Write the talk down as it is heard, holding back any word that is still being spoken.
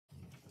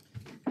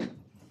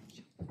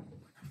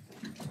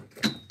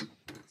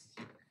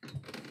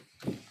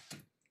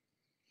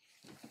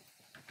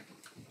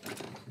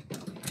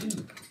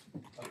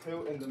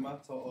appeal in the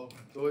matter of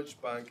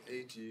Deutsche Bank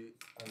AG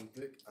and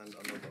Vic and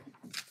another.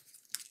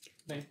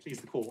 May it please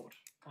the court.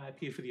 I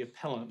appear for the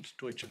appellant,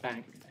 Deutsche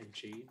Bank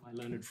AG. My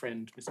learned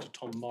friend, Mr.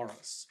 Tom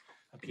Morris,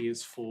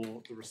 appears for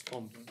the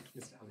respondent,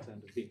 Mr.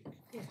 Alexander Vick.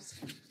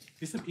 Yes.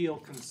 This appeal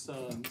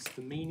concerns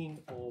the meaning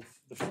of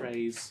the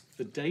phrase,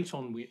 the date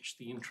on which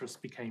the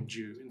interest became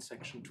due in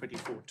section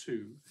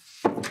 24.2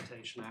 of the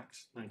Limitation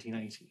Act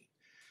 1980,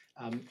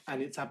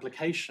 and its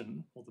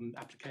application, or the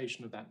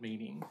application of that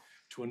meaning,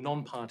 to a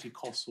non-party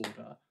costs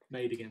order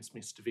made against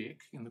Mr. Vick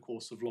in the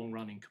course of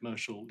long-running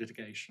commercial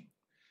litigation.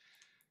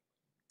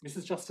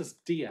 Mrs. Justice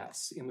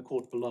Diaz in the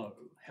court below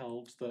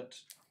held that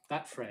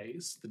that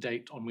phrase, the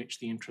date on which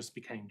the interest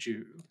became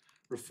due,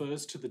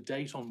 refers to the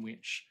date on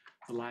which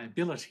the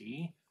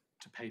liability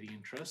to pay the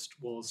interest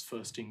was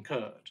first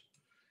incurred.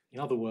 In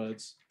other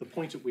words, the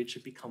point at which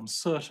it becomes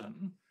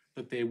certain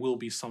that there will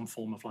be some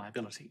form of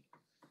liability.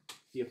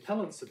 The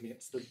appellant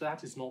submits that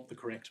that is not the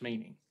correct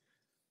meaning,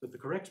 that the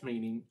correct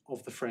meaning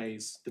of the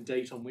phrase, the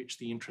date on which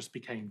the interest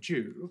became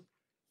due,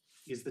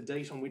 is the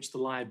date on which the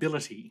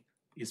liability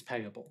is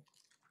payable.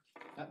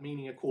 That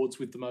meaning accords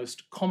with the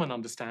most common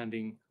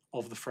understanding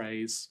of the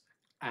phrase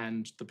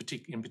and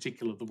in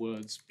particular the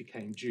words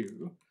became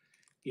due.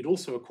 It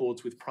also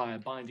accords with prior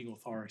binding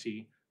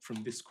authority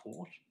from this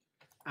court,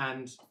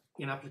 and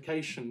in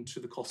application to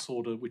the costs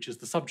order, which is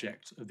the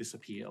subject of this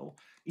appeal,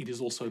 it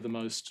is also the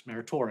most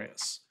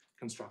meritorious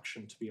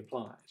construction to be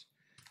applied.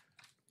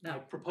 Now, I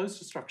propose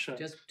to structure...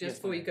 Just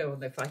before you go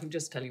on, if I can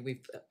just tell you,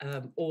 we've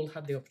all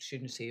had the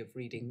opportunity of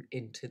reading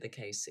into the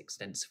case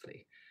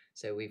extensively.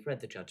 So we've read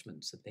the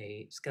judgments and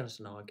the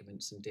skeleton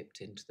arguments and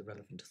dipped into the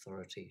relevant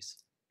authorities.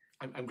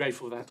 I'm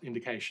grateful for that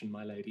indication,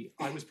 my lady.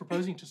 I was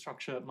proposing to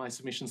structure my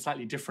submission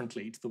slightly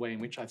differently to the way in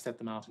which I've set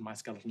them out in my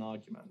skeleton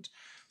argument.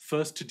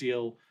 First, to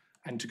deal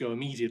and to go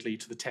immediately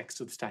to the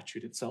text of the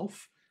statute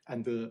itself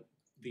and the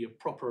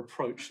proper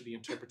approach to the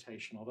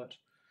interpretation of it.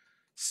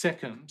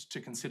 Second,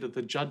 to consider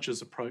the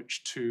judge's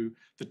approach to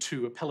the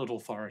two appellate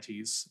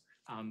authorities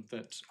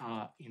that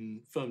are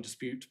in firm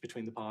dispute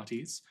between the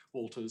parties,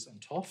 Walters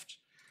and Toft.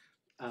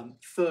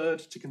 Third,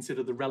 to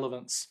consider the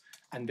relevance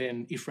and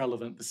then, if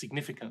relevant, the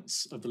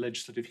significance of the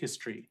legislative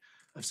history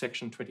of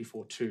section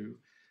 24.2.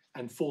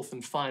 And fourth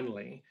and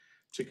finally,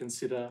 to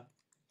consider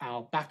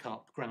our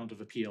backup ground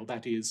of appeal,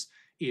 that is,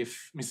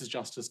 if Mrs.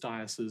 Justice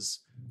Diaz's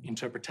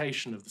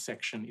interpretation of the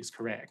section is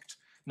correct,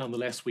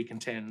 nonetheless we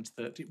contend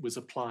that it was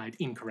applied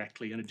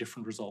incorrectly and a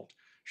different result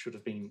should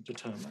have been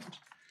determined.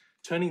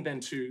 Turning then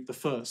to the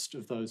first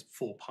of those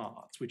four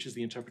parts, which is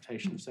the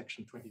interpretation of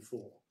section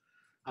 24.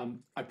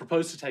 I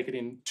propose to take it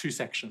in two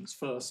sections.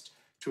 First,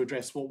 to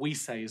address what we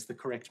say is the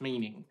correct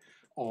meaning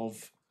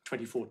of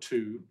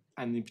 24.2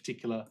 and in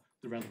particular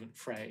the relevant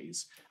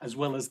phrase, as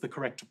well as the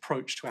correct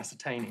approach to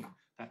ascertaining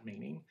that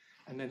meaning.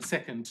 And then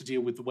second, to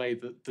deal with the way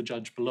that the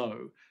judge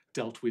below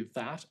dealt with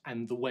that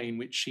and the way in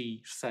which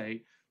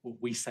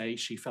we say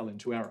she fell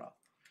into error.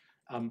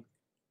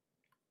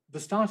 The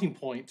starting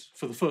point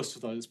for the first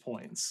of those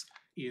points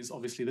is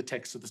obviously the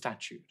text of the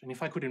statute. And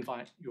if I could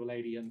invite your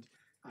lady and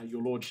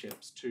your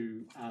lordships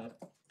to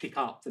pick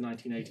up the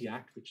 1980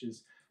 Act, which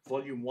is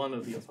volume 1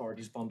 of the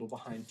authorities bundle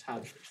behind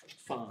tab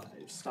 5,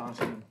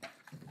 starting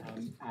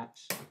at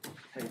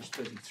page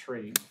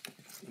 33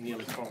 in the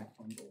electronic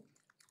bundle.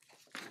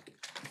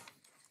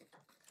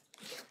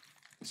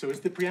 So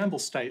as the preamble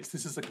states,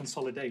 this is a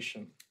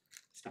consolidation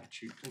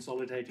statute,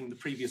 consolidating the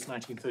previous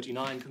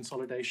 1939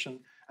 consolidation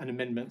and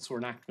amendments or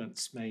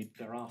enactments made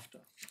thereafter.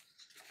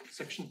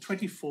 Section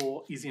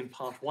 24 is in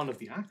part 1 of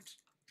the Act,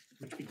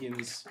 which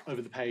begins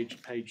over the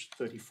page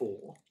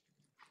 34,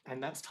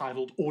 and that's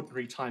titled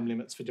Ordinary Time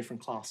Limits for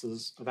Different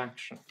Classes of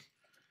Action.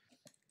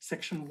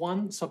 Section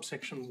 1,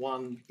 subsection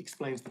 1,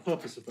 explains the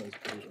purpose of those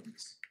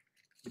provisions.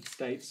 It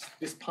states,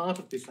 this part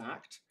of this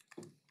Act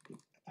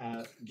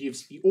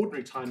gives the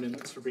ordinary time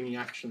limits for bringing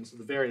actions of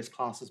the various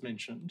classes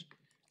mentioned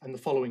and the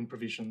following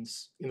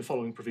provisions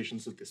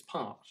of this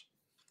part.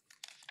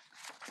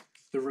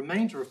 The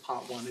remainder of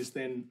part 1 is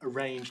then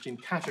arranged in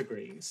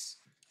categories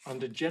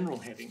under general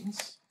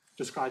headings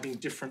describing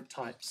different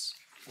types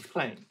of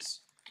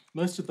claims.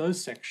 Most of those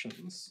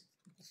sections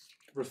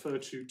refer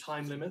to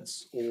time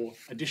limits or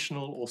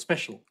additional or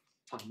special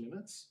time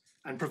limits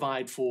and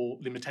provide for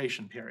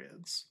limitation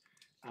periods.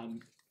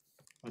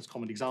 Most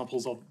common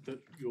examples of that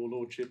your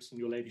lordships and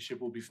your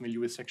ladyship will be familiar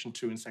with section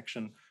 2 and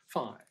section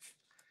 5.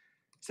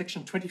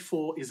 Section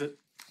 24 is at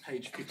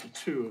page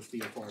 52 of the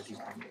authorities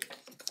bundle.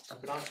 I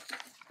could ask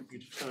you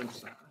to turn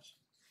to that.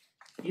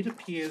 It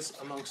appears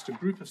amongst a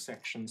group of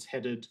sections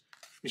headed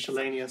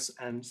miscellaneous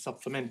and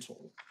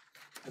supplemental,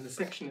 and the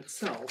section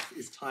itself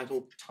is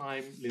titled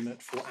Time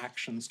Limit for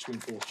Actions to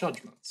Enforce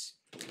Judgments.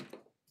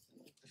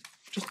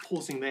 Just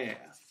pausing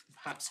there,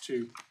 perhaps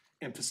to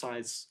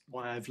emphasise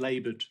why I've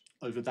laboured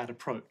over that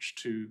approach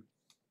to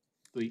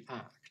the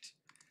Act.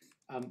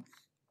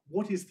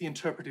 What is the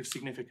interpretive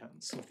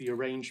significance of the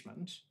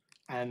arrangement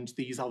and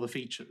these other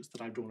features that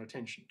I've drawn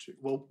attention to?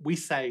 Well, we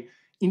say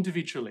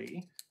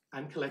individually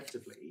and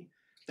collectively,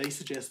 they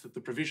suggest that the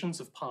provisions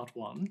of Part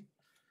 1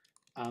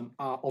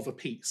 are of a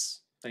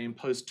piece. They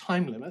impose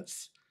time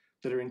limits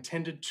that are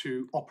intended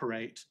to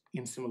operate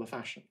in similar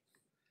fashion.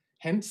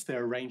 Hence,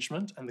 their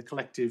arrangement and the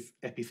collective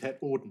epithet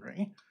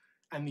ordinary,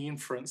 and the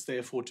inference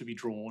therefore to be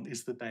drawn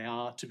is that they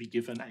are to be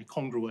given a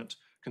congruent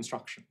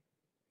construction.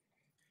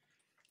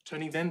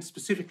 Turning then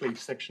specifically to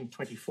section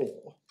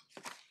 24,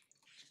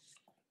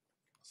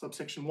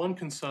 subsection 1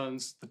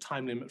 concerns the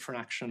time limit for an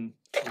action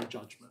on a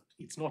judgment.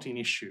 It's not in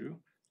issue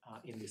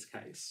in this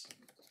case.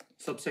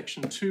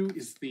 Subsection 2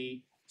 is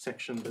the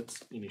section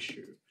that's in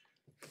issue.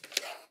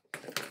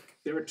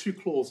 There are 2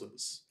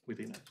 clauses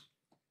within it.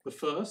 The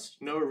first,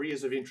 no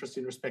arrears of interest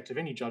in respect of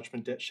any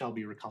judgment debt shall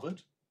be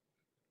recovered.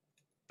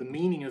 The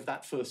meaning of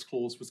that first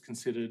clause was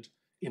considered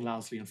in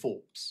Lousley and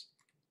Forbes.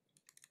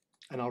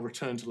 And I'll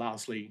return to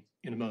Lousley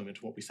in a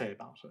moment, what we say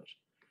about it.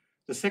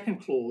 The second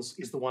clause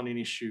is the one in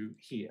issue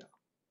here.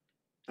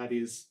 That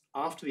is,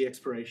 after the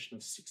expiration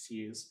of 6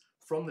 years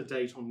from the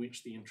date on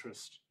which the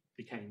interest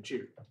became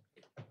due.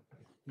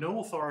 No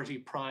authority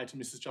prior to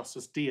Mrs.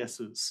 Justice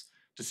Diaz's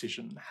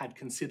decision had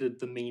considered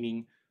the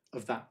meaning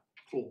of that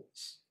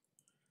clause.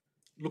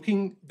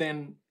 Looking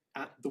then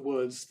at the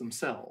words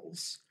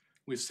themselves,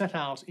 we've set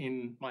out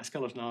in my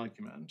skeleton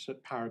argument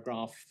at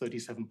paragraph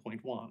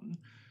 37.1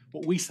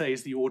 what we say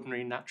is the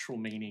ordinary natural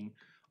meaning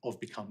of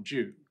become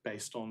due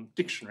based on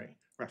dictionary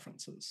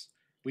references.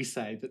 We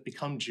say that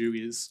become due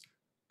is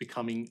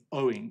becoming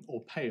owing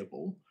or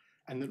payable,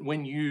 and that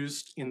when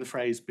used in the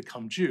phrase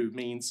become due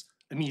means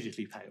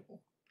immediately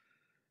payable.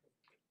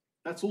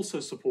 That's also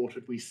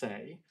supported, we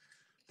say,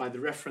 by the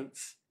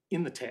reference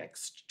in the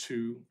text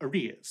to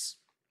arrears.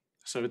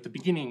 So at the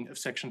beginning of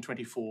section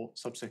 24,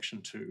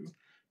 subsection 2,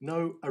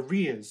 no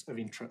arrears of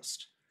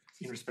interest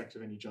in respect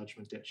of any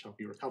judgment debt shall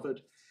be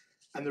recovered.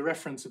 And the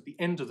reference at the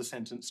end of the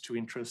sentence to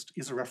interest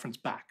is a reference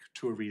back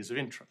to arrears of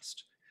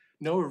interest.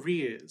 No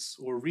arrears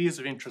or arrears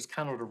of interest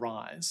cannot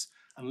arise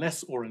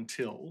unless or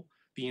until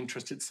the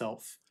interest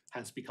itself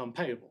has become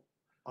payable.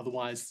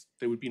 Otherwise,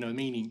 there would be no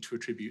meaning to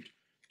attribute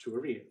to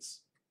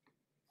arrears.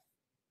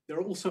 There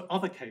are also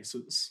other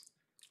cases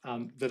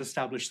that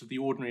establish that the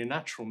ordinary and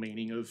natural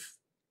meaning of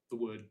the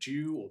word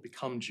due or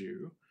become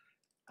due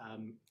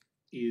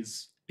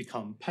is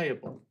become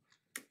payable.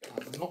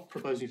 I'm not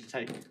proposing to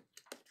take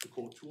the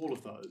court to all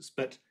of those,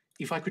 but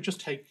if I could just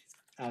take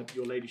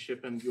your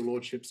ladyship and your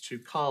lordships to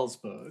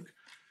Carlsberg,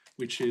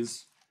 which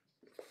is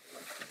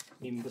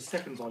in the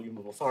second volume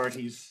of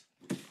authorities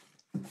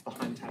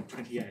behind tab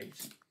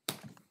 28.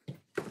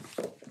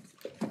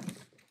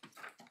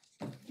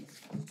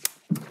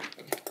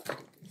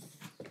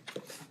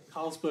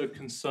 Carlsberg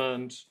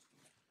concerned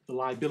the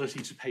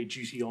liability to pay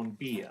duty on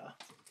beer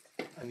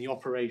and the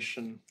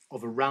operation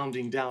of a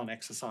rounding down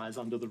exercise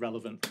under the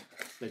relevant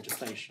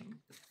legislation.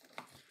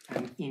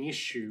 And in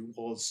issue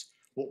was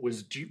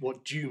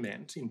what due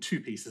meant in 2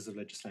 pieces of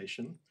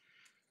legislation.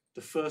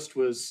 The first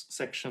was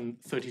section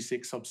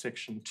 36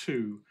 subsection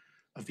 2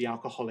 of the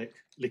Alcoholic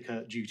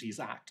Liquor Duties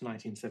Act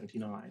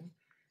 1979.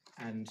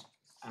 And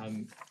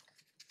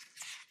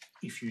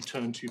if you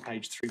turn to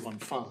page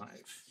 315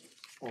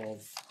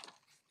 of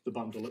the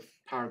bundle at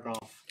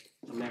paragraph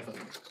 11,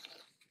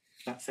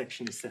 that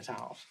section is set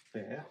out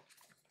there.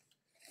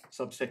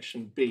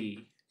 Subsection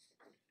B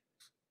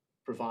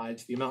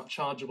provides the amount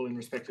chargeable in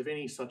respect of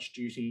any such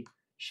duty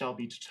shall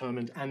be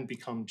determined and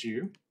become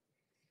due.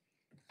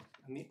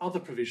 And the other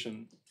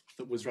provision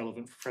that was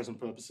relevant for present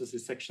purposes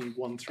is section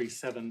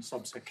 137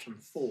 subsection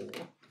 4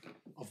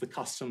 of the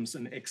Customs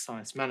and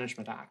Excise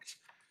Management Act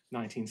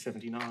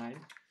 1979.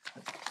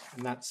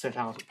 And that's set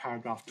out at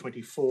paragraph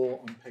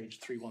 24 on page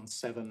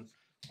 317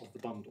 of the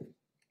bundle.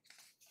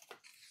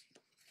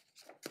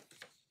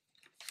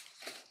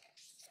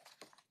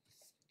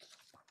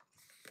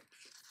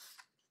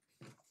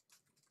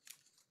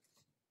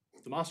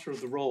 The Master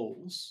of the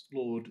Rolls,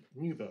 Lord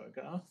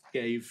Neuberger,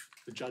 gave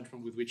the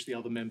judgment with which the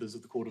other members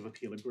of the Court of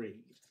Appeal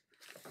agreed.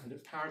 And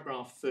at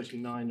paragraph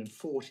 39 and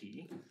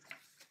 40,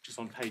 which is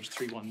on page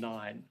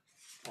 319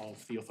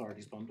 of the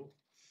authorities bundle,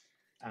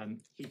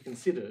 he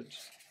considered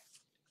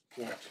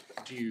what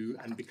due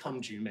and become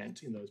due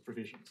meant in those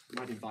provisions. I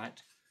might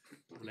invite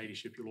your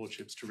ladyship, your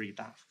lordships, to read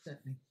that.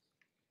 Certainly.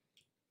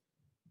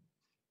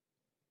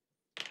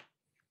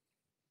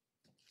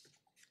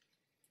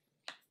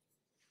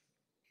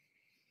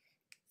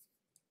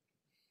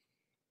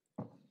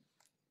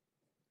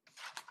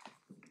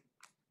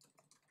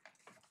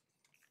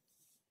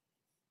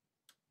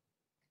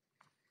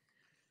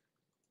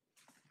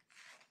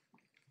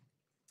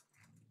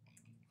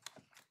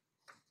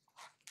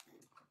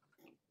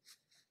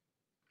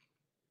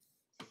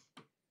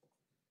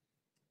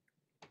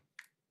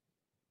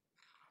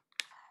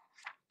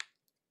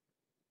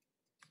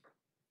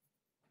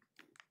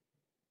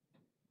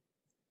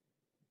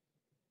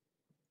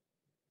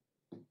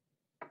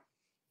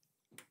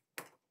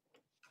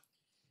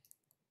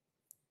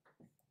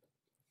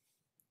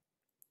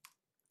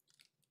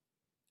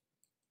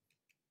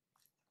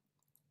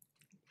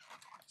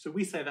 So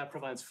we say that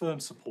provides firm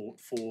support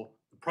for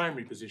the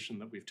primary position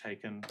that we've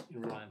taken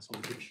in reliance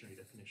on the dictionary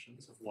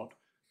definitions of what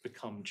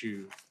become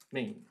due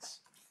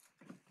means.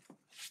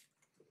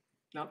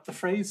 Now, the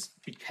phrase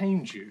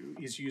became due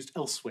is used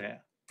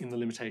elsewhere in the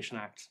Limitation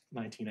Act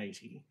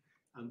 1980.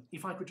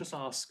 If I could just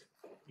ask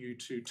you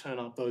to turn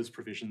up those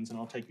provisions, and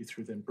I'll take you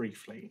through them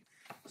briefly.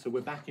 So we're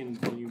back in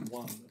volume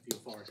 1 of the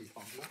authorities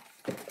bundle,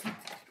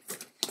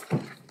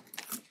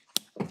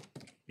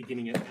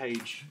 beginning at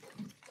page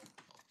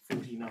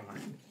 49,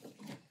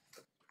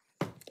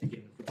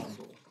 again of the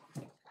bundle.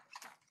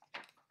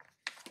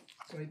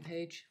 Sorry,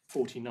 page?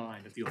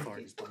 49 of the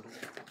authorities bundle.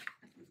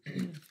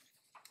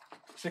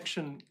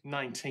 Section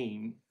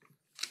 19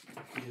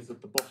 is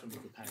at the bottom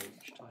of the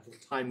page, titled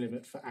Time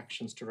Limit for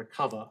Actions to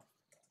Recover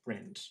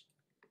Rent.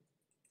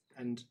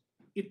 And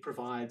it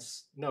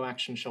provides no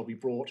action shall be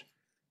brought,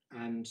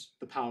 and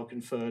the power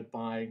conferred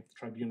by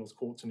tribunals,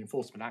 courts and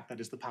enforcement act, that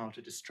is the power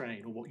to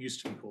distrain, or what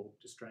used to be called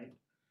distrain,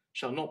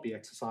 shall not be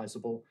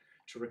exercisable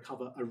to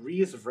recover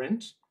arrears of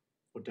rent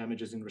or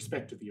damages in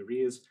respect of the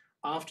arrears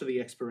after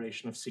the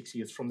expiration of 6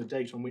 years from the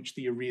date on which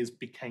the arrears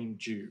became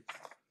due.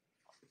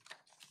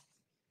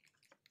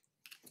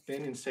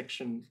 Then in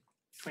section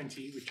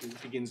 20, which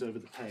begins over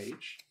the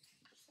page,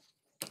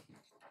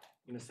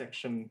 in a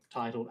section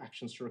titled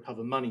Actions to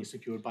Recover Money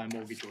Secured by a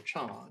Mortgage or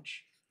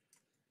Charge,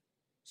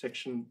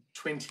 section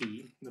 20,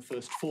 in the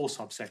first 4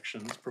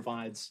 subsections,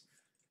 provides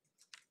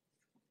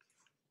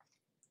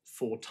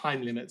for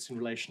time limits in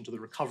relation to the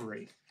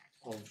recovery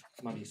of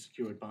money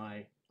secured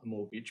by a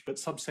mortgage, but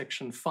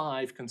subsection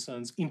 5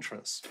 concerns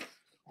interest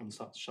on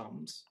such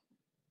sums.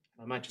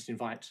 I might just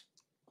invite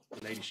your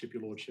ladyship,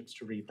 your lordships,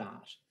 to read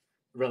that.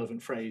 The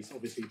relevant phrase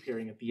obviously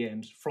appearing at the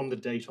end, from the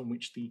date on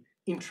which the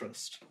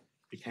interest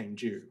became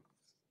due.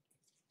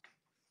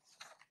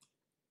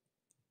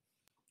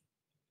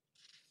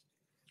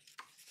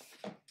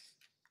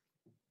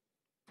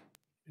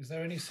 Is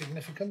there any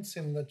significance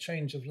in the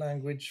change of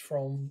language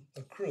from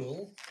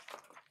accrual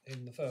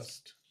in the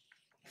first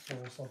 4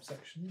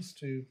 subsections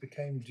to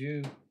became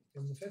due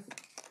in the 5th?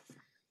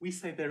 We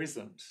say there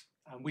isn't.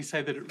 We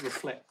say that it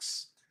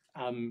reflects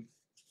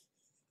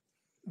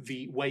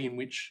the way in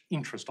which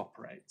interest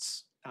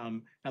operates.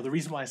 Now, the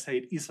reason why I say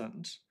it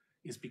isn't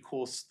is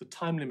because the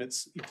time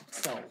limits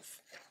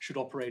itself should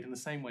operate in the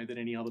same way that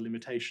any other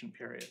limitation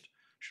period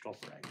should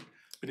operate.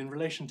 But in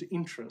relation to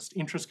interest,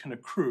 interest can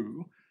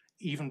accrue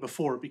even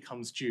before it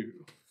becomes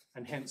due,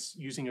 and hence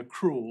using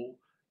accrual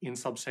in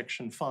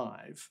subsection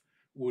 5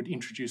 would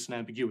introduce an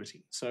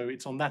ambiguity. So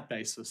it's on that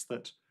basis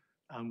that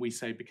we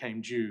say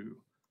became due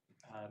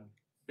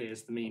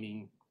bears the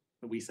meaning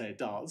that we say it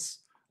does,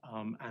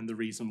 and the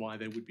reason why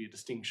there would be a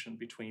distinction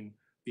between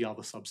the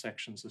other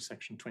subsections of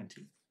section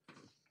 20.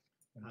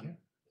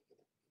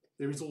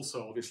 There is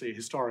also obviously a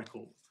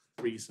historical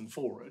reason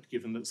for it,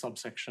 given that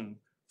subsection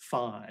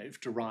 5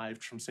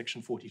 derived from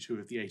section 42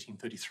 of the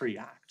 1833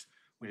 Act,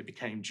 where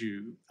became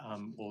due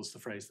was the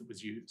phrase that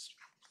was used.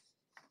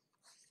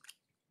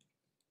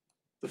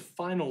 The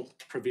final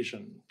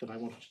provision that I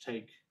wanted to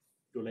take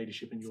your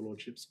ladyship and your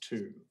lordships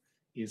to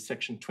is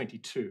section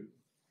 22,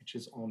 which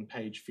is on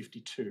page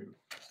 52.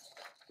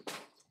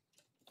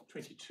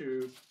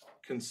 22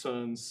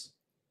 concerns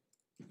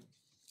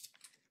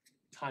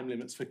time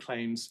limits for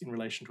claims in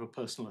relation to a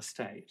personal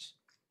estate.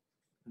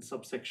 And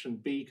subsection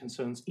B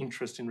concerns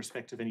interest in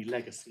respect of any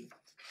legacy.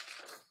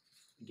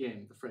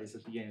 Again, the phrase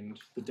at the end,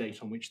 the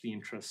date on which the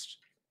interest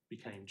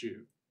became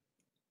due.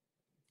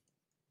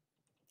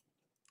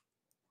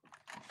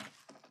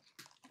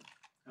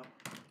 Now,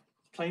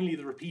 plainly,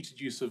 the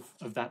repeated use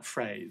of that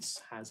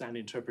phrase has an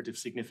interpretive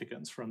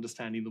significance for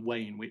understanding the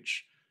way in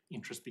which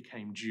interest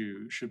became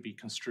due should be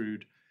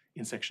construed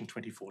in section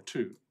 24.2.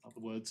 In other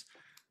words,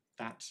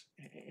 that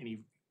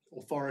any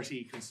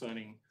authority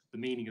concerning the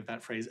meaning of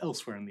that phrase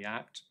elsewhere in the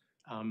Act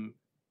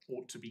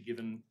ought to be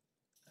given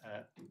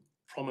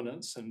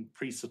prominence and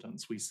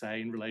precedence, we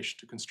say, in relation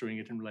to construing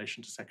it in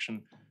relation to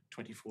section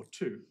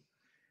 24.2.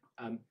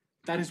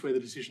 That is where the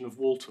decision of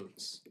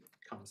Walters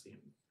comes in.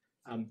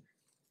 And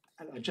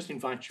I just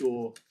invite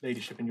your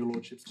ladyship and your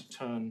lordships to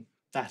turn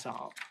that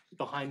up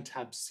behind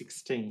tab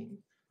 16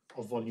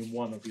 of volume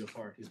 1 of the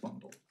authorities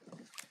bundle.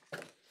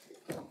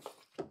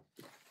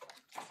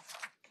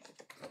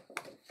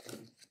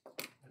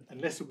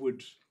 Unless it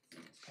would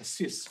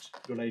assist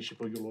your ladyship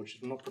or your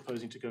lordship, I'm not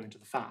proposing to go into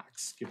the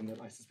facts, given that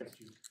I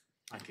suspect you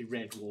likely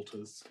read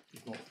Walters,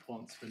 if not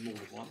once, then more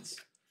than once.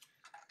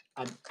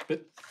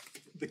 But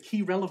the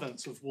key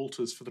relevance of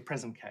Walters for the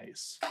present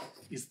case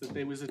is that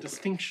there was a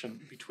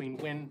distinction between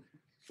when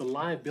the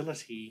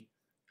liability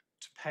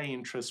to pay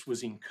interest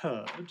was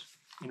incurred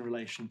in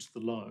relation to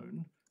the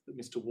loan that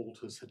Mr.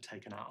 Walters had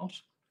taken out,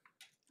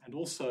 and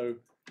also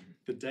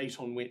the date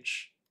on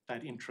which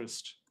that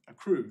interest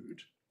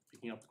accrued,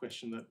 picking up the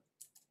question that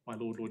my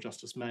Lord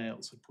Justice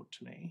Mayles had put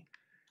to me,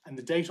 and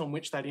the date on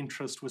which that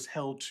interest was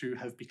held to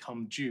have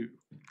become due.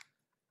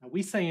 Now,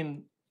 we say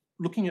in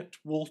looking at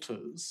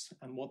Walters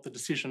and what the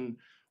decision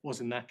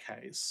was in that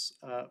case,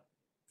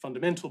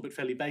 fundamental but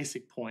fairly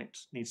basic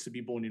point needs to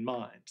be borne in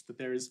mind, that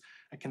there is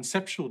a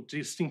conceptual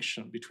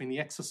distinction between the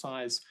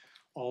exercise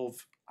of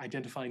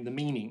identifying the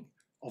meaning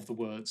of the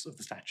words of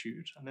the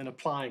statute and then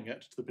applying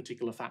it to the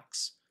particular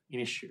facts in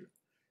issue.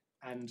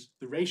 And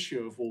the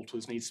ratio of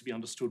Walters needs to be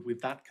understood with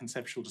that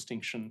conceptual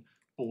distinction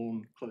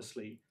borne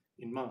closely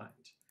in mind.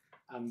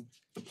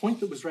 The point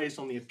that was raised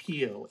on the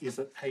appeal is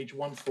at page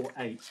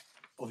 148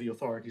 of the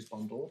authorities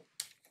bundle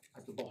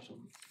at the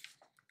bottom.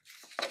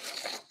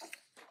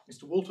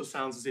 Mr. Walters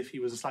sounds as if he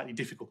was a slightly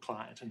difficult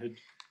client and had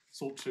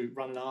sought to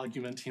run an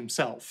argument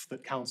himself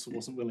that counsel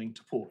wasn't willing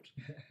to put.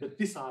 But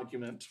this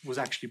argument was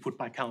actually put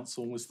by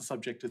counsel and was the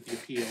subject of the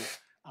appeal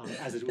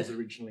as it was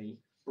originally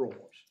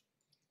brought.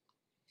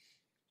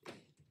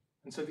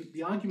 And so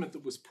the argument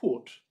that was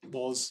put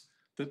was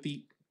that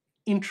the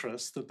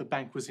interest that the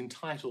bank was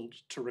entitled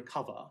to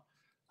recover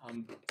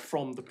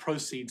from the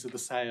proceeds of the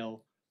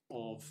sale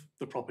of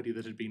the property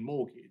that had been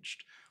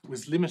mortgaged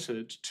was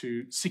limited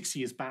to 6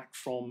 years back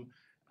from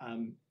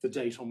the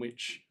date on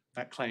which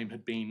that claim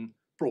had been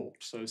brought,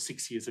 so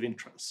 6 years of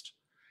interest.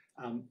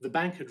 The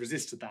bank had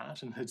resisted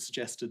that and had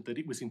suggested that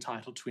it was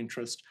entitled to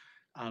interest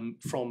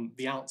from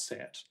the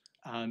outset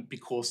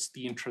because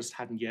the interest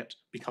hadn't yet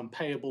become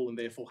payable and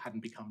therefore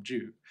hadn't become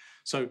due.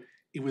 So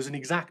it was an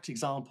exact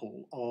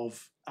example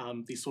of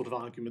the sort of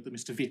argument that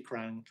Mr. Vick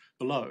ran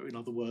below. In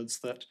other words,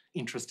 that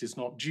interest is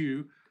not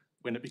due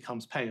when it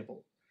becomes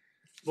payable.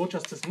 Lord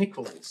Justice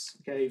Nichols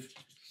gave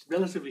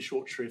relatively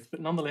short shrift, but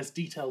nonetheless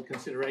detailed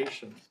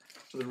consideration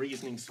to the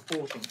reasoning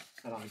supporting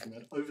that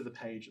argument over the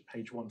page at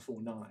page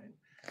 149,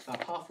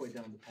 about halfway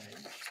down the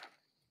page.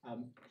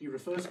 He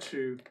refers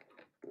to,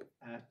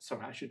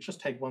 sorry, I should just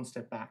take one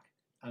step back.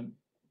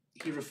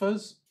 He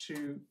refers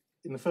to,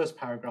 in the first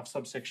paragraph,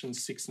 subsections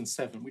 6 and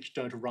 7, which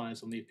don't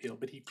arise on the appeal,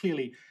 but he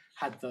clearly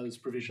had those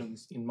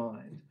provisions in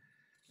mind.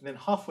 And then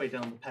halfway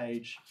down the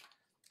page,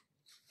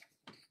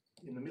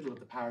 in the middle of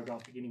the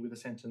paragraph, beginning with a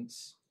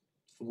sentence,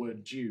 the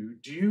word due.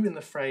 Due in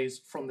the phrase,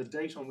 from the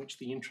date on which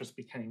the interest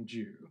became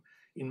due,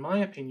 in my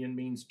opinion,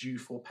 means due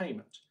for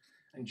payment.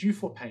 And due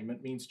for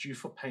payment means due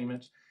for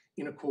payment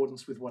in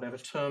accordance with whatever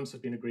terms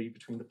have been agreed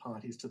between the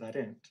parties to that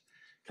end.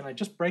 Can I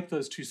just break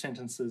those two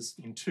sentences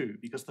in two?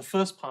 Because the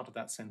first part of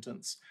that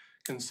sentence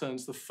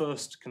concerns the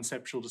first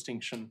conceptual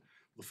distinction,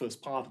 the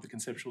first part of the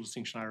conceptual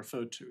distinction I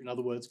referred to. In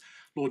other words,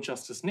 Lord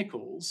Justice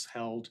Nichols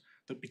held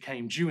that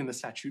became due in the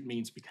statute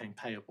means became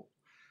payable.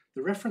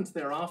 The reference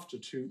thereafter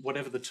to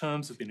whatever the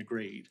terms have been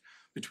agreed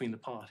between the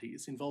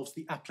parties involves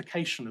the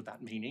application of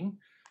that meaning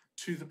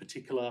to the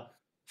particular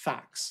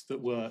facts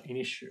that were in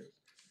issue.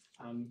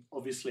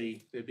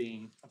 Obviously, there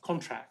being a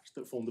contract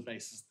that formed the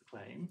basis of the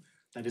claim,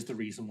 that is the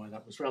reason why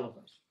that was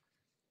relevant.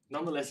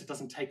 Nonetheless, it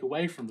doesn't take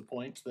away from the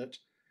point that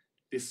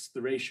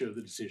the ratio of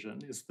the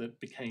decision is that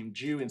became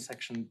due in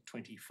section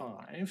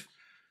 25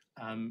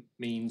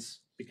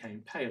 means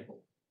became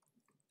payable.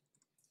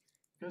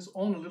 It goes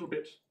on a little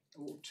bit,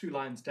 2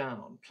 lines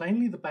down.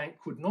 Plainly, the bank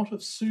could not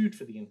have sued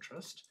for the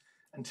interest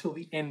until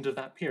the end of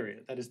that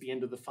period, that is the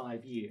end of the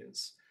 5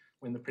 years,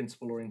 when the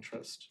principal or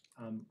interest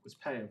was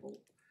payable.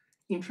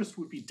 Interest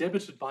would be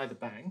debited by the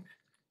bank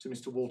to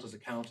Mr. Walters'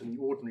 account in the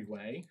ordinary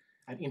way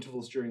at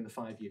intervals during the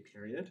 5-year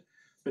period,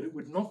 but it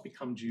would not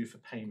become due for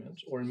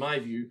payment, or in my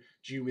view,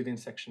 due within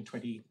section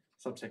 20,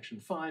 subsection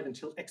 5,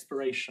 until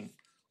expiration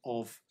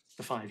of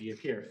the 5-year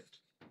period.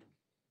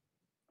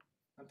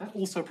 And that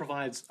also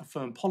provides a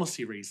firm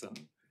policy reason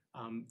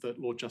that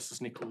Lord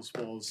Justice Nichols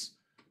was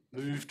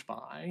moved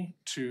by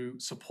to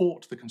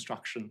support the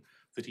construction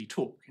that he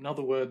took. In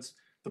other words,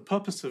 the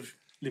purpose of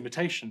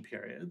limitation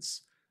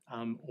periods,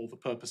 or the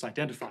purpose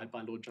identified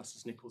by Lord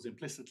Justice Nichols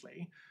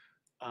implicitly,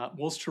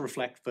 was to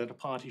reflect that a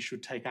party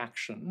should take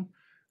action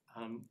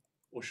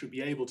or should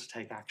be able to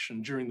take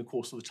action during the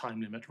course of the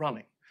time limit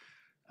running.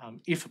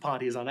 If a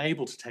party is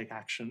unable to take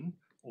action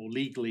or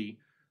legally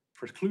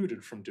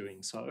precluded from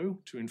doing so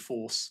to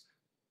enforce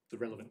the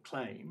relevant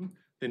claim,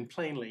 then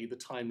plainly the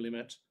time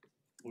limit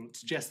will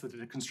suggest that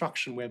a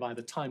construction whereby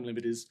the time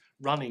limit is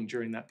running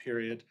during that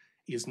period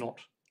is not,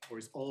 or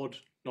is odd,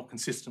 not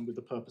consistent with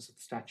the purpose of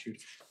the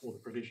statute or the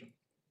provision.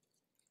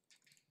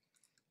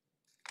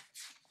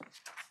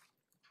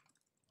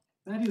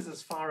 That is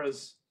as far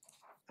as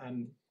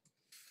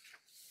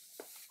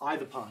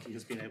either party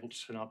has been able to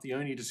turn up, the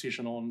only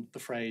decision on the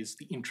phrase,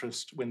 the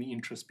interest, when the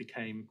interest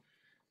became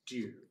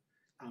due.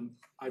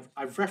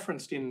 I've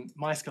referenced in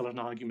my skeleton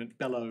argument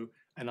bellow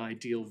an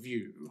ideal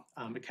view,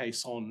 a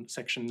case on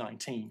section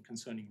 19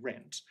 concerning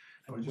rent.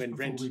 And when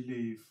before we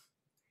leave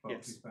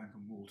Barclays Bank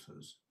and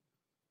Walters,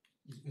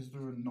 is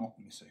there a knot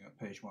missing at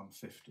page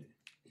 150?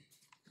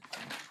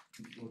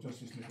 Well,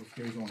 Justice Nichols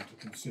goes on to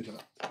consider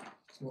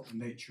what the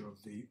nature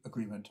of the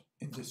agreement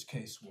in this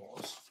case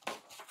was,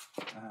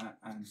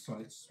 and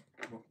cites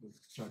what the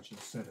judge has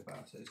said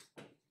about it.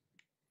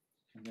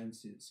 And then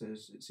it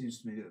says, it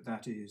seems to me that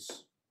that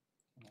is,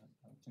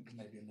 I think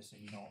maybe a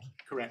missing knot.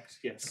 Correct,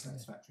 yes.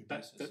 Satisfactory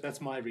That's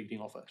my reading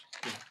of it.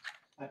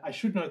 Yeah. I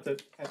should note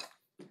that at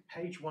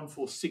page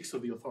 146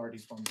 of the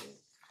authorities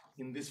bundle,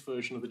 in this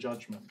version of the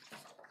judgment,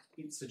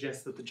 it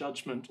suggests that the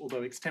judgment,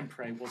 although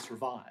extempore, was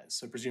revised,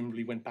 so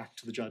presumably went back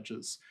to the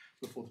judges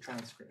before the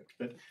transcript.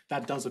 But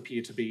that does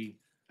appear to be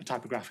a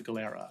typographical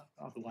error,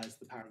 otherwise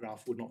the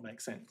paragraph would not make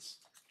sense.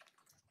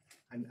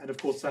 And of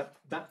course,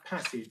 that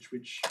passage,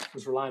 which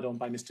was relied on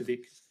by Mr.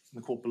 Vick in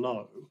the court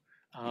below,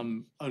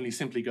 only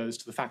simply goes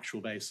to the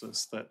factual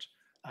basis that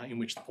in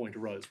which the point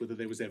arose, whether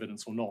there was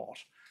evidence or not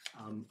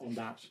on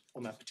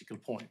that particular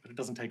point. But it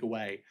doesn't take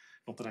away,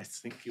 not that I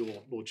think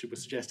your lordship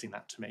was suggesting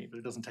that to me, but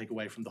it doesn't take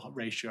away from the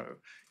ratio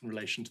in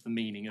relation to the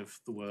meaning of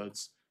the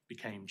words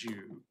became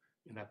due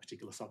in that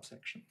particular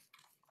subsection.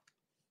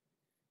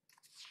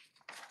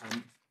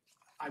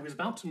 I was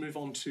about to move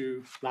on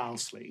to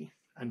Lousley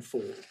and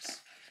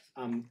Forbes.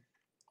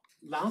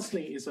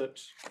 Lousley is at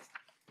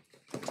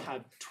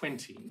tab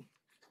 20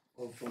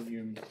 of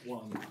volume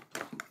 1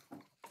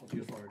 of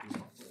the Authorities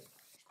Manual.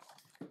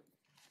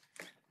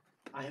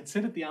 I had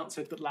said at the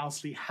outset that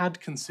Lousley had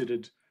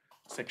considered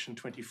section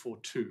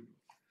 24.2,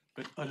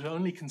 but had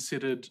only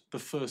considered the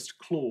first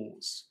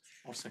clause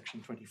of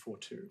section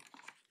 24.2.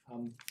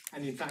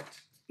 And in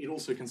fact, it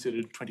also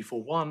considered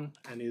 24.1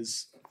 and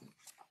is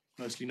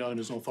mostly known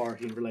as an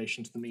authority in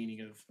relation to the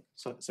meaning of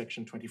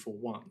section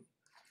 24.1.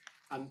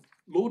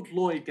 Lord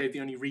Lloyd gave the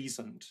only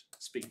reasoned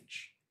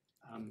speech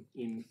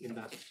in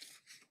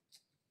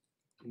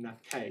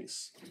that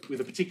case, with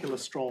a particular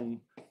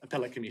strong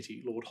appellate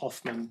committee, Lord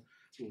Hoffman,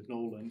 Lord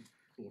Nolan,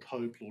 Lord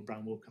Hope, Lord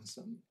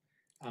Brown-Wilkinson.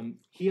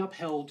 He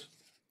upheld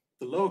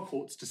the lower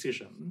court's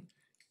decision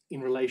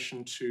in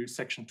relation to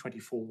section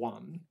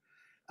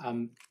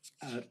 24.1,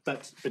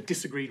 but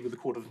disagreed with the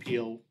Court of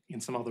Appeal in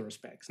some other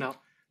respects. Now,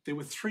 there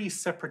were three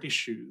separate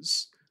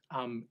issues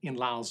in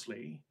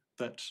Lousley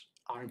that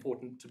are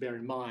important to bear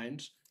in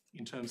mind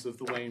in terms of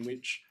the way in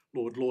which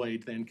Lord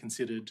Lloyd then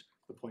considered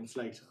the points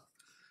later.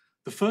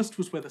 The first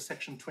was whether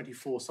section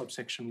 24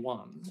 subsection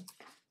 1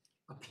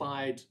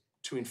 applied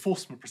to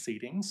enforcement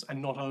proceedings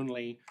and not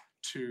only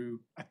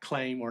to a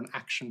claim or an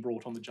action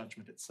brought on the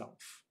judgment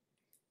itself.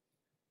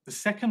 The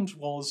second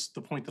was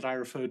the point that I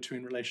referred to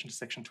in relation to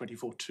section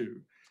 24.2,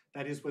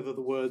 that is whether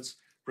the words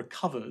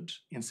recovered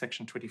in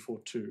section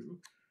 24.2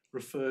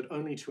 referred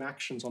only to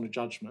actions on a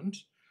judgment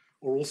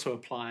or also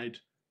applied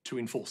to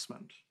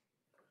enforcement.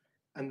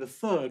 And the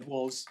third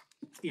was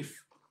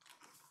if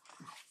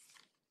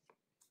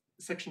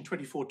section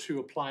 24.2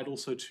 applied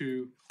also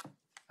to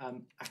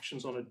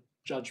actions on a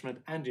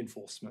judgment and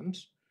enforcement,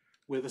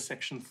 whether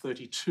section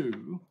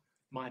 32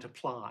 might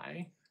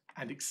apply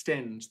and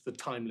extend the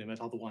time limit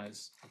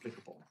otherwise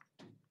applicable.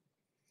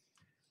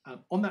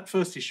 On that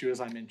first issue,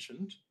 as I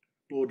mentioned,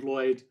 Lord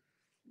Lloyd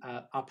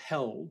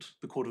upheld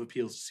the Court of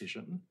Appeal's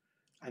decision,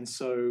 and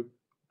so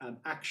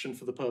action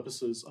for the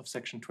purposes of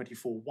section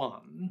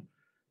 24.1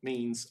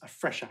 means a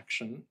fresh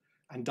action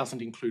and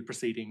doesn't include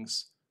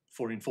proceedings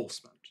for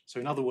enforcement. So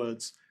in other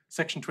words,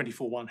 section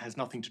 24.1 has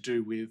nothing to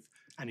do with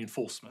an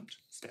enforcement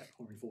step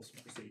or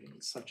enforcement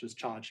proceedings, such as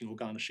charging or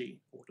garnishee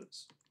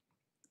orders.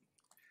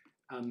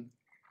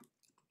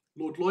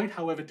 Lord Lloyd,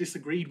 however,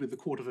 disagreed with the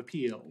Court of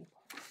Appeal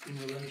in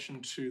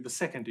relation to the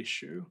second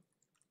issue,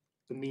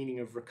 the meaning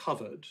of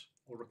recovered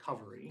or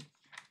recovery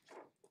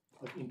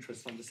of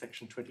interest under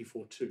section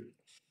 24.2.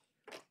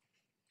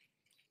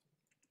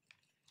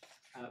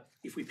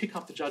 If we pick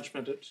up the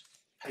judgment at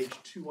page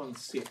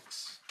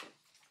 216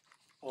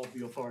 of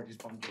the Authorities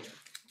Bundle,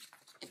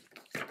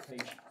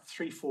 page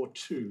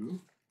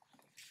 342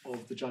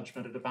 of the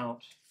judgment at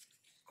about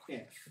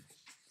F,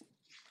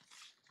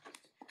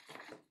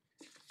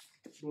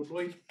 Lord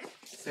Lloyd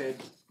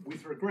said,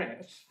 with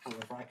regret,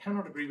 however, I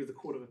cannot agree with the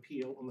Court of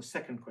Appeal on the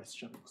second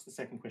question. It's the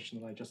second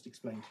question that I just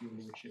explained to your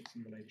lordships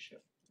and your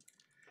ladyship.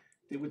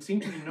 There would seem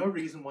to be no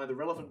reason why the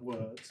relevant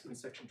words in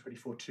section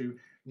 24.2,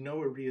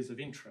 no arrears of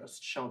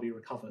interest shall be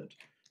recovered,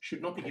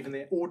 should not be given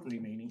their ordinary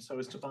meaning so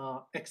as to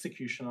bar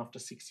execution after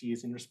 6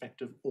 years in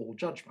respect of all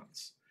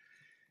judgments.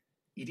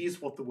 It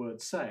is what the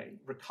words say.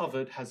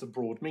 Recovered has a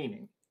broad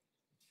meaning.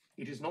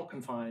 It is not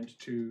confined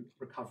to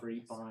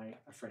recovery by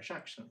a fresh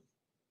action.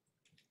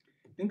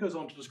 It then goes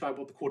on to describe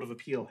what the Court of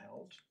Appeal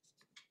held,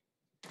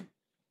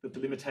 that the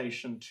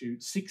limitation to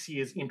 6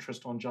 years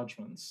interest on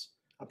judgments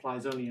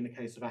applies only in the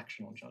case of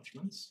action on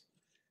judgments.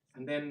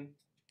 And then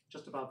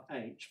just above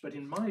H, but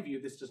in my view,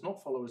 this does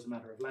not follow as a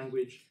matter of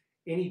language.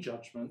 Any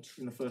judgment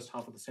in the first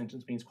half of the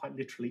sentence means quite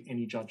literally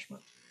any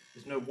judgment.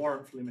 There's no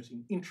warrant for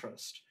limiting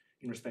interest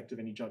in respect of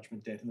any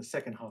judgment debt in the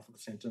second half of the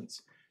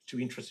sentence to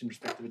interest in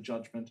respect of a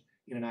judgment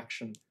in an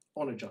action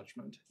on a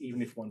judgment,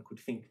 even if one could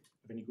think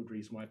of any good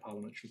reason why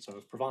Parliament should so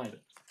have provided.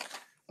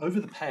 Over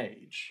the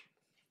page,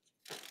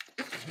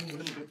 a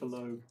little bit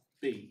below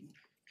B,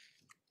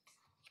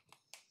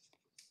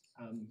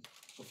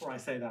 before I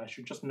say that, I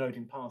should just note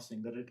in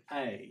passing that at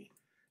A,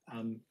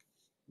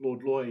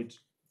 Lord Lloyd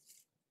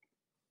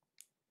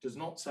does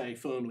not say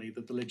firmly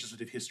that the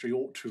legislative history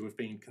ought to have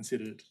been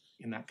considered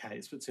in that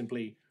case, but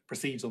simply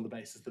proceeds on the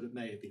basis that it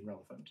may have been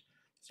relevant.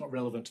 It's not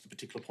relevant to the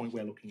particular point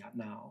we're looking at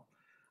now.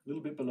 A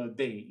little bit below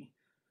B.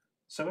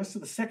 So as to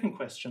the second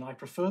question, I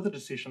prefer the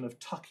decision of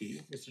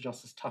Tuckey, Mr.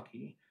 Justice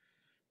Tuckey,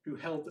 who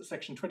held that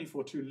section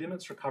 24.2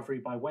 limits recovery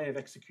by way of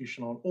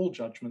execution on all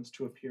judgments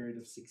to a period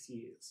of 6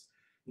 years,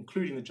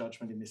 including the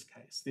judgment in this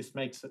case. This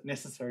makes it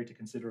necessary to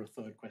consider a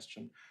third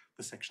question,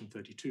 the section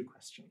 32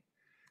 question.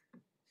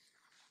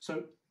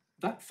 So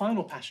that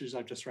final passage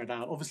I've just read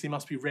out obviously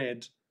must be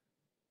read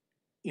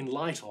in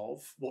light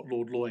of what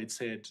Lord Lloyd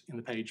said in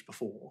the page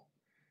before.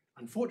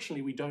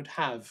 Unfortunately, we don't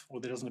have, or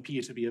there doesn't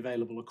appear to be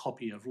available, a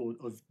copy of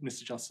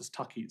Mr. Justice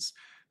Tuckey's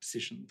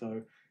decision,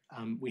 though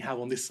we have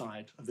on this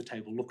side of the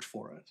table looked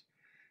for it.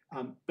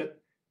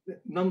 But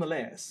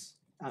nonetheless,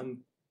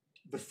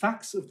 the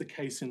facts of the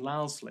case in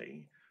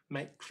Lousley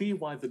make clear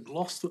why the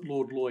gloss that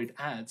Lord Lloyd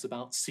adds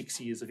about 6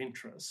 years of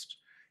interest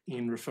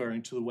in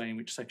referring to the way in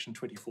which Section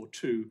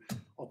 24.2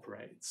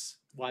 operates,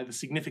 why the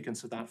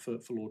significance of that for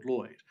Lord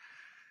Lloyd.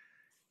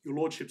 Your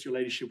Lordships, your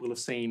Ladyship will have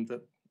seen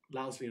that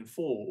Lousley and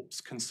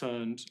Forbes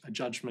concerned a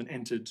judgment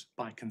entered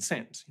by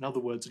consent. In other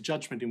words, a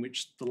judgment in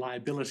which the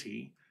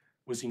liability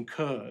was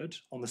incurred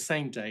on the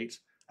same date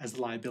as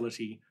the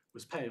liability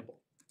was payable.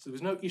 So there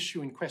was no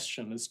issue in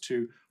question as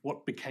to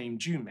what became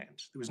due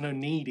meant. There was no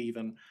need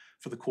even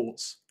for the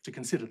courts to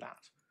consider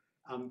that.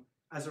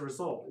 As a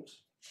result,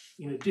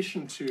 in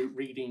addition to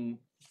reading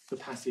the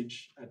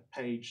passage at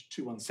page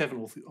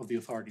 217 of the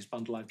authorities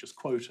bundle I've just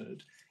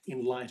quoted,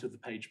 in light of the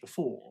page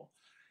before,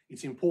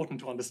 it's important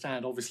to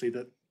understand, obviously,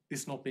 that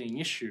this not being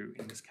issue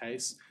in this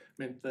case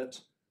meant that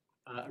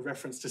a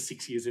reference to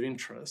 6 years of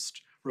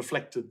interest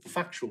reflected the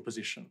factual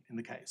position in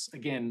the case.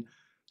 Again,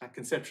 that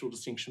conceptual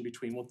distinction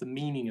between what the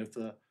meaning of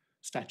the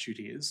statute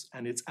is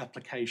and its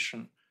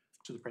application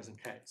to the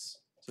present case.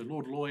 So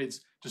Lord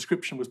Lloyd's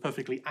description was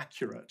perfectly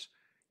accurate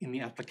in the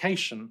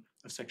application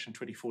of Section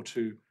 24.2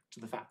 to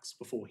the facts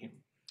before him.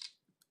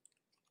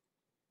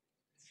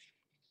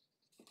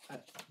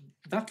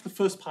 That's the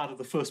first part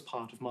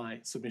of my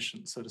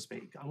submission, so to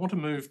speak. I want to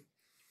move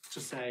to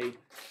say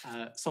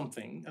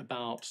something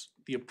about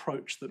the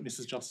approach that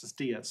Mrs. Justice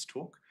Diaz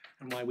took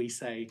and why we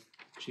say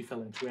she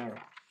fell into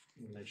error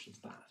in relation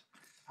to that.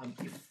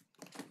 If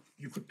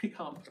you could pick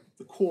up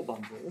the core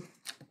bundle,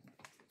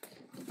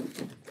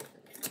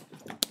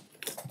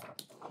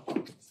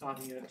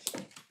 starting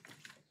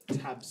at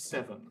tab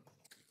 7.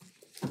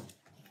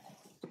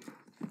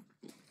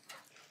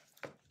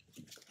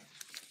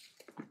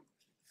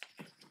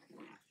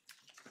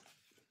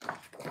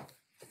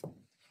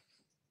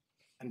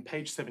 And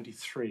page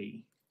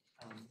 73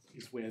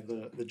 is where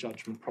the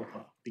judgment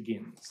proper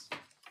begins.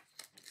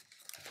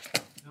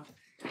 Now,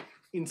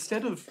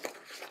 instead of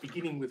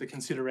beginning with a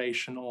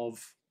consideration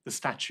of the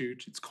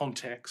statute, its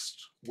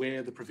context,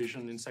 where the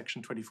provision in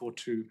Section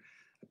 24.2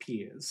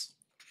 appears,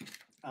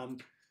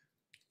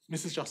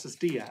 Mrs. Justice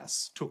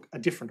Diaz took a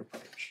different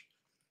approach.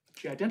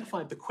 She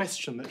identified the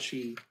question that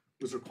she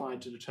was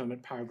required to determine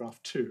at paragraph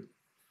 2.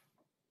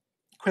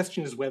 The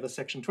question is whether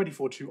Section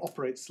 24.2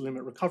 operates to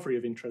limit recovery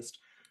of interest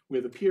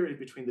where the period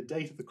between the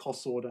date of the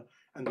costs order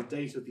and the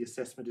date of the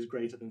assessment is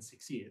greater than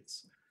 6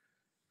 years.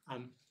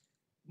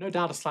 No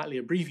doubt a slightly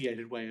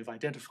abbreviated way of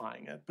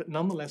identifying it, but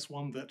nonetheless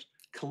one that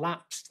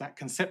collapsed that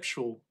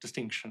conceptual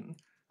distinction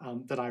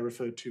that I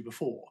referred to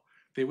before.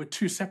 There were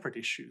two separate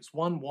issues.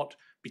 One, what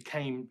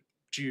became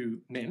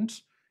due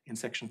meant in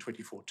Section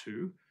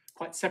 24.2,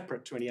 quite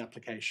separate to any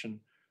application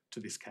to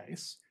this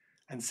case.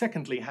 And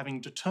secondly,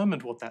 having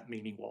determined what that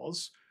meaning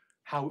was,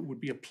 how it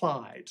would be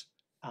applied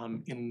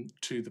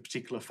into the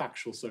particular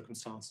factual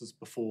circumstances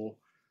before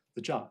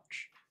the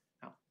judge.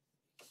 Now,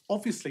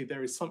 obviously,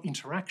 there is some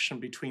interaction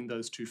between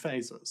those two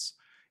phases.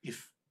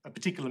 If a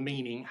particular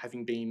meaning,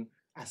 having been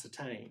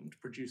ascertained,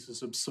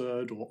 produces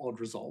absurd or odd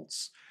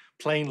results,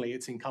 plainly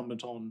it's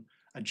incumbent on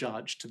a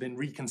judge to then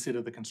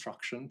reconsider the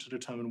construction to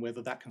determine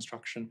whether that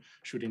construction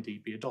should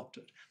indeed be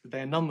adopted. But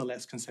they are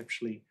nonetheless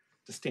conceptually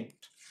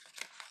distinct.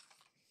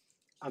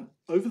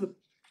 Over the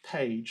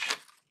page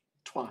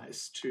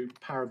twice to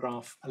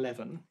paragraph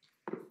 11,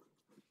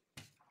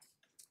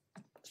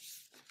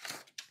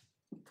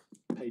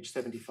 page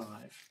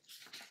 75.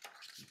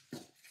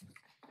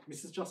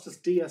 Mrs. Justice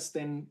Diaz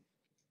then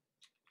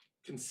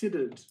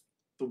considered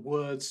the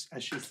words,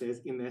 as she says,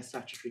 in their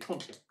statutory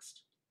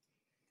context.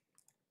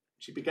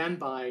 She began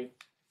by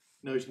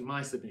noting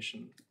my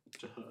submission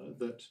to her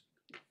that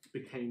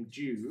became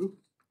due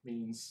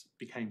means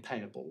became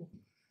payable,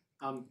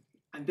 and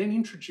then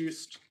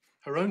introduced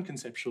her own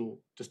conceptual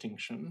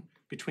distinction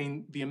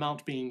between the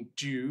amount being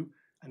due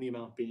and the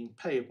amount being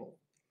payable,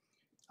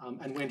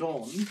 and went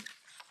on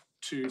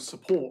to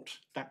support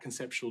that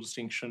conceptual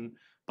distinction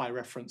by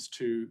reference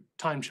to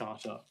time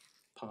charter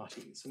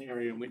parties, an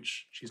area in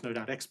which she's no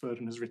doubt expert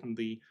and has written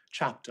the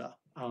chapter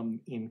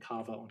in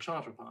Carver on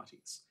charter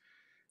parties.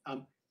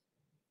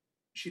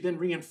 She then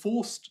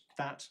reinforced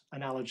that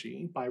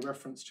analogy by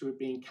reference to it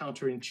being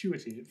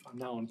counterintuitive, I'm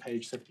now on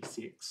page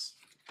 76,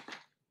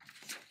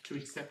 to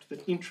accept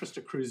that interest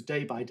accrues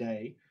day by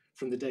day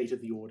from the date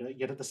of the order,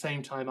 yet at the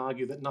same time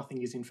argue that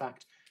nothing is in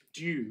fact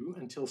due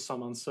until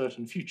some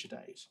uncertain future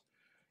date.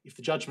 If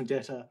the judgment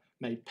debtor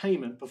made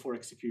payment before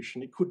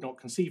execution, it could not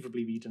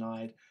conceivably be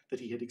denied that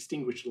he had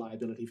extinguished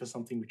liability for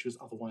something which was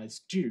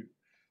otherwise due.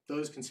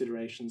 Those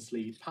considerations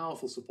lead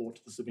powerful support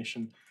to the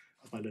submission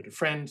of my learned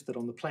friend that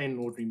on the plain and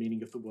ordinary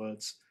meaning of the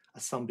words, a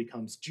sum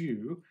becomes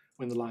due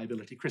when the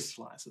liability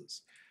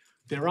crystallizes.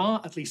 There are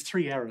at least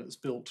three errors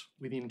built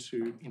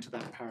into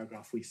that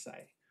paragraph, we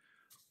say.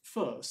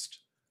 First,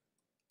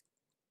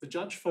 the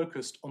judge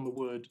focused on the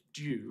word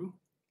due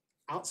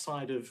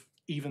outside of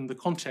even the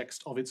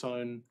context of its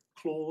own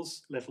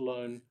clause, let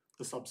alone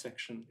the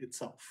subsection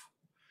itself.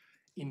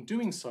 In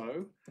doing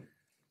so,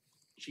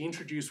 she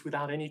introduced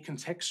without any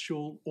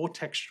contextual or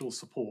textual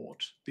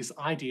support this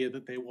idea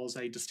that there was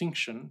a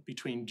distinction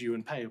between due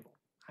and payable.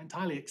 I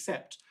entirely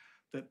accept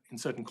that in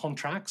certain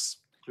contracts,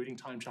 including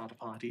time charter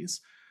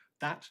parties,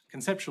 that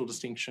conceptual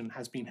distinction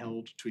has been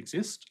held to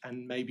exist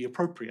and may be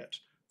appropriate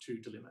to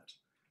delimit.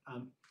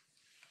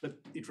 But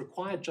it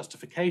required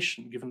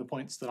justification, given the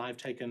points that I've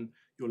taken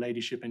your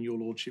ladyship and your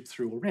lordship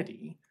through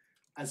already,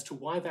 as to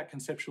why that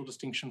conceptual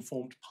distinction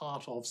formed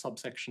part of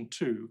subsection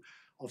 2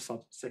 of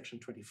subsection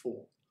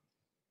 24.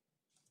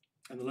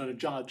 And the learned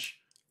judge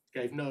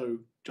gave no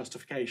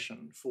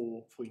justification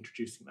for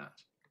introducing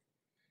that.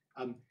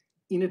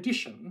 In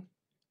addition,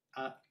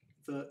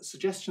 the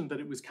suggestion that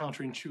it was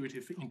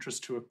counterintuitive for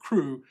interest to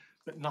accrue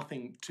but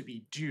nothing to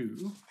be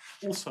due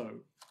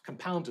also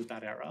compounded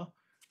that error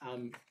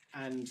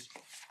and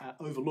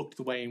overlooked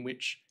the way in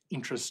which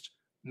interest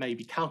may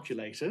be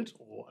calculated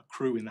or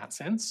accrue in that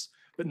sense,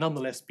 but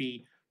nonetheless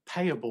be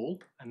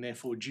payable and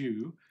therefore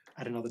due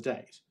at another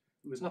date.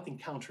 There was nothing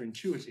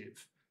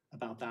counterintuitive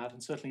about that,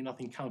 and certainly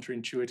nothing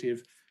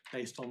counterintuitive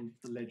based on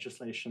the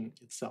legislation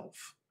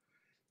itself.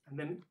 And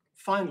then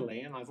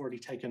finally, and I've already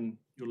taken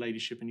your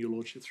ladyship and your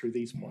lordship through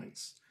these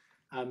points,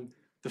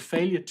 the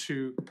failure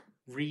to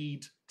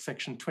read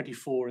section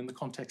 24 in the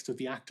context of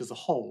the Act as a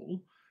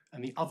whole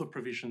and the other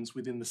provisions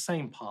within the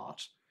same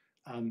part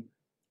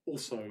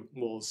also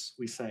was,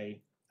 we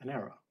say, an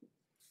error.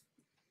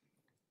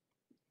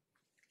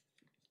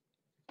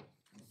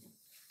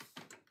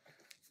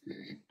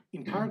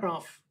 In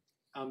paragraph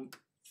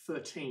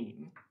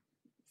 13,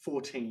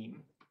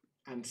 14,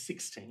 and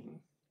 16,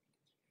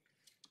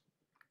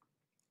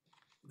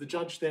 the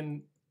judge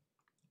then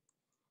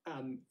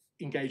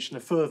engaged in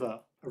a further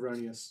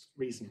erroneous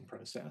reasoning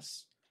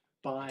process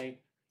by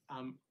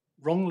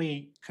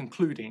wrongly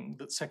concluding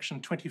that section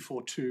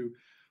 24.2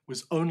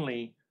 was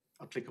only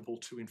applicable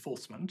to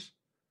enforcement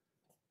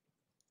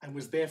and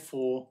was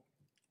therefore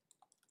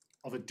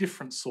of a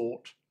different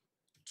sort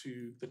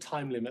to the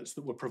time limits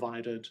that were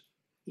provided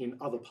in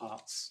other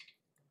parts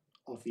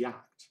of the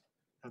Act.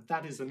 Now,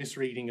 that is a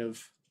misreading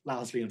of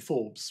Lowsley and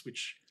Forbes,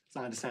 which,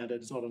 as I understand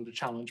it, is not under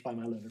challenge by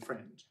my learned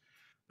friend.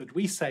 But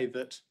we say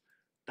that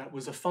that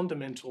was a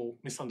fundamental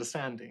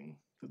misunderstanding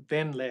that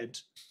then led,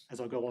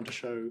 as I'll go on to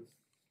show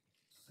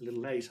a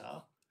little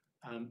later,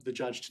 the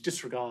judge to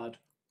disregard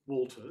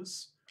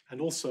Walters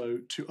and also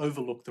to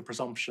overlook the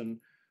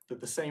presumption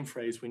that the same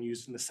phrase, when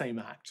used in the same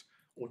Act,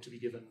 ought to be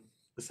given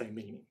the same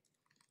meaning.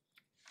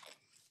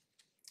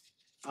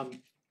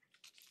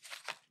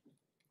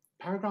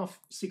 Paragraph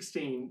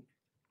 16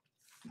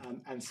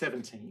 and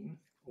 17,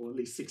 or at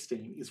least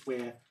 16, is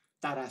where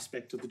that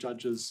aspect of the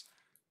judge's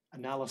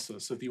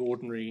analysis of the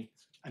ordinary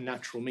and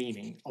natural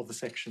meaning of the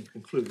section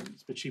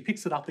concludes. But she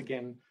picks it up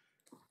again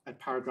at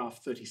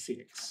paragraph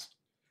 36,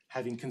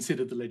 having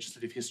considered the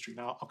legislative history.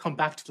 Now, I'll come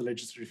back to the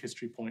legislative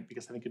history point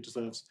because I think it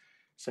deserves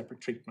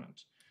separate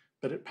treatment.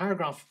 But at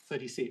paragraph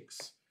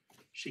 36,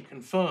 she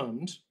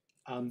confirmed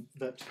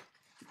that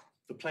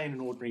the plain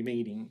and ordinary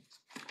meaning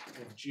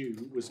of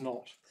due was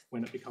not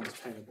when it becomes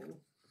payable,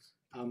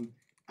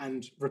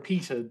 and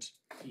repeated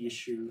the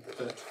issue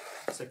that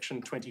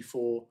section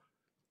 24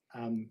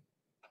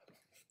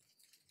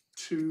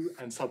 2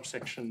 and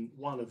subsection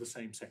 1 of the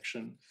same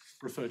section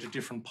refer to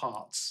different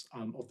parts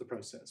of the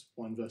process,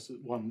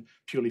 one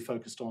purely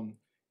focused on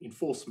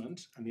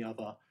enforcement and the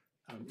other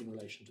in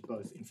relation to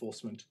both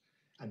enforcement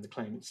and the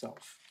claim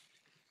itself.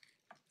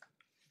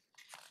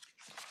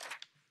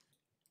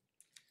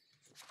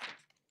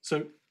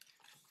 So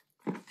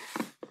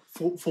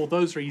for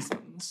those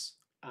reasons,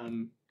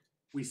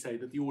 we say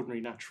that the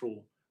ordinary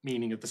natural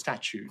meaning of the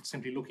statute,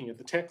 simply looking at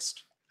the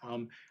text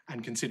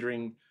and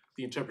considering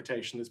the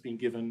interpretation that's been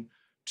given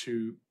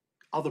to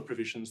other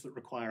provisions that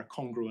require a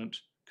congruent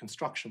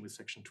construction with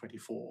section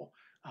 24,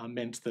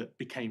 meant that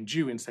became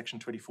due in section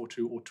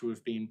 24.2 ought to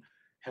have been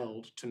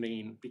held to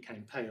mean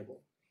became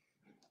payable.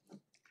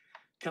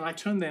 Can I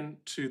turn then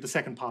to the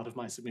second part of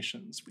my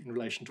submissions in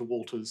relation to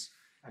Walters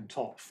and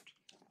Toft?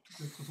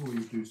 Just before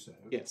you do so,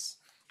 yes.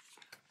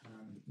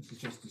 Mr.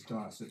 Justice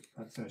Dias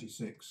at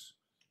 36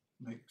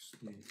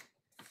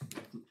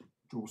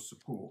 draws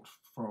support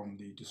from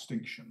the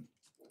distinction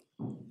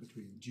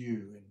between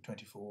due in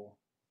 24.1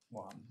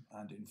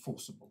 and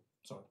enforceable,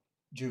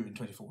 due in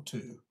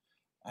 24.2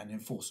 and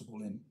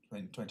enforceable in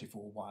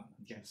 24.1.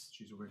 Yes.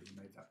 She's already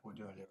made that point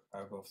earlier,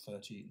 paragraph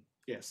 13.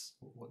 Yes.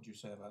 What do you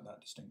say about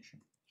that distinction?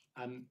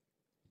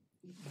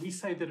 We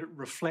say that it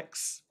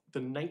reflects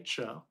the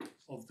nature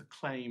of the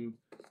claim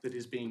that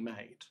is being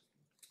made.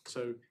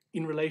 So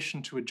in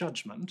relation to a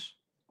judgment,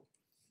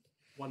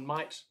 one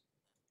might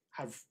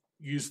have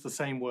used the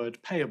same word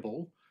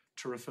payable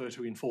to refer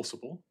to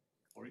enforceable,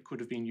 or it could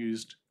have been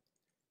used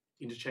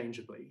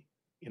interchangeably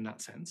in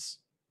that sense.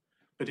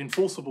 But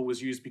enforceable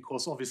was used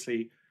because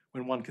obviously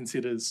when one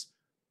considers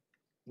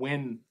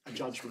when a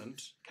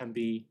judgment can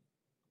be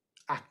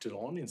acted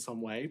on in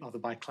some way, either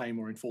by claim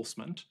or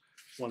enforcement,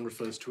 one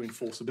refers to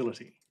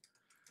enforceability.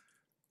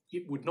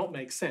 It would not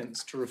make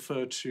sense to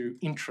refer to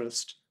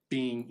interest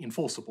being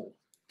enforceable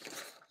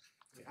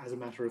as a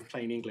matter of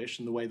plain English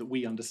in the way that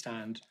we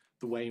understand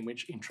the way in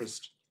which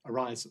interest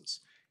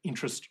arises.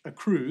 Interest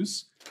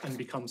accrues and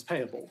becomes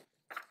payable.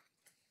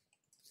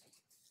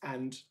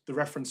 And the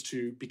reference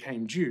to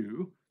became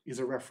due is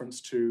a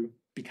reference to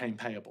became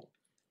payable.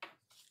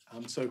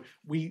 So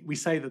we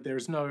say that there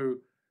is no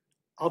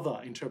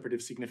other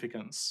interpretive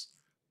significance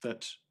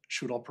that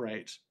should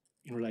operate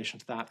in relation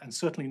to that, and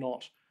certainly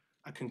not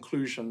a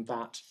conclusion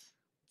that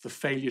the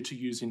failure to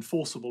use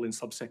enforceable in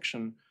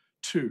subsection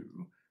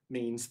 2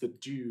 means that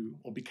due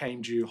or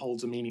became due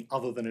holds a meaning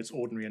other than its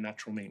ordinary and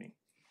natural meaning.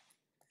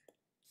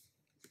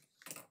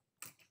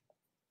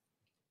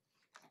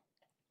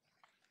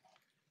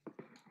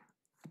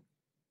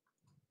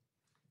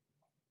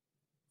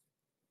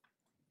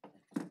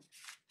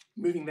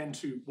 Moving then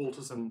to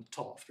Walters and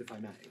Toft, if I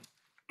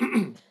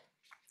may.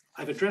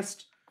 I've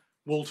addressed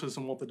Walters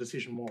and what the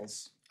decision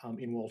was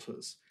in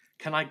Walters.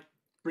 Can I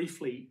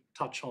briefly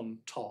touch on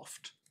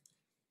Toft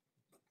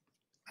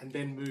and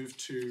then move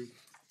to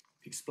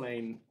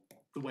explain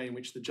the way in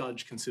which the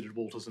judge considered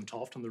Walters and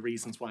Toft and the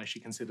reasons why she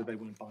considered they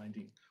weren't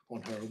binding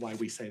on her, or why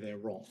we say they're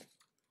wrong.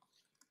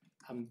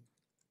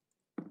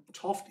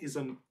 Toft is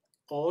an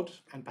odd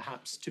and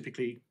perhaps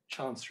typically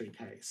chancery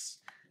case.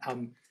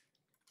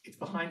 It's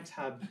behind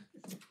tab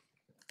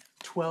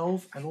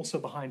 12 and also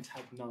behind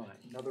tab 9.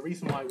 Now, the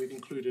reason why we've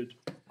included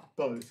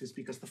both is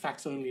because the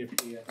facts only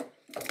appear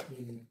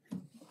in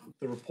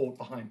the report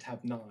behind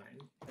tab 9,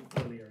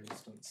 an earlier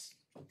instance.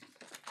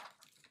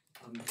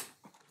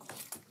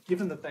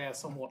 Given that they are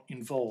somewhat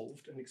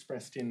involved and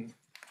expressed in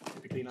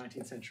typically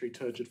 19th century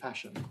turgid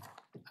fashion,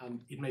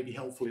 it may be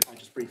helpful if I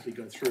just briefly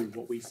go through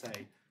what we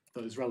say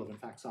those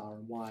relevant facts are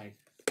and why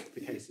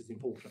the case is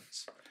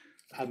important.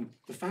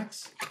 The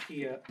facts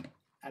appear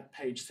at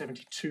page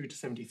 72 to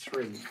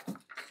 73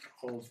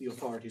 of the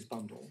authorities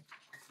bundle.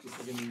 This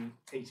is in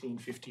the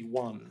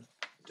 1851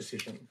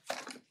 decision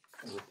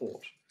and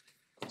report.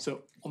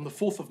 So on the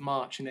 4th of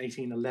March in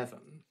 1811,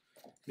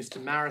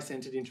 Mr. Maris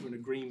entered into an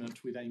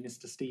agreement with a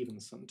Mr.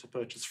 Stevenson to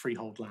purchase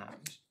freehold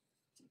land.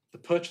 The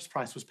purchase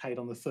price was paid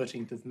on the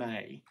 13th of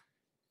May,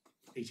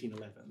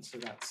 1811, so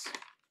that's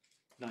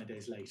 9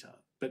 days later.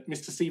 But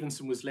Mr.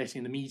 Stevenson was let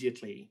in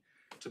immediately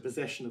to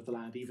possession of the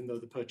land, even though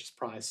the purchase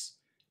price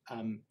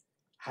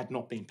had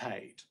not been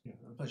paid. Yeah,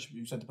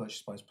 you said the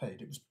purchase price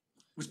paid. It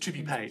was to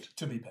be paid.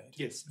 To be paid.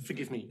 Yes,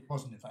 forgive me. It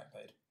wasn't in fact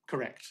paid.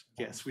 Correct,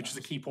 yes, which is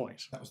a key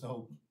point. That was the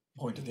whole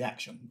point of the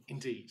action.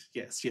 Indeed,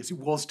 yes, it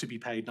was to be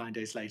paid 9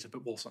 days later,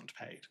 but wasn't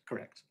paid,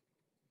 correct.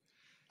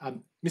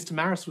 Mr.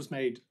 Maris was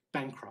made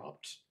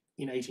bankrupt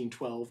in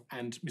 1812,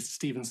 and Mr.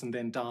 Stevenson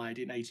then died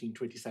in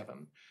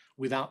 1827,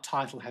 without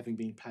title having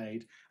been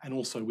paid, and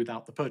also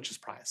without the purchase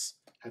price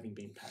having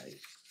been paid.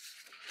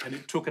 And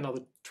it took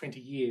another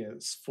 20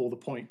 years for the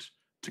point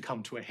to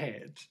come to a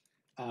head,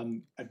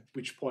 at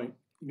which point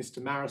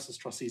Mr. Maris's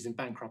trustees in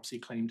bankruptcy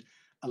claimed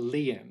a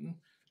lien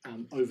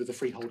over the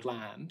freehold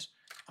land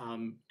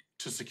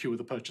to secure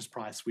the purchase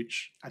price,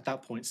 which at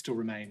that point still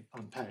remained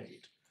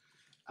unpaid.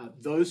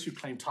 Those who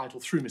claimed title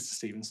through Mr.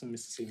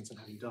 Stevenson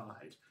having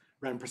died,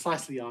 ran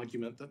precisely the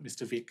argument that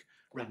Mr. Vick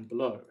ran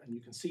below. And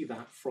you can see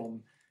that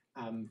from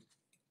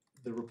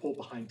the report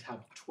behind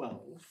tab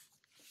 12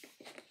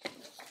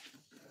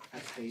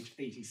 at page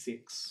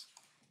 86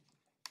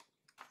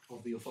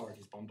 of the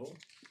authorities bundle,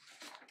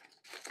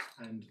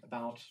 and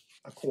about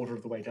a quarter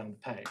of the way down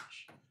the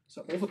page.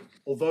 So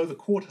although the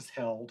court has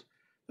held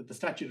that the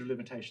statute of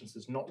limitations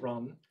does not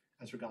run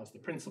as regards the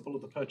principle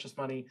of the purchase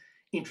money,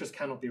 interest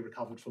cannot be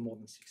recovered for more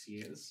than 6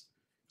 years.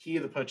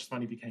 Here the purchase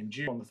money became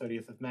due on the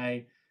 30th of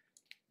May,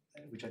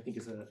 which I think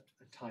is a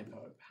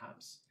typo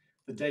perhaps,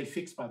 the day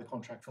fixed by the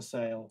contract of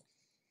sale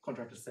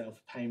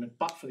for payment,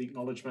 but for the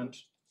acknowledgement,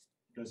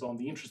 it goes on,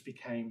 the interest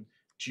became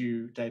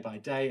due day by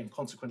day, and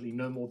consequently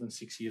no more than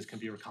 6 years can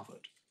be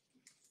recovered.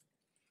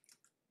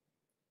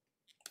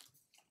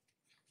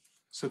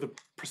 So the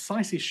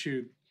precise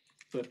issue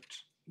that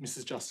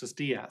Mrs. Justice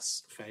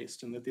Diaz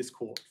faced and that this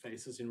court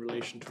faces in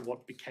relation to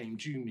what became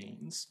due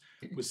means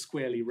was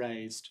squarely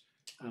raised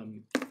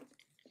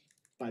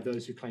by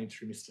those who claimed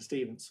through Mr.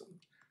 Stevenson.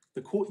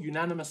 The court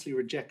unanimously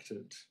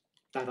rejected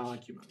that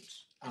argument.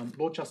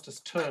 Lord Justice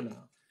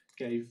Turner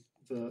gave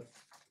the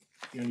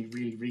only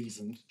really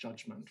reasoned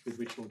judgment with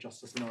which Lord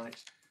Justice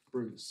Knight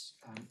Bruce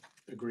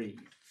agreed.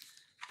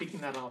 Picking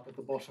that up at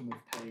the bottom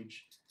of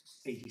page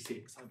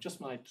 86, I just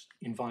might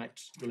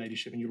invite your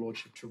ladyship and your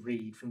lordship to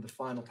read from the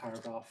final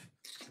paragraph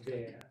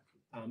there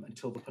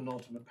until the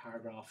penultimate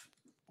paragraph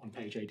on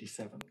page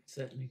 87.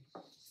 Certainly.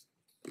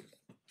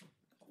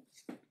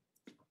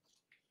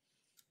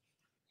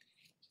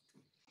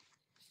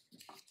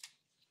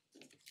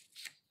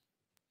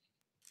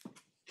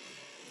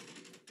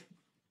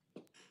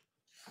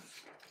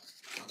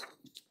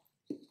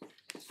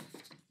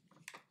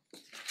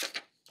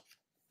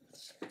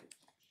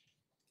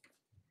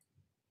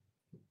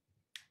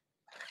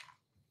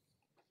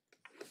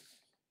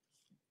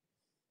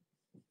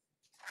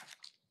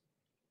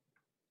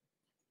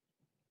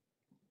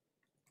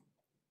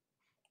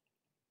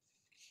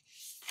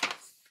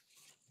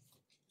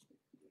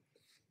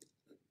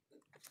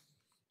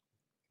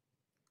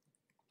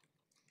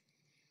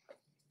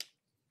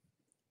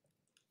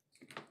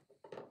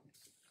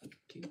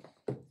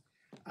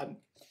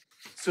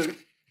 So,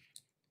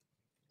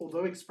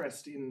 although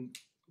expressed in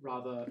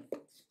rather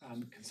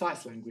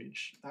concise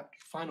language, that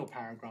final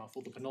paragraph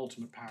or the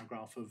penultimate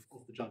paragraph of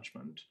the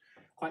judgment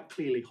quite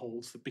clearly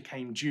holds that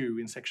became due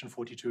in section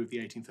 42 of the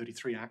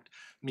 1833 Act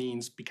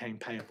means became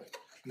payable.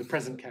 In the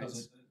present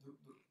case...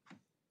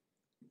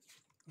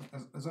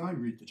 As I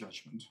read the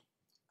judgment,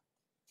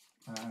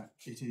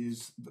 it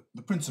is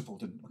the principal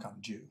didn't become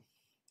due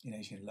in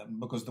 1811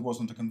 because there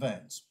wasn't a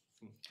conveyance.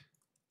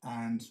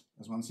 And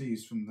as one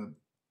sees from the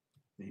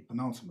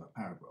penultimate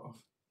paragraph,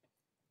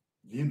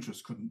 the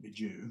interest couldn't be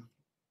due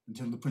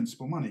until the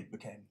principal money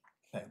became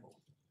payable.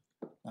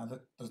 Now,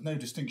 there's no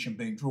distinction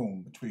being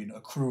drawn between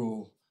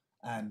accrual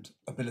and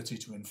ability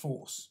to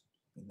enforce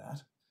in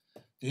that.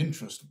 The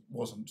interest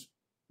wasn't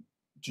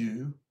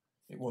due,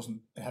 it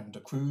hadn't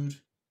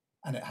accrued,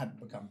 and it hadn't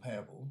become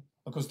payable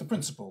because the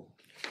principal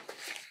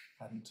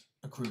hadn't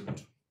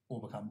accrued or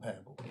become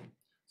payable.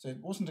 So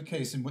it wasn't a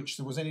case in which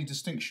there was any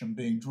distinction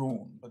being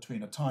drawn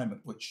between a time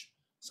at which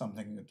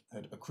something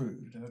had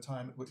accrued and a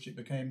time at which it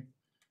became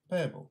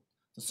payable.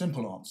 The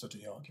simple answer to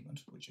the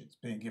argument, which is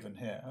being given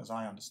here, as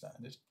I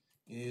understand it,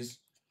 is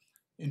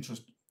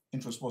interest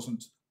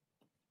wasn't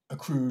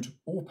accrued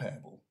or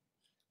payable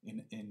in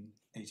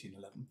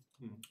 1811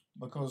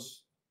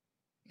 because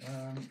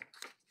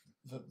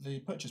the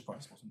purchase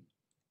price wasn't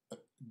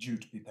due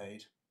to be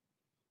paid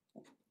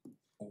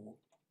or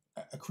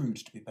accrued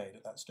to be paid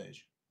at that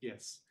stage.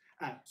 Yes.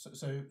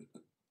 So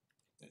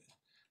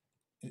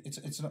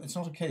it's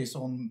not a case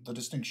on the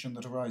distinction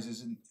that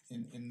arises in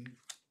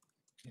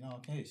our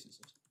case, is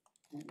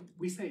it?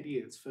 We say it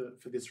is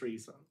for this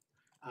reason,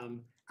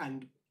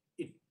 and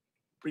it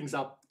brings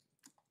up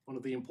one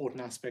of the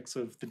important aspects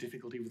of the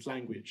difficulty with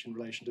language in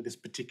relation to this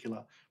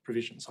particular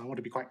provision. So I want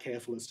to be quite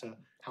careful as to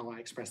how I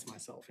express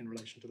myself in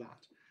relation to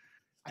that.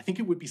 I think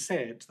it would be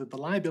said that the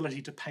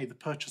liability to pay the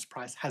purchase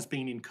price has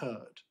been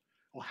incurred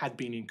or had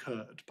been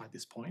incurred by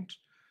this point,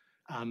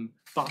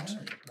 but...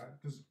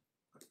 Because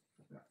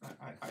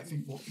I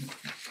think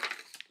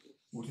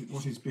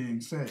what is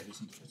being said,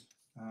 isn't it,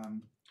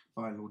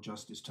 by Lord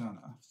Justice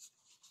Turner,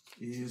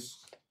 is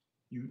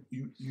you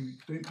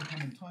don't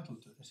become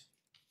entitled to it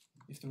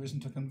if there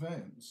isn't a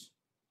conveyance.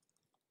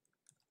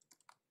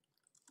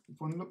 If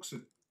one looks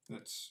at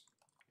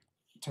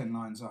 10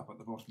 lines up at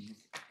the bottom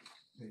of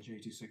page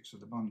 86 of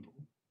the bundle,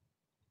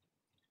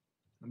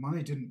 the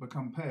money didn't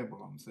become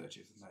payable on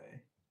 30th of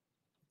May.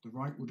 The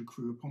right would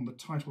accrue upon the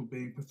title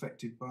being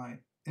perfected by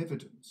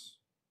evidence.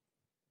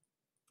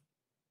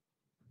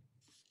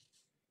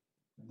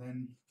 And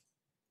then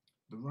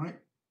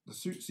the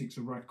suit seeks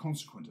a right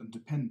consequent and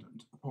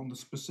dependent upon the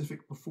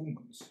specific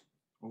performance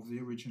of the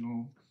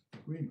original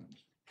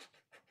agreement.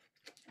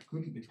 It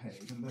couldn't be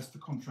paid unless the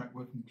contract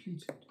were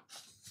completed.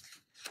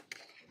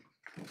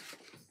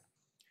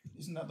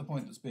 Isn't that the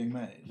point that's being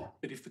made?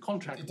 But if the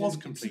contract was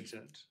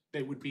completed,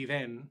 there would be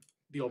then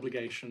the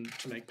obligation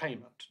to make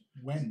payment.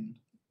 When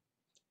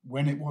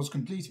it was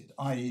completed,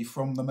 i.e.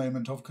 from the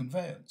moment of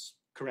conveyance.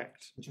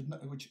 Correct. Which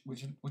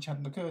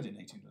hadn't occurred in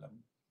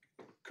 1811.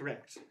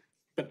 Correct.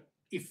 But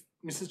if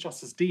Mrs.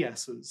 Justice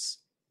Diaz's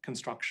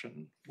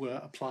construction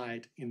were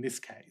applied in this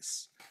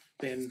case,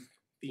 then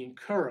the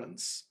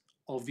incurrence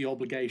of the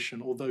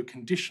obligation, although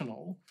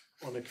conditional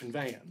on a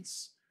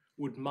conveyance,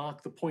 would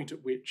mark the point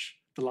at which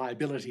the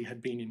liability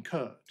had been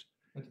incurred.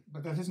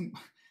 But that isn't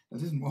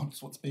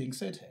what's being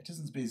said here. It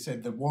isn't being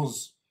said there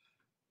was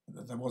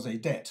a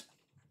debt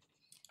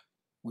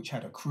which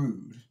had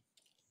accrued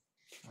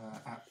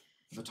at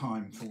the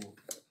time for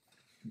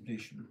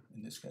completion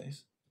in this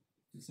case.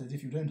 It says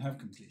if you don't have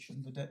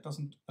completion, the debt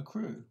doesn't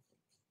accrue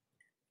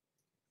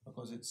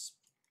because it's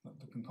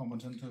the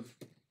concomitant of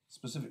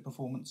specific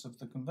performance of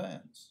the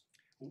conveyance.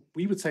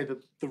 We would say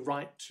that the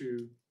right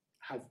to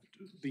have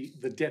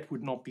the debt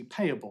would not be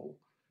payable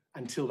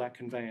until that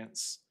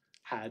conveyance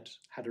had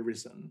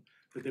arisen,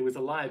 that there was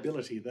a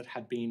liability that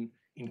had been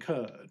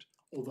incurred,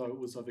 although it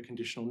was of a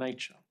conditional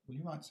nature. Well,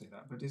 you might say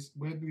that, but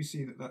where do we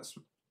see that that's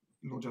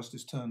Lord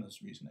Justice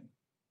Turner's reasoning?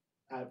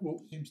 Well,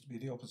 it seems to be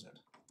the opposite.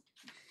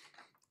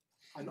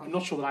 I'm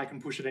not sure that I can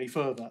push it any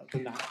further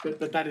than that,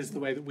 but that is the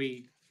way that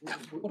we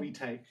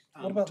take.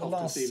 What about the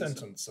last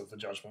sentence of the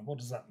judgment? What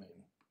does that mean?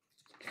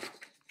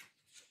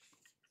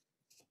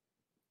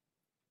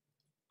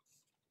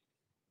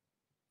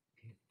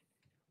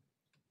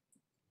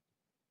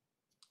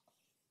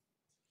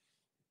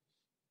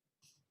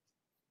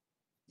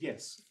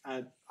 Yes,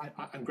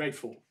 I'm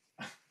grateful,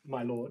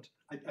 my lord.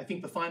 I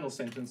think the final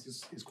sentence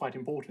is quite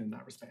important in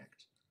that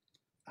respect,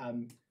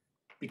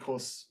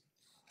 because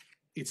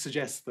it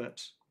suggests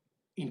that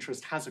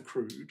interest has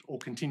accrued or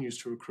continues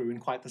to accrue in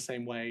quite the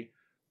same way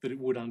that it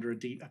would under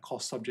a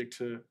cost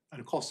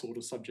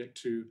order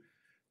subject to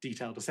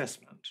detailed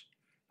assessment.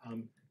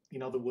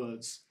 In other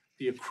words,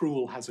 the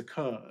accrual has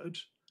occurred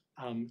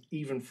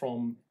even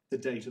from the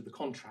date of the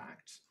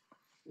contract,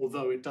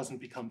 although it doesn't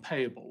become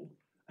payable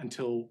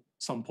until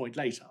some point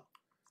later.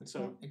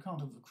 So it can't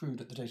have accrued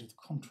at the date of the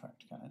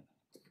contract, can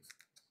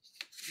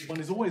it?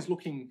 One is always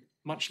looking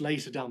much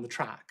later down the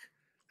track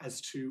as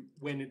to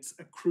when it's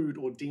accrued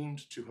or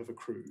deemed to have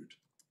accrued.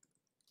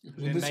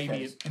 In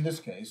this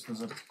case,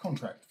 there's a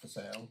contract for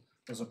sale.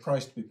 There's a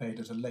price to be paid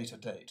at a later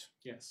date.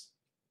 Yes.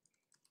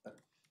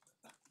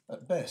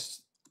 At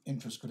best,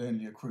 interest could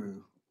only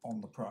accrue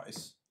on the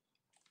price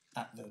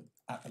at the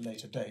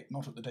later date,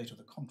 not at the date of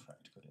the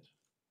contract, could it?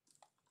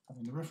 I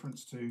mean, the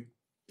reference to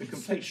the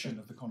completion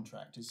of the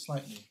contract is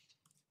slightly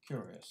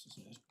curious,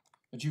 isn't it?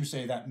 But you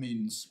say that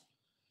means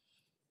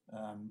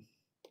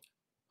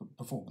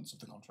performance of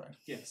the contract.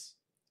 Yes.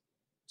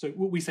 So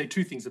we say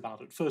two things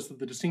about it. First, that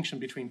the distinction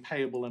between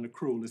payable and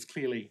accrual is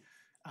clearly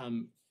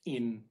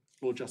in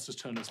Lord Justice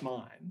Turner's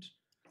mind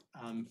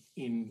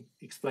in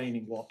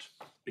explaining what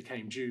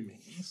became due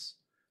means.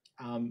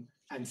 And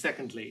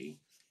secondly,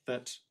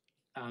 that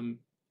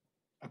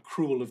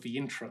accrual of the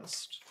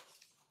interest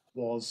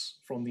was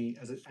from the,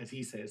 as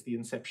he says, the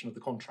inception of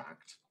the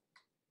contract,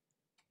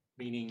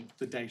 meaning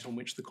the date on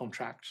which the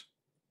contract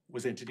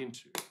was entered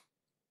into.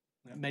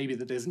 Maybe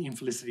that there's an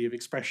infelicity of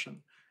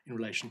expression in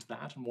relation to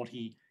that, and what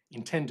he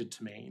intended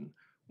to mean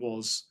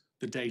was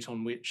the date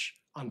on which,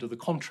 under the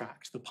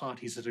contract, the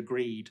parties had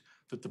agreed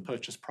that the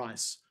purchase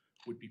price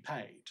would be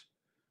paid.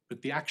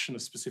 But the action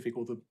of specific,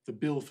 or the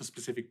bill for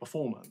specific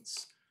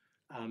performance,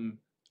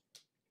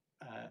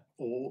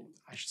 or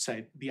I should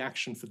say, the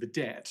action for the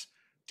debt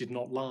did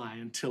not lie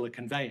until a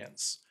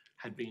conveyance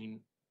had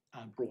been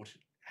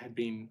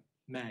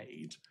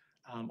made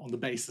on the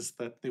basis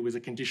that there was a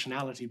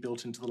conditionality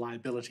built into the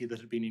liability that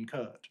had been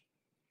incurred.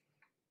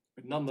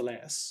 But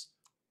nonetheless,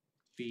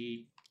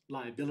 the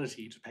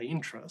liability to pay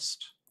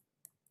interest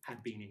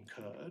had been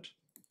incurred,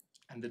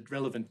 and the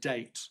relevant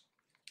date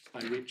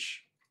by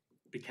which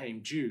became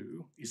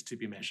due is to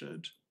be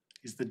measured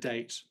is the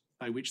date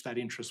by which that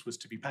interest was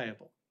to be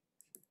payable.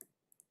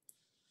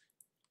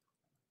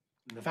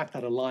 And the fact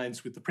that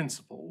aligns with the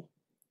principle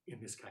in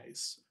this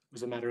case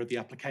was a matter of the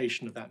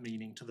application of that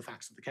meaning to the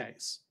facts of the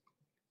case.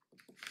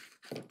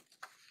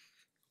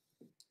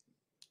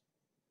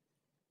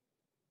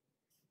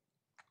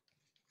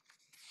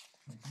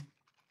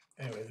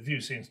 Anyway, the view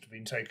seems to have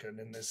been taken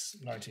in this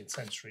 19th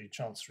century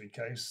Chancery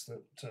case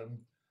that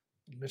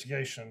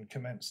litigation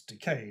commenced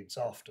decades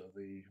after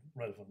the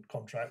relevant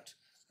contract,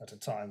 at a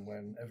time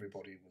when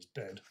everybody was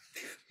dead,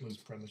 was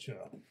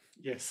premature.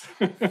 Yes,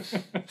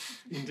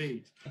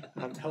 indeed.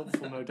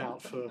 Helpful, no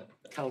doubt, for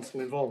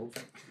counsel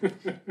involved.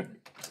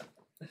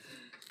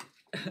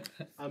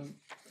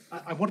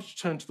 I wanted to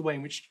turn to the way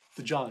in which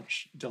the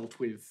judge dealt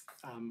with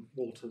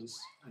Walters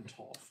and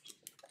Toft,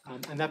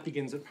 and that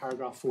begins at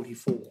paragraph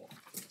 44.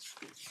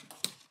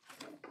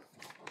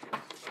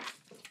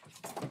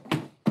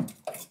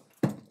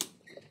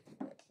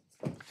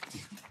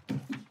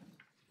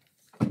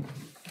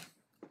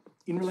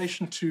 In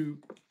relation to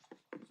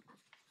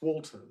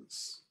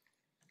Walters,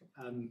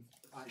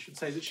 I should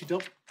say that she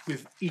dealt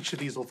with each of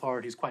these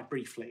authorities quite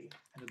briefly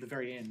and at the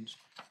very end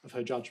of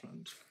her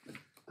judgment.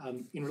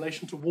 In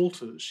relation to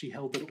Walters, she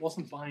held that it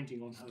wasn't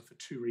binding on her for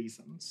two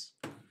reasons.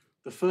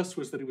 The first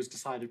was that it was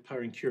decided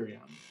per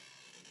incuriam.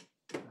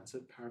 That's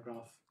at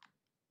paragraph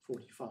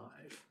 45.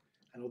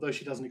 And although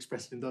she doesn't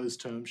express it in those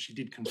terms, she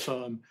did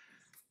confirm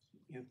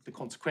in the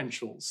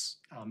consequentials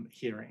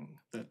hearing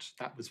that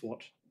that was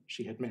what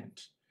she had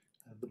meant.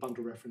 The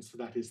bundle reference for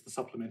that is the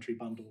supplementary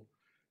bundle,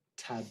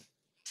 tab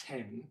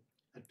 10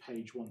 at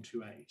page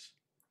 128.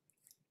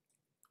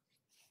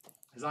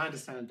 As I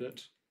understand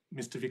it,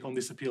 Mr. Vick on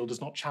this appeal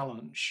does not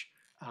challenge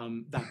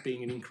that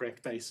being an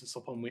incorrect basis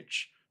upon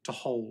which to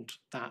hold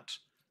that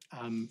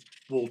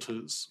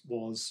Walters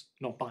was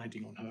not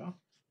binding on her.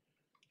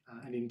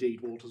 And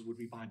indeed, Walters would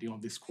be binding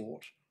on this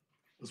court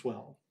as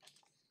well.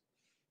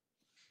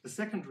 The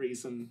second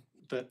reason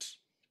that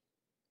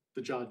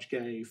the judge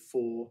gave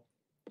for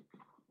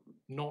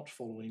not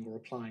following or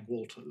applying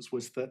Walters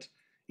was that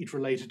it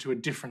related to a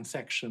different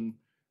section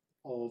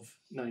of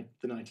the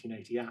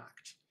 1980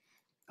 Act.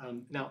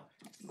 Now,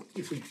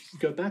 if we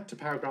go back to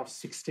paragraph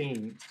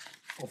 16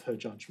 of her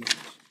judgment,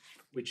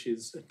 which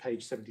is at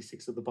page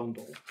 76 of the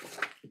bundle,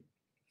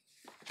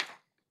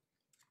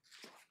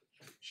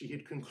 she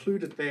had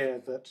concluded there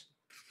that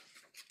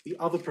the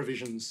other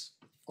provisions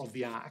of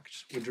the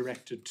Act were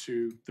directed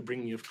to the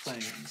bringing of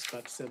claims,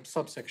 but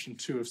subsection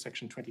 2 of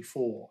section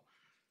 24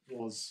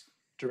 was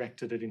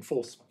directed at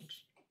enforcement.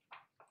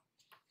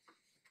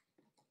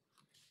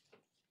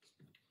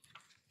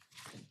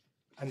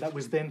 And that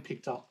was then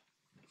picked up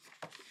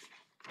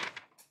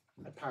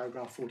at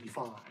paragraph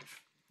 45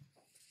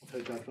 of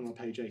her judgment on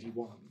page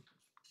 81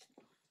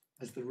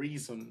 as the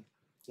reason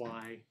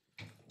why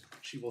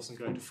she wasn't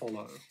going to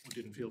follow or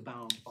didn't feel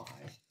bound by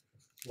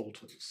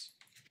Walters.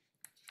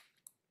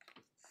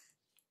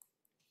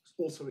 It's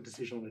also a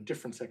decision on a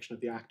different section of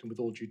the Act, and with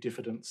all due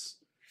diffidence,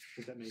 I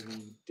think that may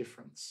mean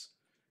difference.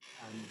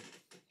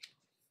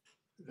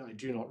 I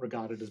do not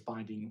regard it as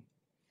binding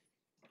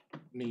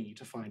me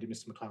to find in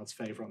Mr. MacLeod's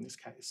favour on this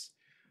case.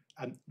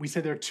 We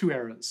say there are two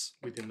errors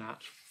within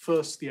that.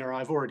 First, the error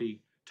I've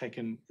already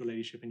taken your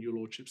ladyship and your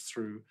lordships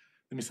through,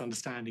 the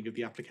misunderstanding of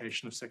the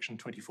application of section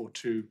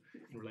 24.2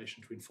 in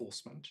relation to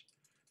enforcement.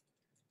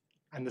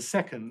 And the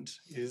second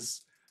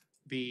is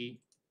the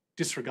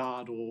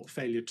disregard or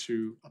failure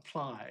to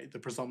apply the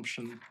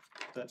presumption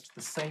that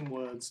the same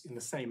words in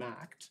the same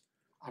act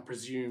are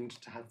presumed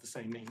to have the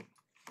same meaning.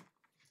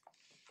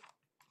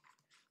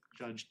 The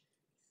judge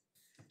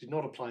did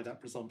not apply that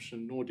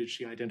presumption, nor did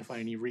she identify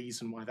any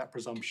reason why that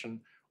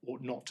presumption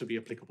ought not to be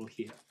applicable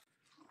here.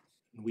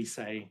 And we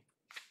say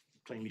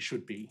it plainly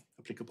should be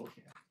applicable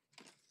here.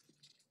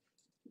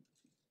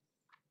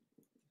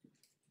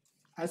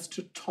 As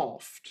to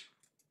Toft,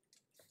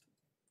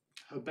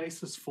 her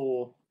basis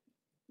for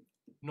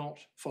not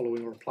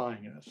following or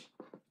applying it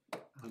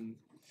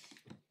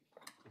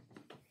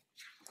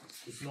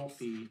is not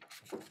the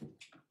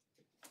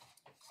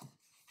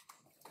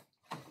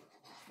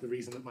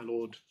reason that my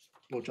Lord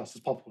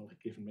Justice Popplewell had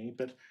given me,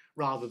 but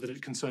rather that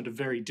it concerned a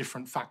very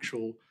different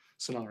factual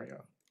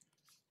scenario.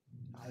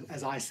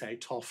 As I say,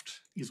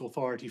 Toft is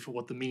authority for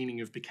what the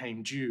meaning of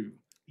became due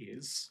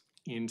is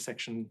in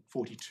section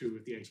 42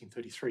 of the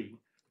 1833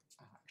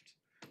 Act.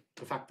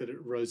 The fact that it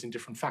arose in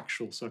different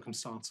factual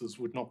circumstances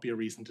would not be a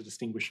reason to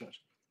distinguish it.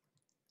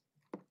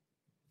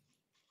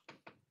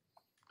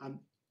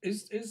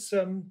 Is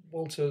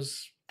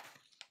Walters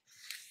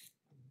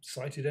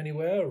cited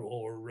anywhere,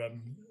 or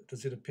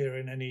does it appear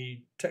in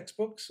any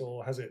textbooks,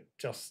 or has it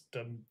just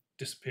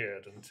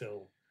disappeared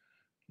until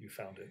you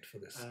found it for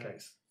this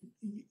case?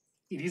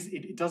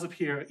 It does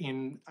appear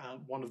in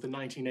one of the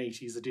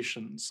 1980s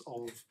editions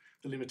of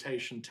the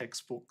limitation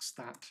textbooks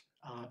that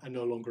are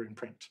no longer in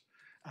print.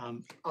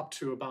 Up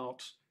to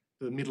about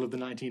the middle of the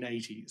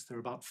 1980s, there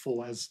are about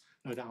 4, as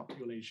no doubt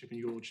your ladyship and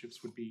your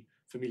lordships would be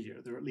familiar.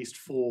 There are at least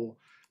 4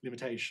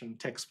 limitation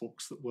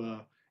textbooks that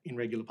were in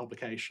regular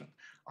publication.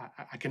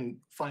 I can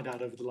find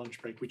out over the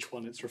lunch break which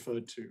one it's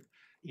referred to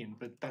in,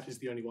 but that is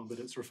the only one that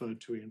it's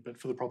referred to in, but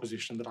for the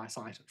proposition that I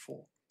cite it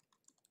for.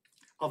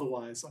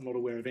 Otherwise, I'm not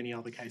aware of any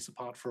other case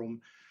apart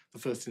from the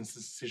first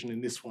instance decision in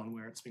this one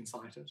where it's been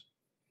cited.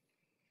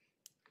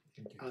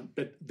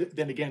 But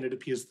then again, it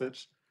appears that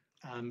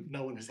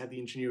no one has had the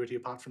ingenuity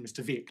apart from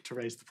Mr. Vick to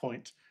raise the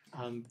point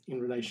in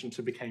relation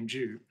to became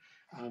due,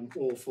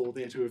 or for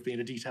there to have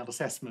been a detailed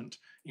assessment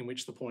in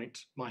which the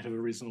point might have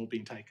arisen or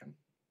been taken.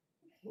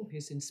 Or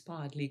his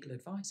inspired legal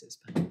advisors,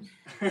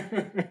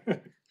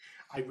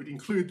 I would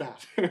include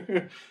that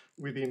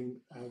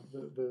within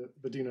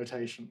the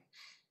denotation.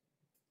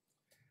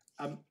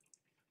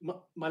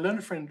 My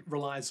learned friend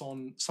relies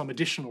on some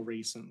additional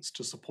reasons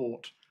to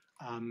support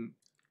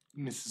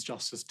Mrs.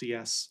 Justice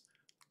DS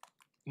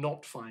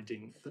not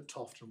finding that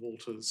Toft and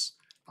Walters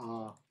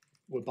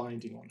were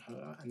binding on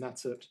her, and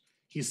that's at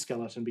his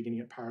skeleton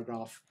beginning at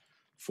paragraph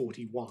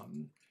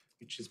 41,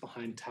 which is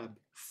behind tab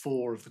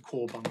 4 of the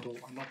core bundle.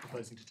 I'm not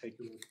proposing to take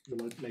your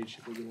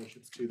ladyship or your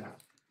lordships to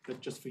that,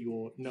 but just for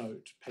your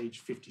note, page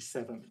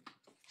 57,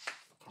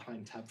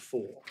 behind tab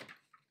 4.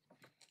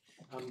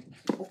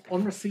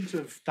 On receipt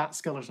of that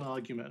skeleton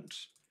argument,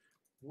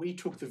 we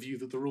took the view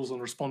that the rules on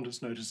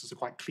respondents' notices are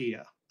quite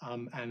clear,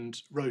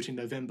 and wrote in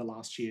November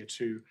last year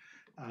to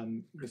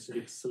Mr.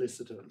 Vick's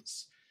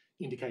solicitors,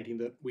 indicating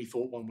that we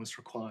thought one was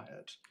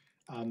required.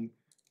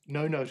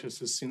 No notice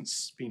has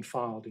since been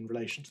filed in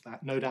relation to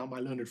that. No doubt my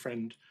learned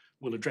friend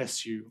will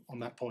address you on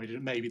that point, and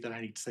it may be that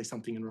I need to say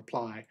something in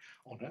reply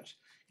on it.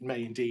 It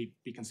may indeed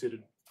be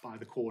considered by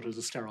the court as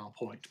a sterile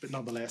point, but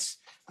nonetheless,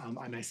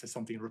 I may say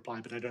something in reply,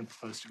 but I don't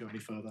propose to go any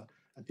further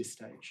at this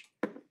stage.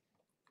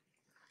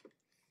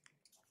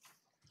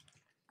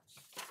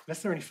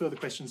 Unless there are any further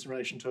questions in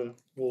relation to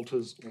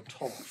Walters or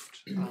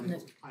Toft,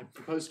 I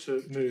propose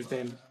to move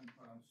then.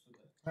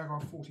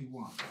 Paragraph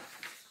 41.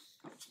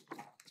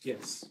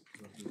 Yes.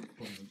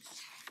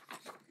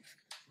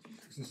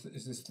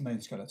 Is this the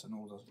main skeleton,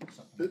 or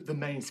The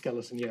main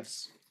skeleton,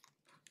 yes.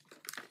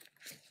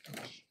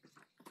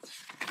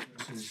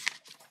 This is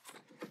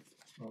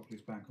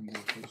Barclays Bank and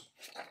Walters.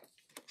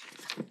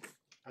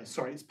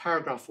 Sorry, it's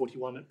paragraph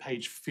 41 at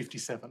page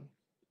 57.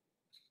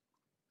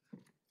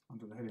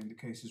 Under the heading, the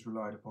case is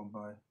relied upon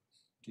by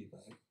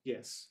D-Bank.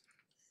 Yes.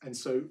 And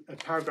so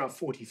at paragraph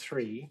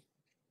 43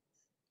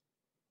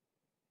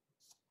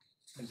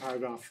 and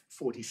paragraph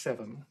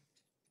 47,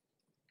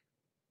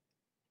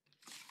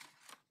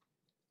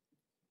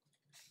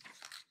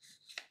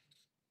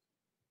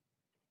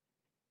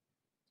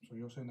 So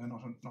you're saying they're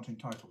not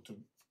entitled to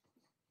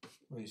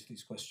raise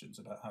these questions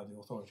about how the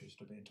authority is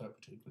to be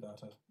interpreted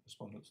without a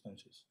respondent's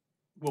notice?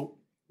 well,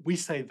 we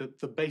say that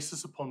the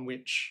basis upon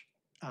which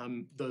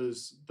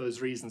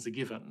those reasons are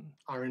given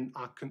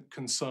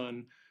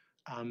concern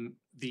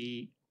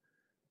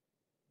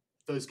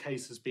those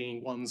cases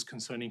being ones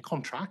concerning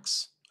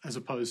contracts as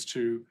opposed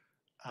to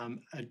an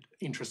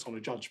interest on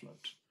a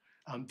judgment.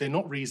 They're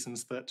not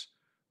reasons that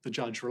the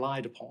judge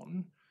relied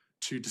upon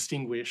to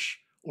distinguish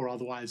or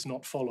otherwise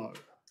not follow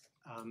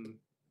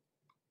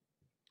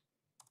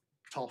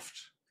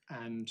Toft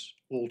and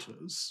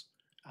Walters.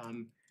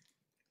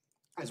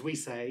 As we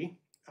say,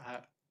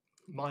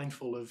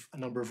 mindful of a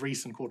number of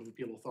recent Court of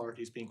Appeal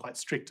authorities being quite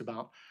strict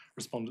about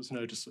respondents'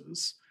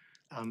 notices,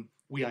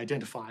 we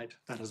identified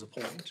that as a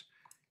point.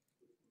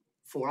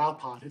 for our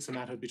part, it's a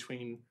matter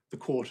between the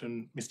court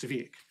and Mr.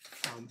 Vick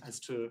as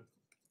to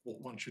what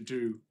one should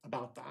do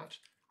about that.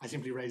 I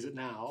simply raise it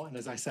now, and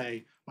as I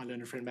say, my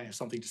learned friend may have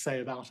something to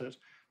say about it.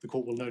 The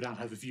court will no doubt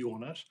have a view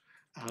on it,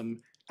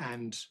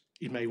 and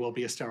it may well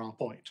be a sterile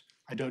point.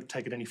 I don't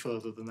take it any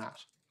further than that.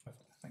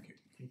 Thank you.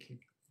 Thank you.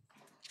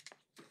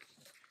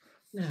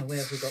 Now, where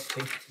have we got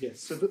to?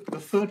 Yes, so the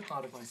third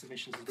part of my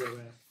submission is where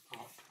we're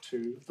up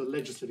to the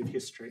legislative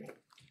history.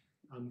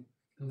 And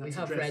we that's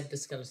have addressed- read the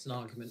skeleton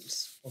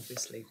arguments,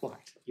 obviously.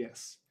 Quite,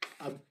 yes.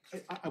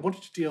 I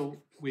wanted to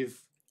deal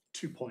with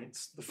 2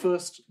 points. The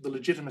first, the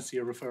legitimacy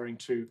of referring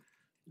to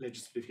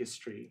legislative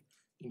history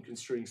in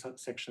construing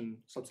subsection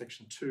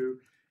 2,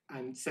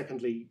 and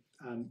secondly,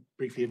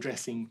 briefly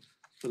addressing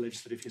the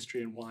legislative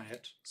history and why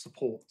it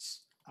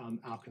supports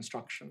our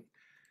construction.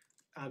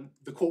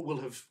 The court will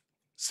have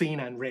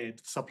seen and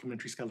read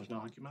supplementary skeleton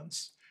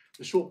arguments.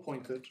 The short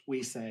point that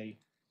we say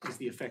is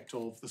the effect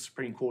of the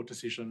Supreme Court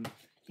decision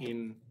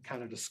in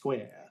Canada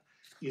Square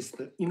is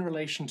that in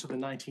relation to the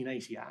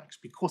 1980 Act,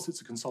 because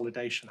it's a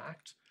consolidation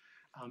act,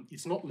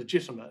 it's not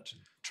legitimate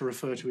to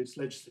refer to its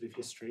legislative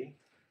history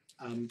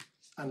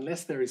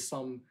unless there is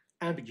some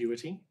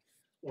ambiguity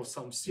or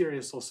some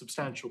serious or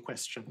substantial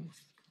question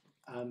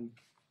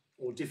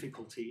or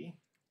difficulty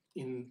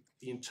in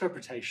the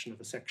interpretation of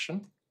a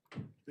section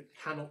that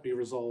cannot be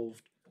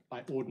resolved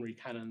by ordinary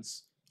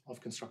canons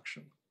of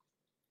construction.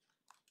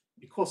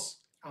 Because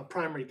our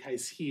primary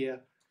case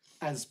here,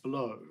 as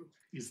below,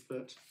 is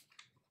that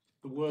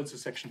the words of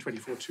section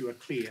 24.2 are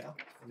clear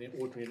and their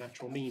ordinary and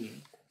natural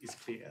meaning is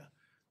clear.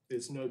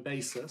 There's no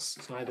basis,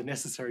 it's neither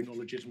necessary nor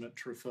legitimate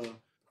to refer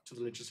to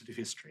the legislative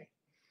history.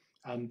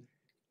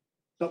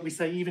 But we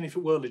say even if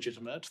it were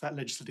legitimate, that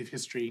legislative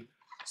history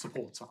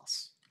supports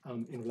us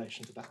in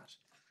relation to that.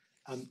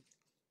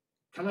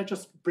 Can I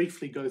just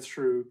briefly go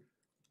through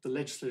the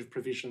legislative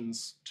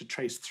provisions to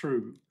trace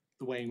through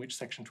the way in which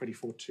section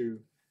 24.2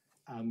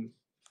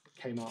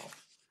 came up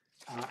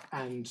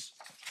and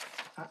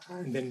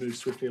then move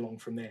swiftly along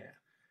from there.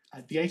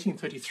 The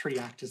 1833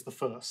 Act is the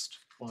first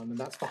one, and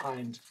that's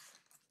behind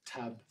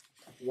tab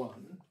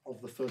 1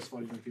 of the first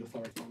volume of the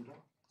authority folder.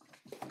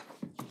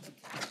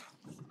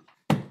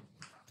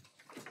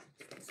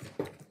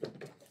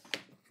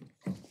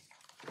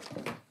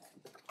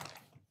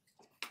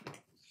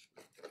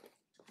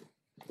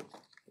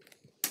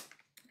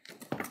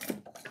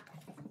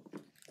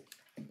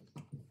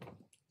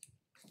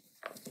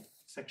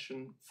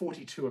 Section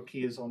 42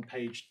 appears on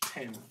page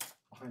 10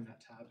 behind that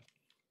tab.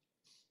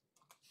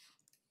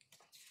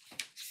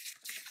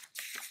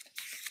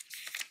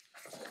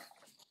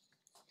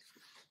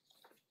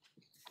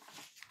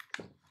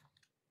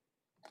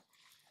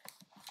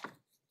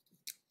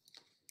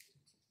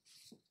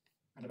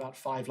 And about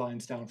 5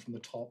 lines down from the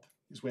top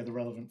is where the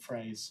relevant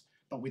phrase,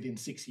 but within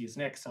 6 years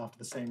next after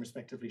the same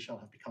respectively shall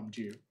have become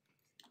due.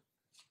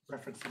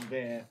 Referencing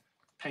there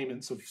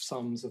payments of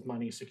sums of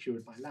money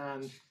secured by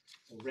land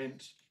or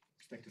rent,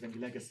 respect of any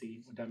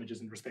legacy or damages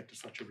in respect of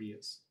such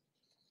arrears.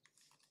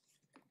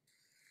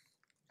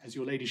 As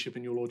your ladyship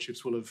and your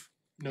lordships will have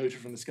noted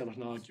from the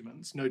skeleton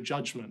arguments, no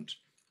judgment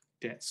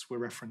debts were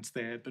referenced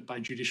there, but by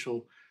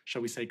judicial,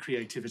 shall we say,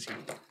 creativity,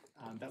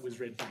 that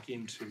was read back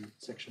into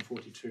section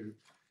 42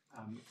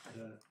 at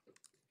a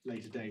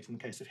later date in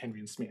the case of Henry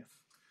and Smith.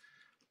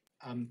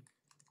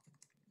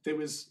 There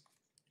was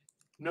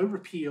no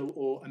repeal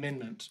or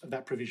amendment of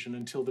that provision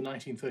until the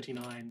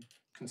 1939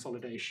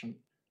 Consolidation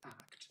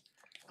Act.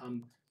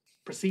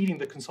 Preceding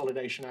the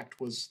Consolidation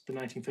Act was the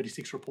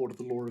 1936 report of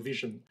the Law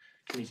Revision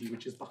Committee,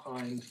 which is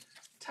behind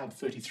tab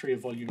 33 of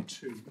volume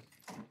 2.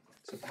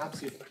 So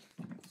perhaps if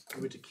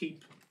we were to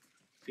keep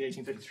the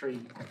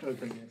 1833 Act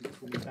open there,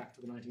 because we'll move back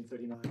to the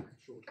 1939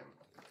 Act shortly.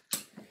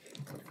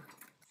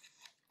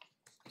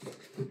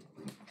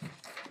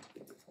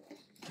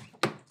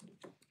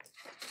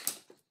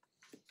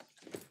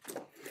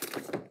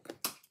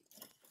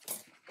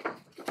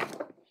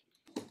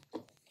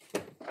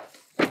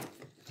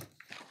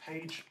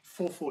 Page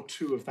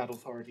 442 of that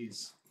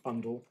authorities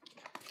bundle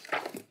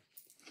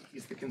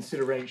is the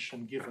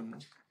consideration given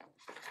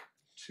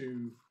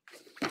to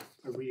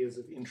arrears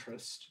of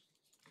interest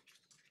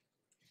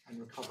and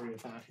recovery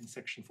of that in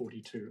section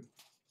 42.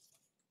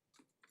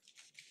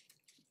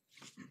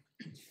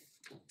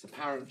 It's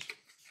apparent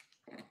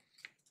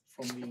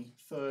from the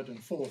 3rd and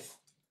 4th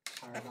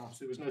paragraphs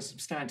there was no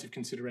substantive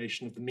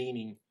consideration of the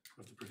meaning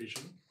of the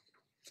provision.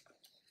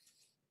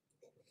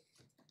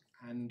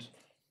 And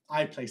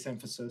I place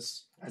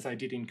emphasis, as I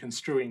did in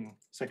construing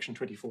section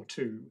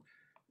 24.2,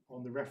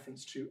 on the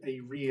reference to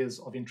arrears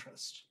of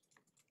interest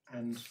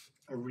and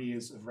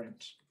arrears of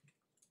rent.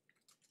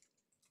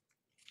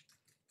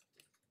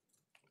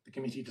 The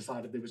committee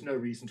decided there was no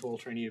reason to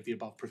alter any of the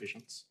above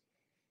provisions.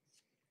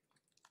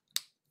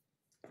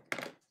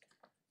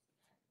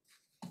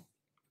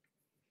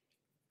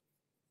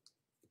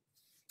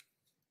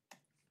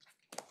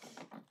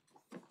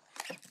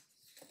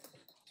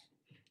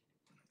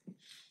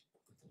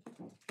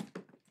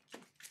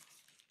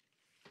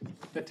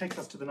 That takes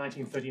us to the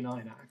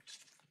 1939 Act,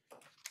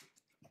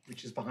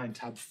 which is behind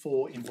tab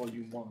 4 in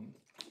volume 1.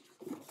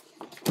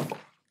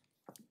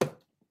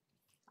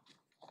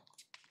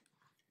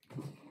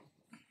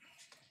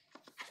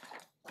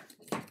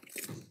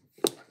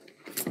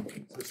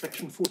 So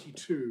section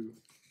 42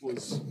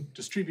 was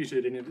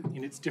distributed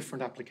in its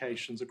different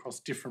applications across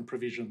different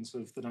provisions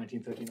of the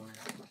 1939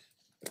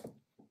 Act.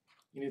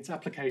 In its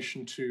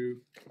application to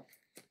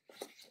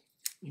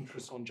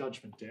interest on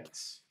judgment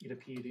debts, it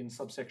appeared in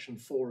subsection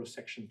 4 of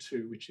section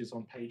 2, which is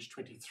on page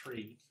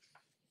 23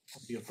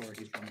 of the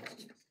authorities bundle.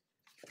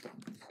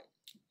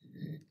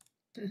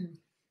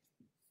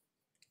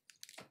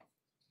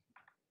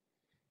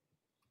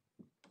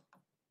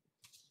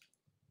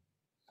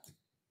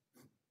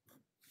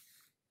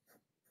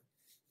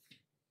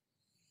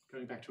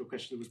 Going back to a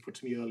question that was put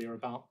to me earlier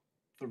about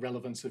the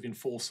relevance of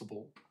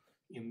enforceable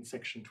in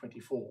section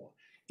 24.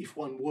 If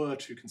one were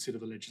to consider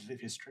the legislative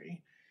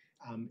history,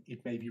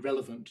 it may be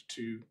relevant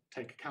to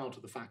take account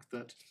of the fact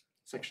that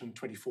section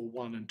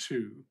 24.1 and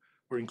 2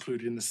 were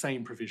included in the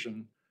same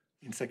provision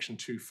in section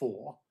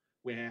 2.4,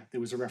 where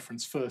there was a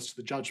reference first to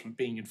the judgment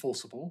being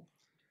enforceable,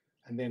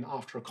 and then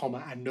after a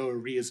comma, and no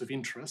arrears of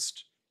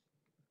interest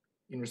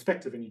in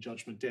respect of any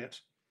judgment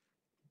debt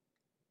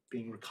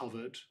being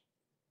recovered,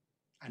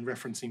 and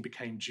referencing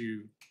became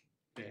due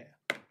there.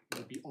 It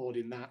would be odd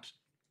in that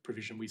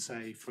provision, we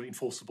say, for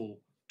enforceable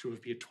to have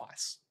appeared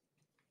twice.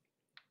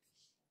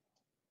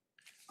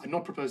 I'm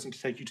not proposing to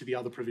take you to the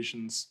other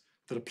provisions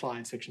that apply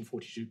in section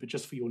 42, but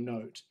just for your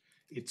note,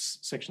 it's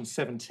section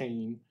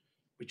 17,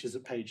 which is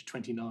at page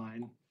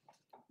 29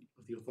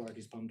 of the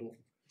authorities bundle,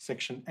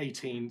 section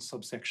 18,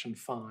 subsection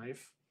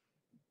 5,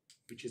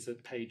 which is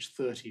at page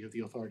 30 of the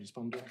authorities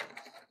bundle,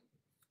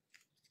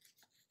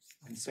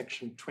 and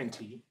section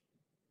 20,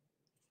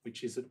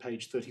 which is at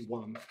page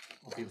 31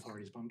 of the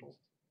authorities bundle.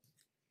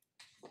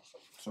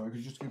 Sorry, could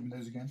you just give me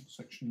those again?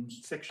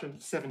 Sections? Section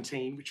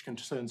 17, which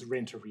concerns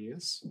rent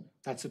arrears,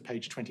 that's at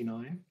page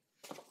 29.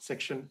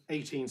 Section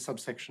 18,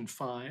 subsection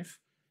 5,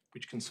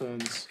 which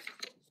concerns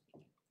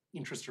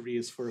interest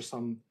arrears for a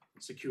sum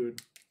secured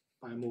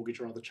by a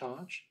mortgage or other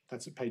charge,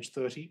 that's at page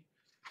 30.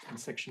 And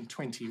section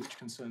 20, which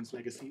concerns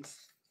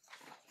legacies,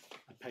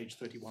 at page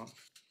 31.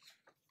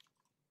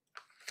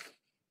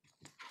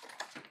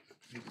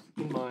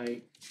 In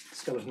my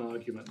skeleton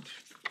argument,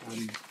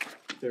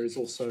 there is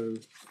also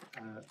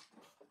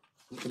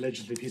the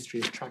legislative history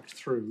is tracked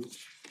through,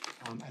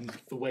 and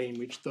the way in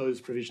which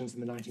those provisions in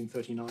the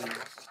 1939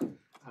 Act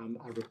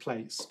are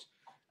replaced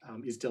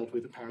is dealt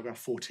with at paragraph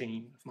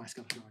 14 of my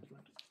skeleton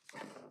argument.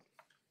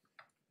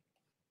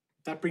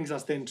 That brings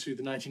us then to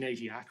the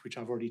 1980 Act, which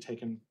I've already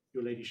taken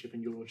your ladyship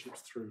and your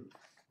lordships through.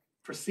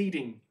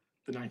 Preceding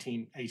the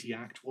 1980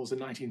 Act was a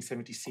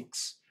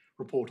 1976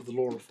 report of the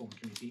Law Reform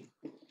Committee.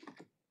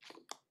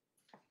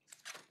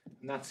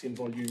 And that's in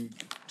volume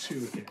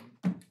 2 again,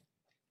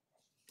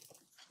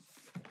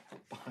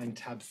 behind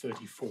tab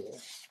 34.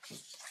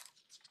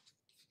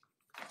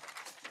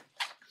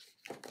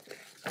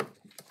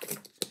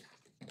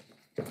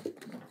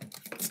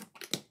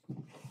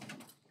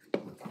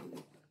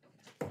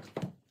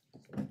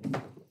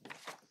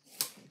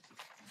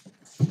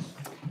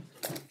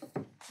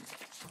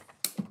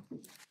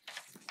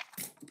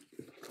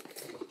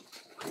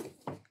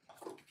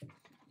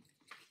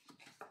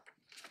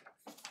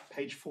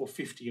 Page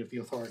 450 of the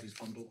authorities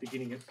bundle,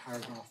 beginning at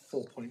paragraph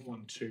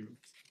 4.12.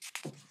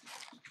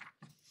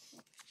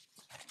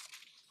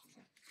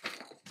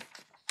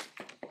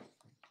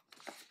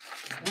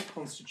 That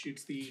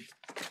constitutes the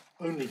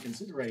only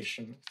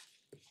consideration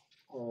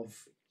of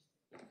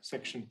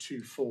section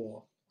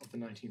 2.4 of the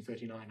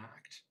 1939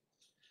 Act.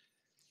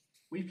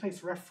 We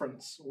place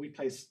reference, or we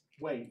place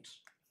weight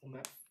on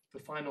that, the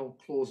final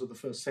clause of the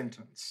first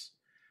sentence.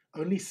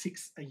 Only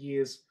 6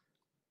 years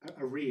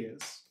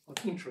arrears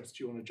of interest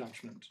due on a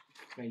judgment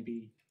may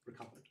be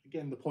recovered.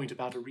 Again, the point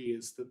about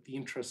arrears, that the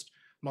interest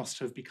must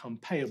have become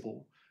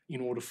payable in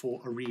order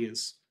for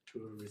arrears to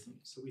have arisen.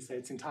 So we say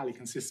it's entirely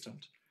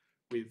consistent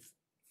with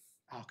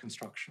our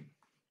construction.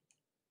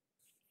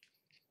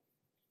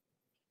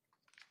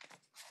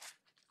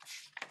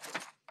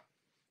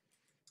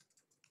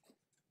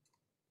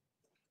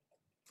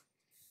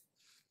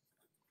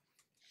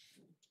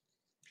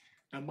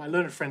 Now, my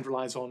learned friend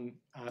relies on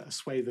a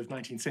swathe of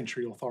 19th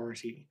century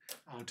authority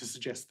to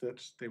suggest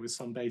that there was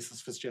some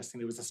basis for suggesting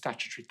there was a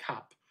statutory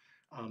cap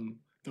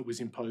that was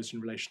imposed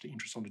in relation to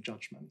interest on a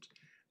judgment.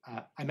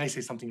 I may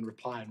say something in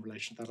reply in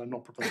relation to that. I'm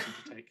not proposing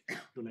to take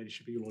your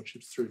ladyship or your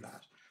lordships through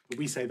that. But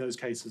we say those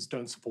cases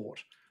don't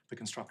support the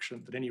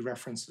construction, that any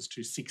references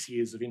to 6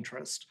 years of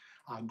interest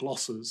are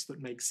glosses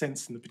that make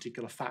sense in the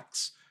particular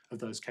facts of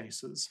those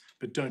cases,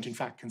 but don't in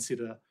fact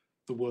consider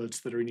the words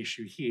that are in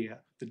issue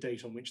here, the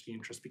date on which the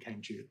interest became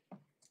due.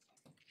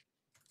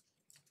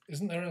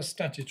 Isn't there a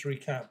statutory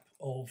cap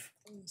of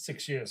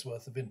 6 years'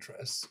 worth of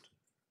interest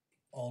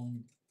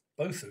on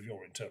both of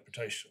your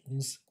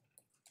interpretations,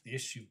 the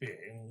issue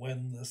being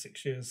when the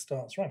 6 years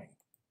starts running?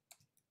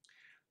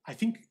 I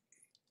think,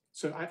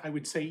 so I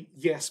would say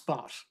yes,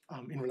 but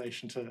in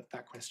relation to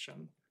that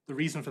question. The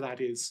reason for that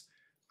is,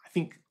 I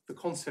think the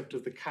concept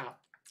of the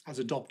cap as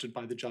adopted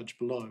by the judge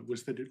below,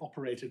 was that it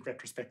operated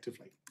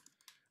retrospectively.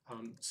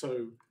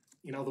 So,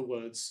 in other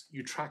words,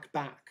 you track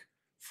back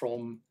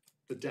from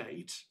the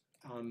date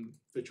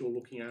that you're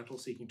looking at or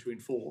seeking to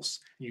enforce,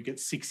 and you get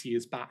 6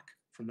 years back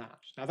from that.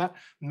 Now, that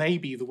may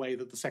be the way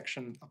that the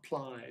section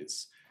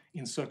applies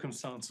in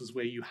circumstances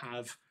where you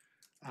have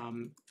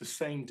the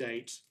same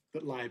date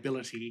that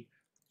liability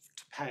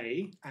to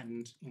pay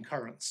and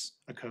incurrence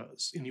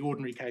occurs. In the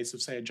ordinary case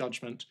of, say, a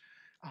judgment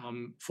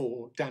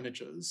for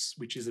damages,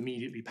 which is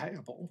immediately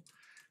payable,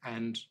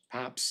 and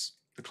perhaps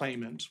the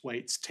claimant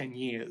waits 10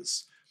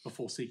 years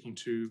before seeking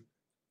to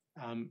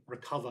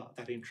recover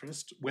that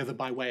interest, whether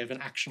by way of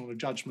an action or a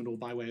judgment or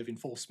by way of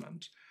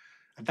enforcement.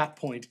 At that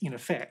point, in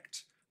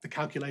effect, the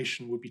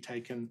calculation would be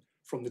taken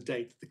from the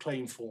date the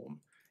claim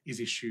form is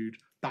issued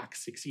back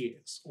 6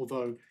 years.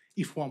 Although,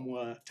 if one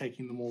were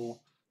taking the more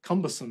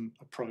cumbersome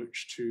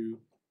approach to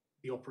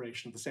the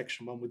operation of the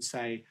section, one would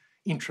say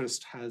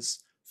interest has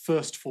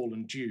first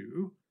fallen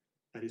due,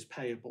 that is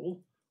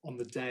payable, on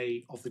the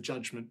day of the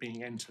judgment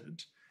being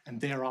entered, and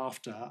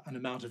thereafter an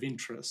amount of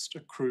interest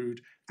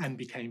accrued and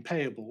became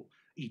payable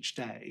each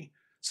day,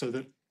 so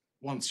that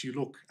once you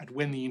look at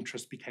when the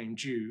interest became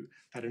due,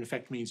 that in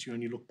effect means you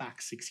only look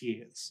back 6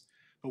 years.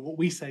 But what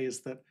we say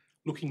is that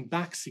looking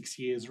back 6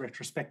 years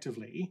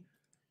retrospectively,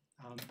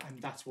 and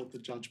that's what the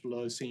judge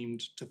below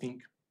seemed to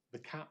think the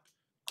cap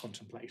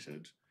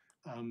contemplated,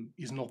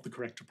 is not the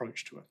correct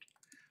approach to it,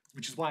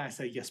 which is why I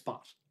say yes,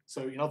 but.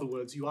 So in other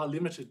words, you are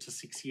limited to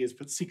 6 years,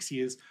 but 6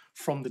 years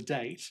from the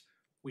date,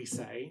 we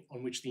say,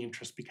 on which the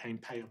interest became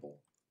payable.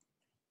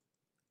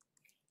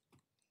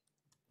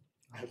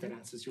 I hope that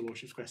answers your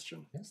lordship's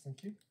question. Yes,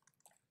 thank you.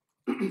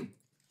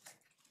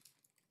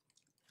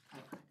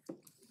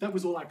 That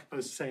was all I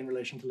proposed to say in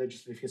relation to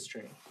legislative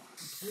history.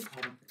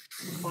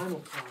 The final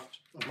part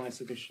of my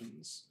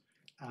submissions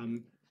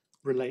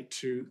relate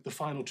to the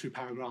final 2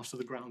 paragraphs of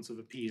the grounds of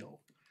appeal.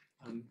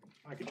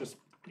 I could just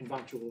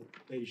invite your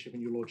ladyship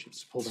and your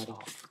lordships to pull that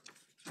up.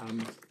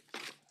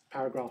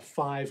 Paragraph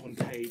 5 on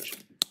page...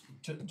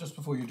 Just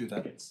before you do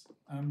that, yes.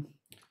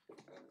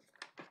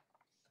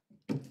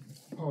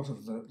 Part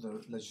of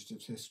the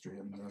legislative history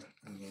and the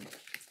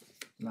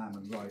Lamb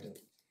and Ryder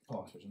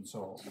part of it and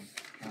so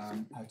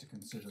on had to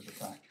consider the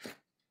fact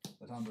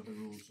that under the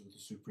rules of the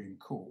Supreme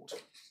Court,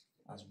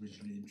 as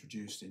originally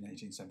introduced in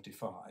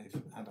 1875,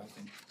 and I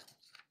think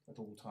at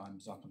all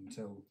times up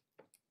until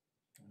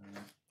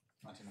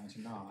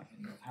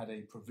 1999, had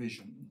a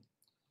provision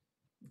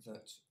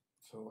that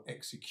for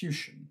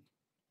execution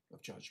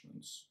of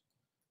judgments,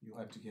 you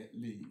had to get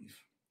leave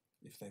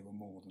if they were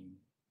more than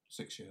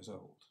 6 years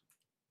old.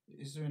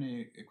 Is there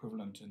any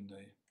equivalent in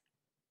the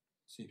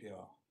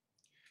CPR?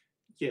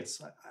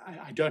 Yes,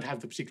 I don't have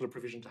the particular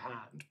provision to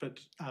hand, but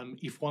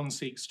if one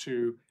seeks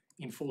to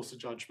enforce a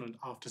judgment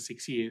after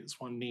 6 years,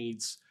 one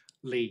needs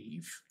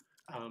leave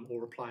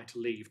or apply to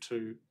leave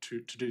to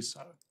do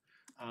so.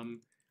 I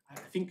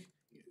think...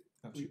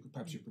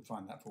 Perhaps you could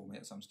find that for me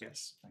at some stage.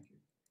 Yes. Thank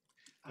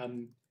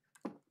you.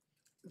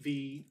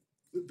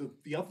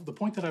 The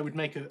point that I would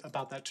make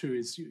about that too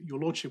is your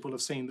lordship will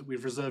have seen that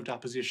we've reserved our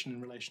position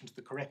in relation to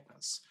the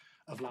correctness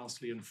of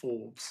Lousley and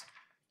Forbes,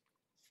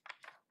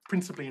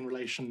 principally in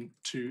relation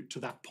to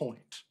that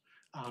point.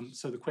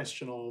 So the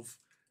question of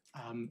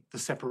the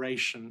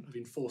separation of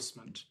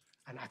enforcement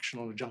and action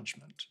on a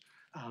judgment.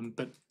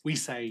 But we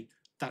say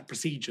that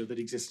procedure that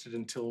existed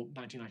until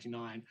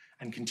 1999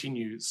 and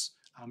continues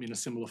in a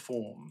similar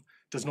form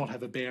does not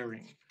have a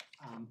bearing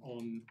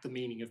on the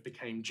meaning of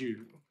became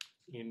due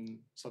in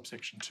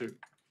subsection 2. I'm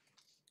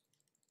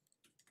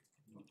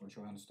not quite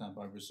sure I understand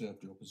by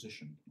reserved your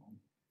position on.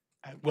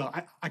 Well,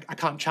 I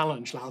can't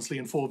challenge Lousley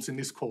and Forbes in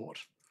this court.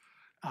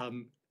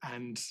 And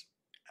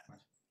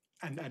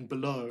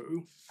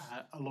below,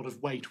 a lot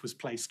of weight was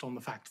placed on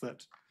the fact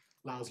that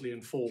Lousley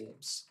and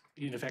Forbes,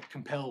 in effect,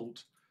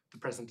 compelled the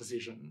present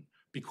decision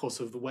because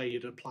of the way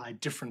it applied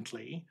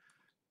differently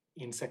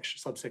in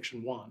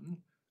subsection 1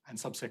 and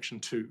subsection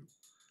 2.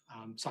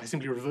 So I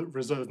simply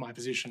reserve my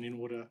position in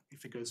order,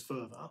 if it goes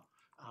further,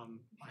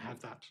 I have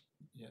that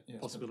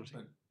possibility.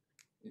 But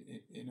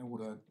in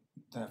order,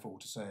 therefore,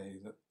 to say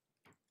that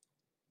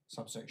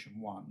subsection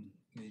 1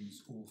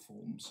 means all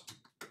forms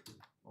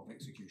of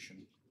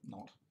execution,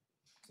 not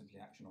simply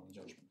action on a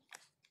judgment.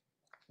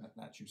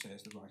 That you say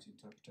is the right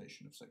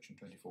interpretation of section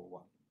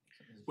 24.1.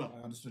 Well,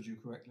 I understood you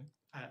correctly?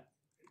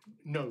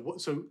 No.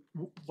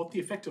 What the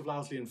effect of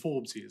Lousley and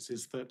Forbes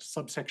is that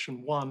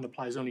subsection 1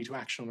 applies only to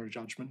action on a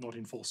judgment, not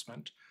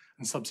enforcement,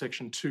 and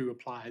subsection 2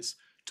 applies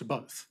to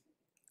both.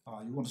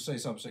 You want to say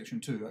subsection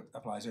 2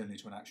 applies only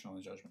to an action on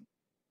a judgment?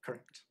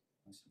 Correct.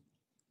 I see.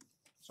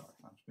 Sorry,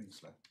 I was being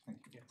slow. Thank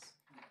you. Yes.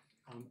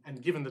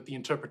 And given that the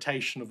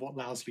interpretation of what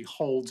Lousley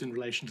holds in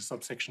relation to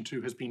subsection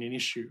 2 has been an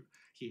issue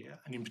here,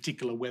 and in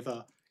particular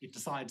whether it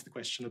decides the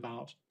question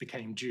about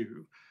became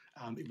due,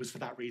 it was for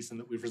that reason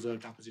that we've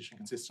reserved our position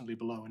consistently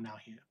below and now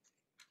here.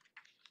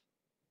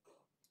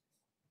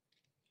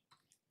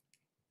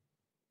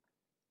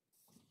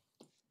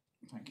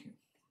 Thank you.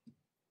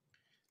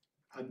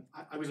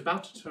 I was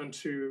about to turn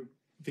to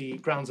the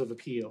grounds of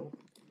appeal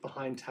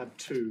behind tab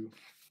 2,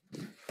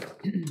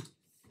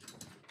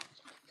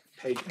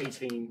 page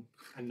 18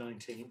 and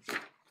 19,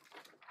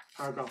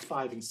 paragraph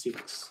 5 and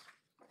 6.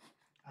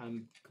 I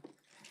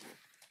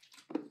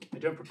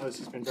don't propose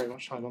to spend very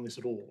much time on this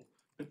at all,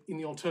 but in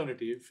the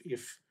alternative,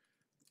 if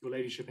your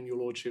ladyship and your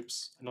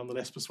lordships are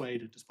nonetheless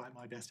persuaded, despite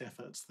my best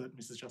efforts, that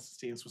Mrs. Justice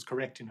Diaz was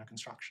correct in her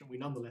construction, we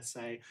nonetheless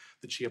say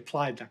that she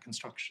applied that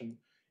construction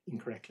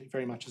incorrectly,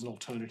 very much as an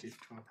alternative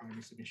to our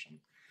primary submission.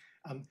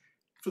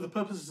 For the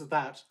purposes of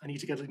that, I need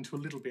to get into a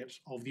little bit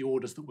of the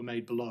orders that were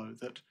made below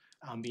that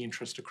the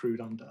interest accrued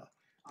under.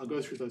 I'll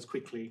go through those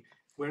quickly.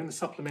 We're in the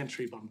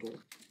supplementary bundle,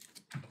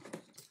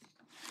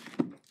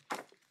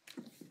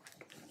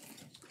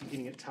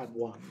 beginning at tab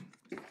 1.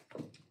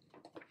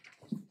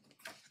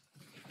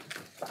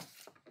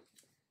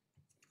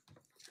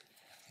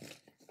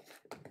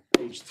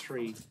 Page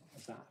 3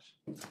 of that.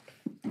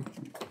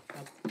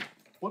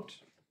 What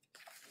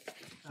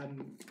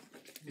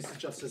Mrs.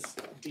 Justice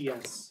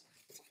Diaz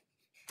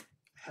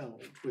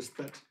held was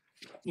that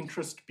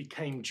interest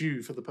became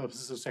due for the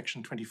purposes of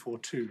section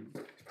 24(2)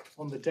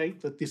 on the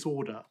date that this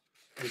order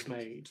was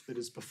made, that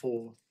is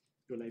before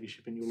your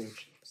ladyship and your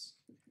lordships.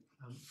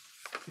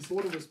 This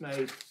order was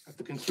made at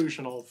the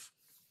conclusion of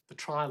the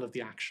trial of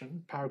the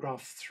action.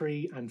 Paragraph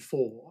 3 and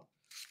 4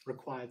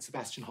 required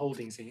Sebastian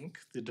Holdings Inc.,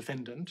 the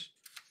defendant,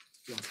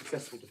 the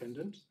unsuccessful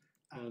defendant,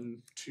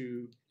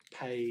 to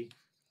pay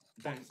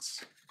the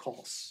bank's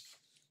costs,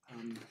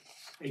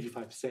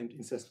 85%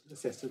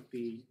 assessed at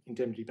the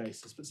indemnity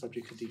basis, but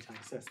subject to detailed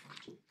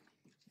assessment.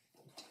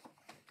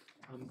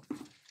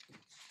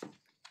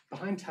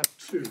 Behind tab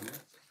 2,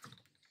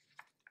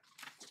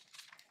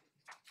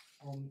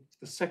 on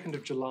the 2nd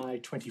of July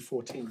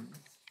 2014,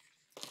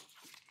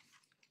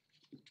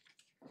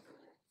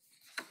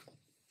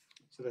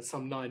 so that's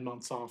some 9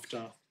 months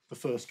after the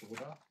first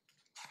order,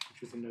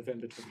 which was in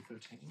November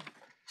 2013,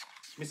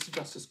 Mr.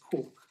 Justice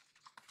Cook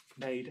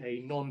made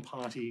a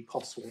non-party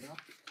costs order.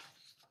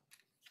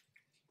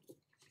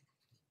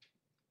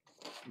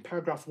 In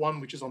paragraph 1,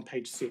 which is on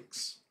page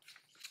 6,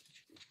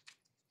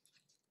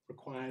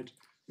 required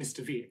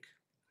Mr. Vick,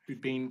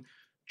 who'd been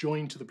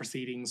joined to the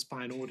proceedings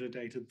by an order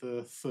dated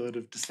the 3rd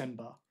of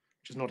December,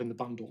 which is not in the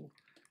bundle,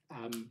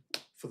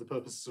 for the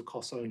purposes of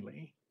costs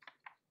only.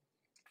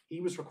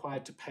 He was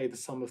required to pay the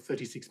sum of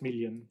 £36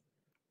 million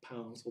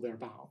or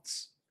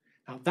thereabouts.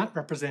 Now, that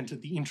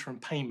represented the interim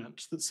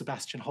payment that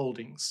Sebastian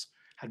Holdings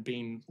had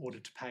been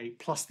ordered to pay,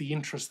 plus the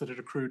interest that had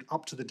accrued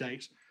up to the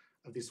date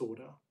of this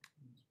order.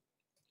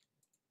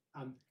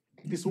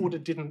 This order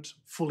didn't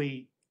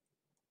fully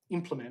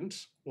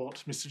implement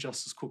what Mr.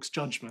 Justice Cook's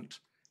judgment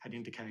had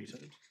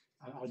indicated.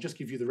 I'll just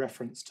give you the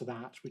reference to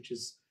that, which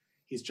is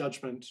his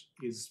judgment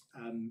is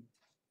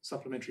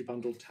supplementary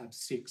bundle tab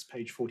 6,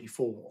 page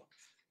 44,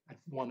 at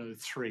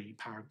 103,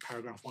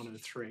 paragraph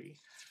 103,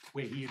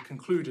 where he had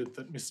concluded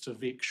that Mr.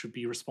 Vick should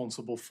be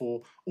responsible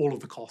for all of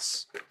the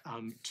costs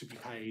to be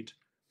paid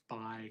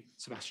by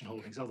Sebastian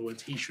Holdings. In other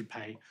words, he should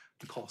pay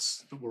the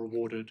costs that were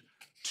awarded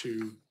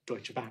to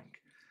Deutsche Bank.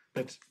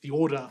 But the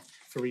order,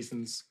 for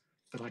reasons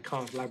that I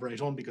can't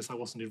elaborate on because I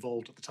wasn't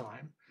involved at the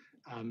time,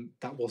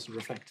 that wasn't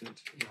reflected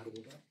in that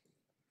order.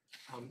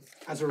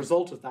 As a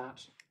result of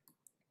that,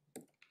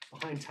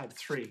 behind tab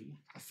 3,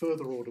 a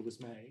further order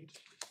was made,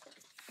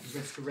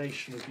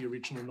 restoration of the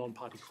original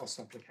non-party costs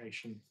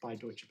application by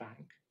Deutsche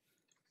Bank.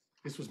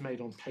 This was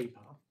made on paper.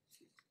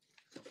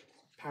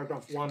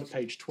 Paragraph 1 at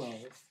page 12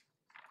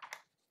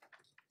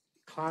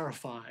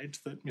 clarified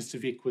that Mr.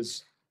 Vick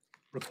was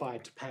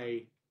required to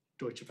pay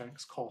Deutsche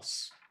Bank's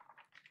costs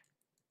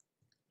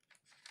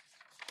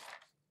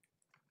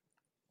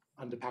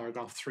under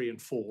paragraph 3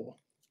 and 4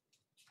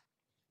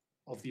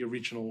 of the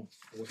original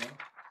order,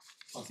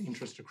 plus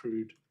interest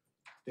accrued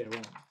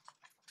thereon.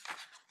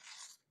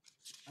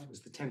 That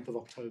was the 10th of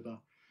October,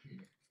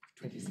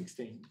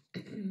 2016.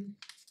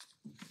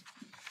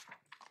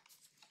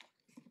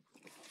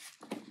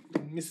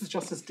 Mrs.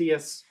 Justice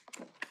Diaz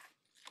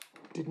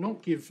did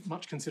not give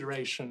much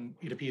consideration,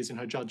 it appears in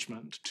her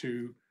judgment,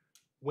 to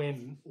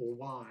when or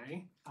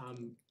why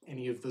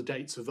any of the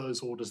dates of those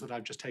orders that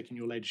I've just taken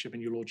your ladyship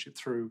and your lordship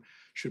through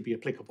should be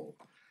applicable.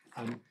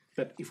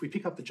 But if we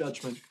pick up the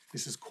judgment,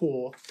 this is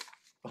core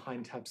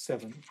behind tab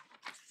 7,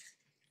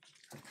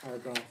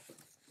 paragraph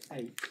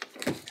 8,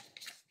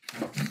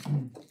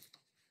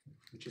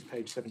 which is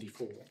page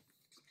 74.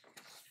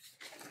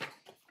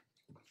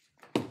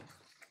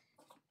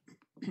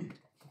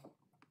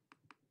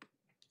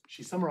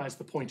 She summarised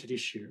the point at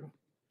issue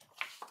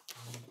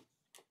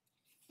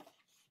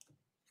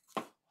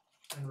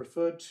and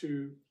referred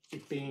to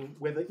it being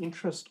whether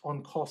interest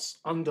on costs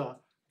under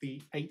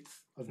the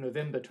 8th of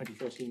November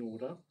 2013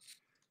 order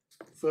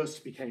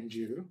first became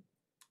due,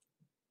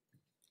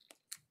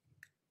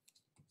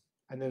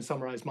 and then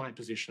summarised my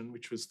position,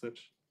 which was that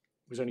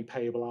it was only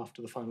payable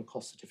after the final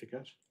cost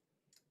certificate,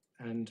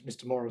 and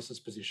Mr. Morris's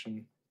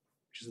position,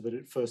 which is that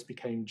it first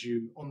became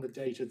due on the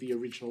date of the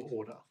original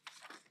order.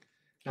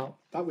 Now,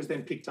 that was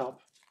then picked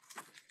up,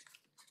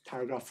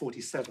 paragraph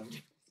 47,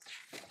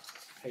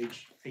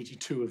 page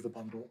 82 of the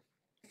bundle.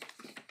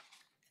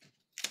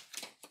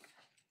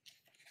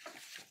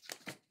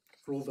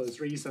 For all those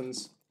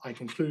reasons, I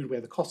conclude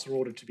where the costs are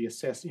ordered to be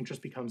assessed,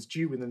 interest becomes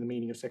due within the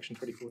meaning of section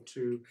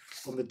 24(2)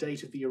 on the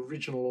date of the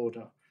original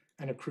order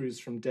and accrues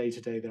from day to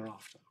day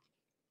thereafter.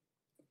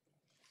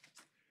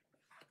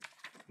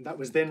 And that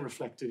was then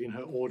reflected in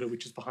her order,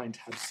 which is behind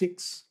tab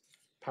 6,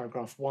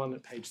 paragraph 1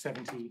 at page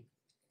 70,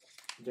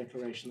 the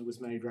declaration that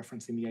was made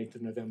referencing the 8th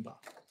of November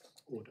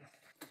order.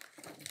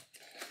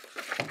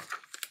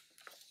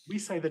 We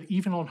say that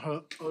even on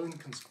her own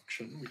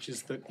construction, which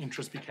is that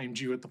interest became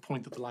due at the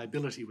point that the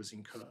liability was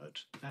incurred,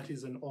 that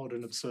is an odd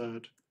and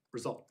absurd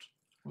result.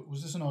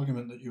 Was this an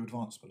argument that you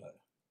advanced below?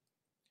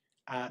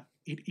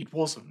 It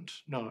wasn't,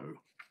 no.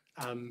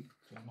 So I'm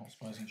not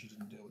surprising she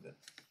didn't deal with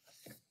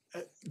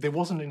it. There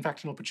wasn't, in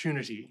fact, an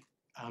opportunity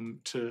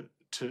to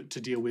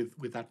deal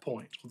with that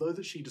point. Although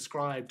that she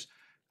described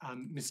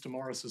Mr.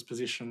 Morris's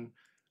position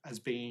as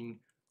being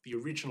the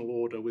original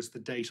order was the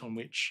date on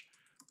which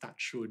that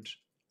should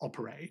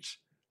operate,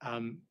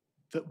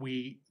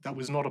 that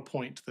was not a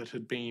point that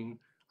had been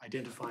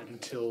identified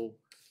until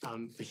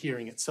the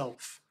hearing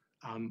itself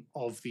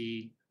of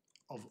the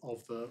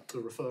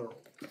referral.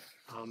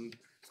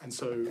 And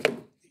so,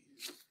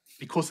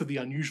 because of the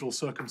unusual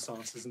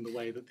circumstances in the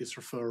way that this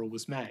referral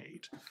was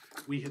made,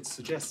 we had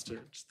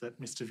suggested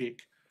that Mr.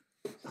 Vick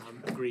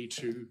agree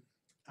to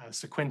a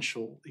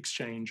sequential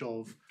exchange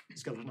of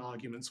skeleton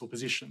arguments or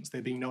positions,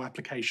 there being no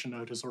application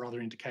notice or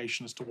other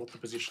indication as to what the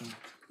position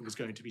was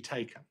going to be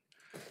taken.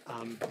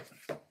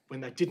 When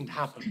that didn't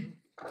happen,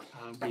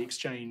 we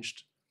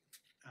exchanged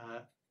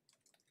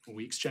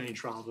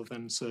rather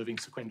than serving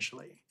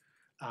sequentially.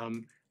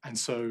 And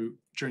so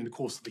during the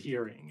course of the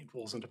hearing, it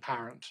wasn't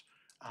apparent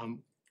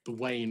the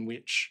way in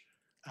which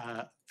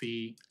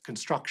the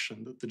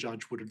construction that the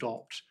judge would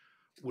adopt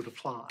would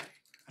apply.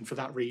 And for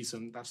that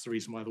reason, that's the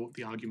reason why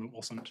the argument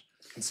wasn't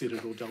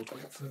considered or dealt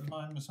with. So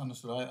I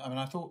misunderstood. I mean,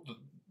 I thought that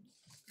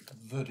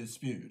the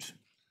dispute,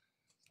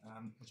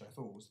 which I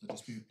thought was the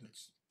dispute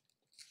that's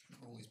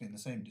always been the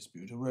same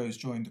dispute, arose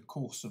during the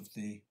course of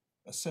the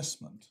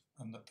assessment,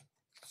 and that the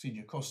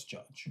senior cost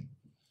judge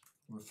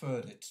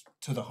referred it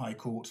to the High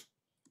Court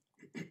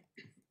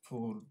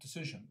for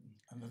decision,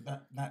 and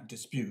that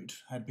dispute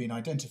had been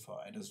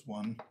identified as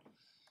one,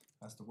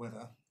 as to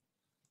whether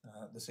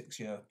the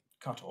 6-year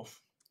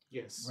cut-off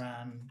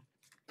ran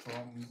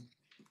from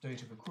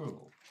date of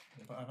accrual.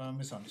 Have I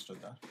misunderstood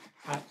that?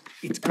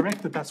 It's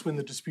correct that that's when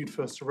the dispute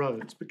first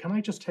arose, but can I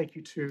just take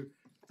you to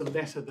the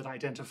letter that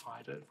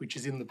identified it, which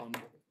is in the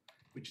bundle,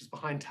 which is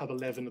behind tab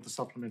 11 of the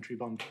supplementary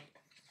bundle.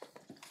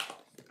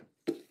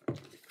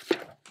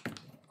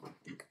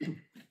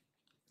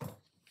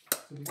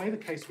 So the way the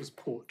case was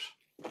put,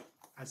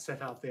 as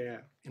set out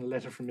there in a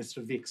letter from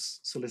Mr.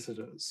 Vick's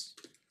solicitors,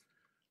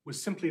 was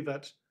simply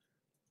that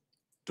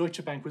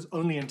Deutsche Bank was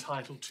only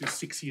entitled to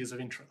 6 years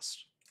of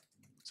interest.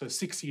 So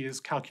 6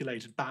 years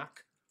calculated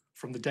back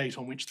from the date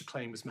on which the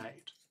claim was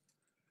made.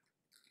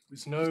 There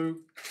was no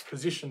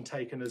position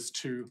taken as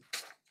to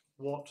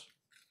what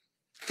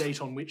date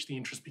on which the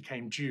interest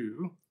became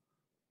due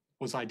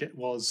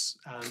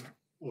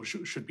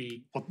should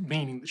be, what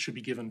meaning that should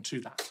be given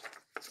to that.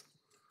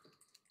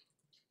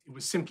 It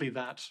was simply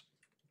that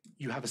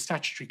you have a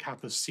statutory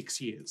cap of 6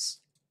 years.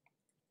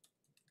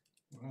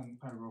 Well, and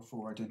paragraph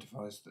 4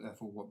 identifies,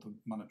 therefore, what the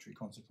monetary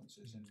consequence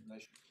is in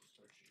relation to the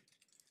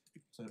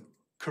statute. So,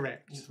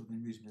 correct. It would have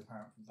been reasonably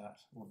apparent from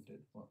that what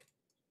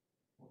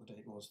the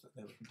date was that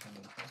they were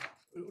contending for.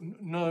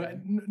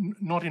 No,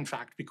 not in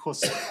fact,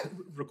 because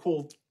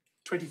recall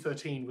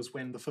 2013 was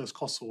when the first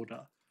costs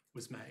order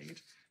was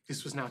made.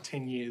 This was now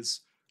 10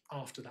 years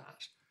after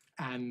that.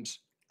 And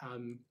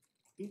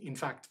in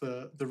fact,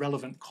 the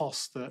relevant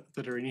costs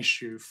that are in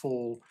issue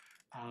fall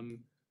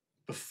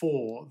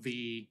before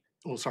the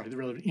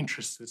relevant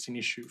interests that's in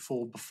issue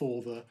fall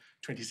before the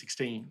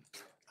 2016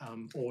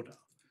 order.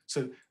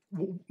 So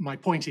my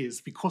point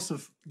is, because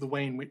of the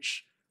way in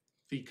which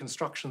the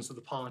constructions of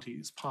the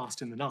parties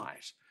passed in the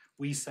night,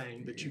 we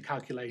saying that you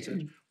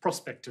calculated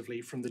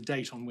prospectively from the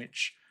date on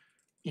which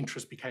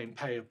interest became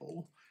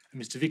payable,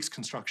 and Mr. Vick's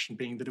construction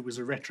being that it was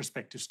a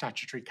retrospective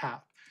statutory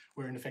cap,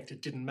 where in effect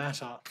it didn't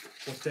matter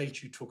what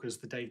date you took as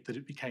the date that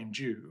it became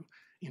due.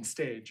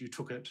 Instead, you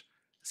took it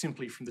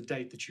simply from the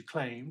date that you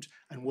claimed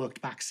and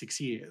worked back 6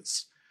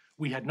 years.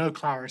 We had no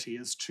clarity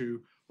as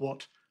to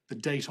what the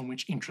date on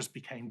which interest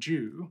became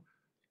due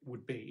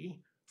would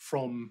be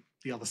from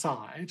the other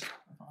side.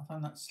 I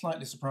find that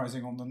slightly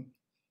surprising on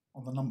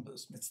the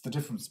numbers. It's the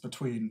difference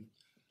between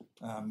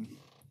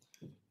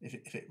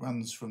if it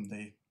runs from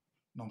the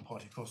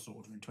non-party cost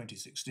order in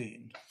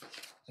 2016,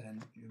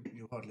 then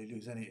you hardly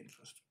lose any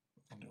interest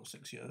on your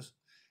 6 years.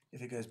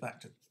 If it goes back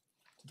to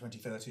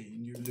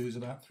 2013, you lose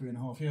about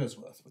 3.5 years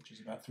worth, which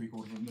is about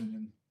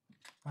 £750,000.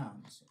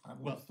 I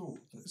would have thought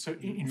that so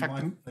in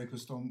fact,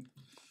 focused on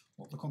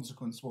what the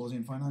consequence was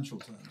in financial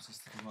terms as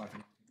to the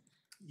arrival.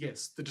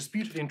 Yes, the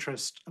disputed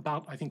interest,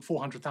 about I think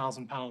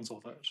 £400,000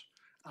 of it,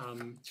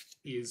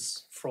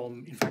 is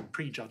from in fact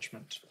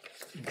prejudgment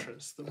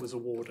interest that was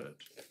awarded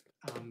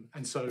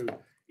And so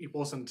it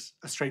wasn't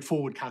a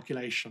straightforward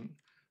calculation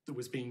that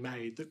was being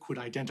made that could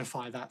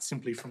identify that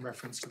simply from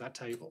reference to that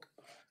table.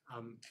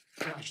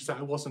 I should say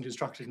I wasn't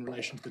instructed in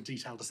relation to the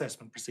detailed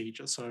assessment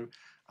procedure, so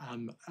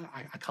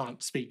I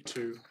can't speak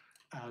to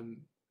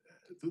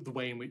the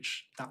way in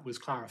which that was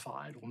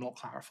clarified or not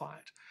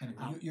clarified.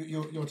 Anyway,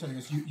 you're telling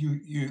us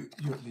you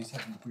at least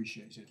haven't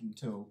appreciated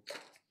until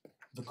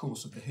the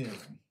course of the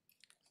hearing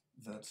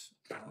that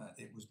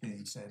it was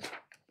being said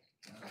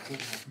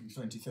from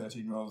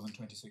 2013 rather than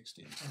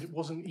 2016. And it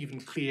wasn't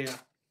even clear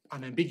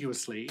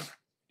unambiguously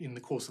in the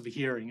course of the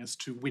hearing as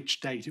to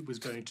which date it was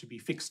going to be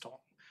fixed on.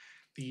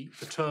 The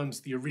terms,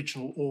 the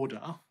original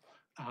order,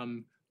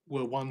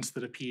 were ones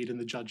that appeared in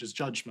the judge's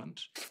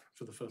judgment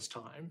for the first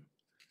time.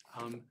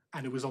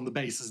 And it was on the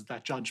basis of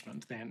that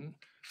judgment then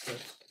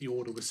that the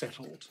order was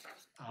settled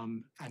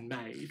and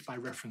made by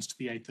reference to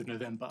the 8th of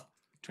November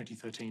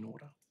 2013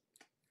 order.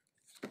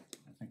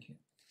 Thank you.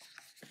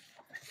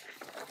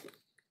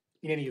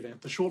 In any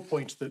event, the short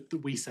point that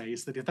we say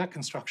is that if that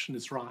construction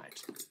is right,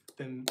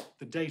 then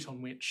the date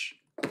on which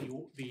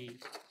the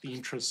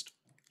interest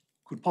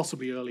could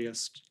possibly the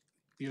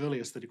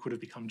earliest that it could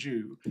have become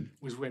due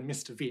was when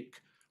Mr.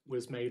 Vick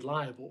was made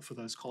liable for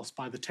those costs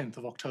by the 10th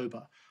of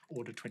October,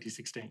 Order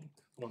 2016,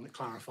 the one that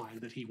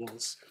clarified that he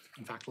was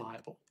in fact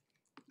liable.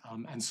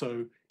 And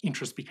so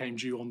interest became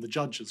due on the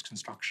judge's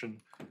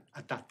construction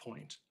at that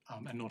point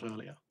and not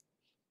earlier.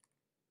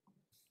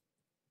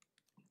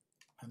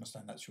 I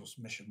understand that's your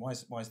submission. Why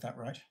is that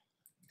right?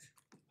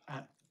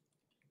 Uh,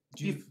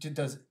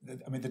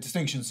 the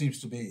distinction seems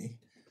to be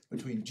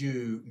between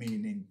due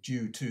meaning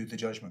due to the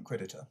judgment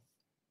creditor,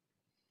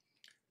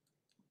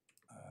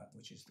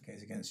 which is the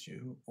case against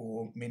you,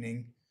 or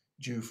meaning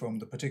due from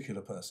the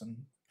particular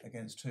person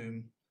against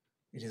whom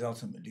it is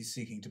ultimately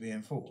seeking to be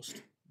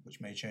enforced,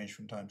 which may change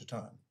from time to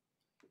time.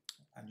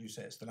 And you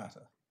say it's the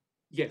latter.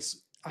 Yes,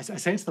 I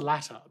say it's the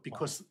latter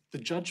because the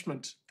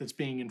judgment that's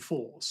being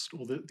enforced,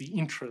 or the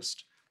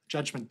interest,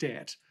 judgment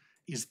debt,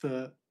 is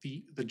the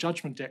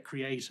judgment debt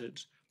created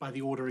by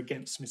the order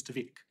against Mr.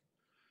 Vick.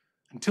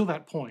 Until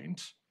that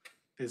point,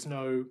 there's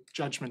no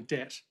judgment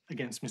debt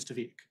against Mr.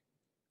 Vick.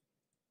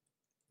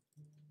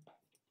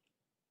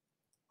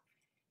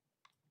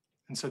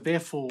 And so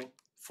therefore,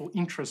 for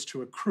interest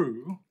to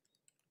accrue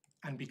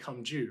and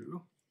become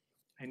due,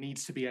 there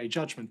needs to be a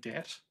judgment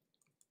debt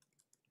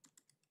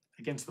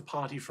against the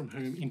party from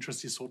whom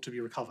interest is sought to be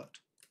recovered.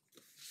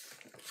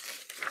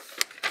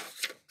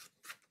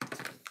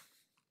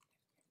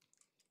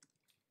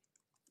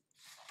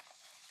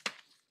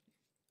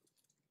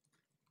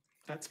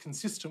 That's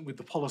consistent with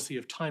the policy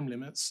of time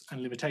limits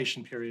and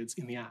limitation periods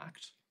in the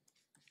Act,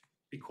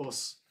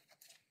 because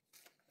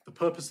the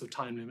purpose of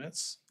time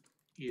limits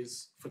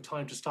is for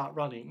time to start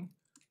running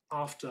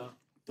after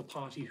the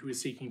party who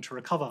is seeking to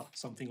recover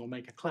something or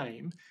make a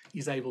claim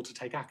is able to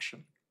take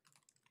action.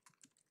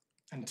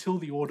 Until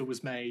the order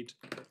was made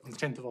on the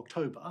 10th of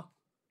October,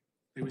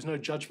 there was no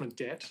judgment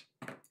debt,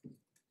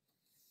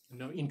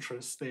 no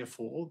interest,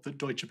 therefore, that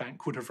Deutsche Bank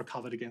could have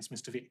recovered against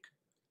Mr. Vick.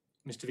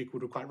 Mr. Vick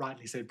would have quite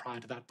rightly said prior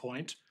to that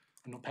point,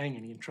 I'm not paying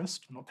any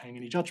interest, I'm not paying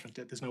any judgment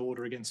debt, there's no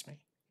order against me.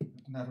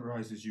 And that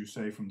arises, you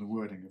say, from the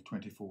wording of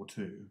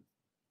 24.2,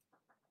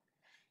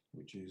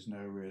 which is no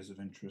arrears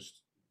of interest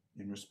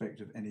in respect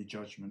of any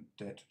judgment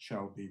debt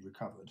shall be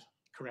recovered.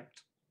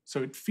 Correct.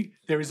 So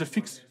there is a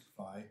fixed...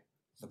 By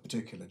the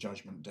particular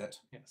judgment debt,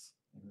 yes,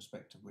 in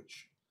respect of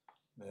which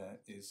there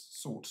is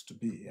sought to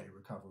be a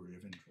recovery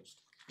of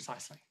interest.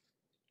 Precisely.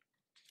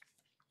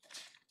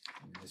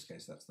 In this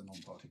case, that's the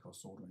non-party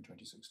costs order in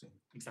 2016.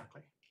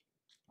 Exactly.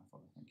 I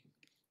follow, thank you.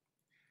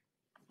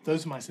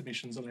 Those are my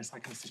submissions, unless I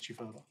can assist you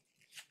further.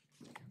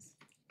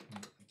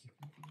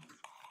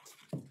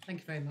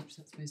 Thank you very much,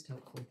 that's most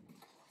helpful.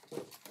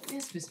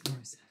 Yes, Mr.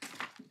 Morris.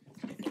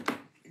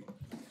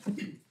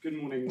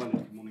 Good morning, well,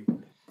 good morning.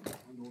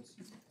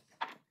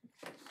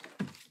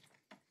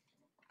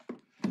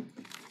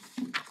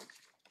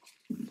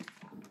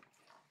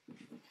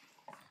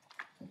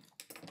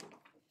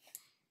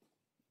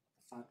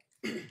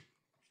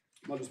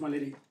 My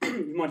lady,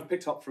 you might have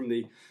picked up from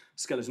the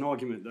skeleton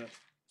argument that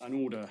an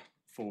order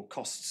for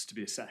costs to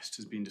be assessed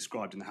has been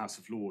described in the House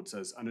of Lords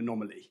as an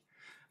anomaly.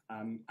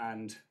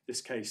 And this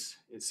case,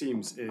 it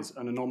seems, is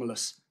an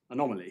anomalous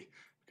anomaly,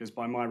 because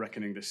by my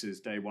reckoning, this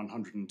is day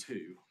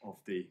 102 of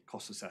the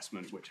cost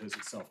assessment, which has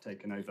itself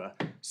taken over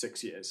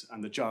 6 years.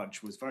 And the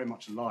judge was very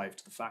much alive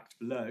to the fact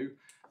below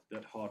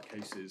that hard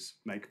cases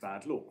make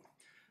bad law.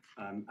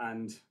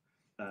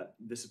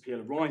 This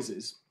appeal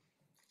arises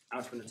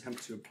out of an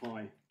attempt to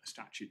apply a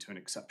statute to an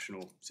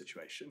exceptional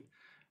situation.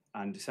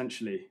 And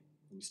essentially,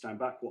 when you stand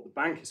back, what the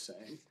bank is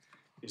saying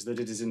is that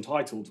it is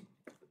entitled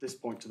at this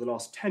point to the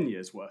last 10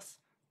 years' worth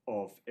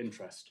of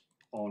interest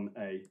on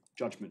a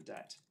judgment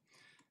debt.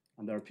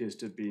 And there appears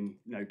to have been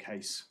no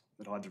case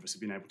that either of us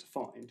have been able to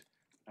find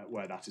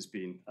where that has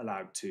been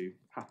allowed to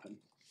happen.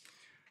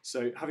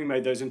 So having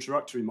made those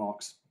introductory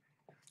remarks,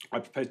 I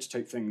propose to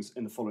take things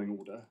in the following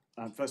order.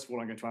 First of all,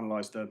 I'm going to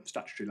analyse the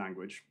statutory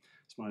language,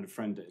 as my old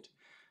friend did.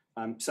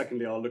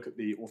 Secondly, I'll look at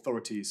the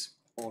authorities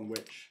on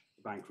which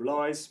the bank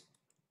relies.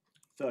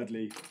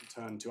 Thirdly,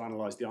 turn to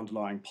analyse the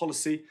underlying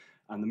policy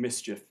and the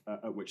mischief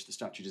at which the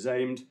statute is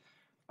aimed.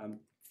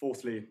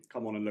 Fourthly,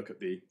 come on and look at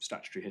the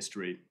statutory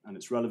history and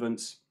its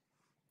relevance.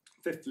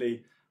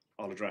 Fifthly,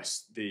 I'll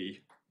address the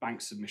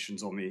bank's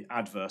submissions on the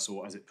adverse,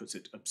 or as it puts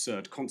it,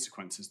 absurd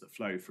consequences that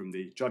flow from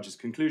the judge's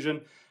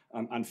conclusion.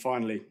 And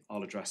finally,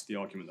 I'll address the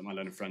argument that my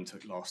learned friend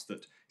took last,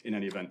 that in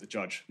any event, the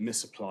judge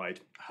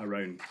misapplied her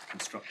own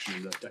construction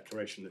in the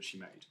declaration that she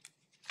made.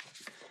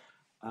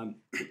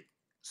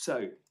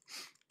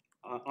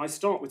 I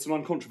start with some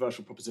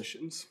uncontroversial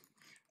propositions,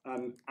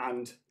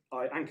 and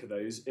I anchor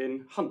those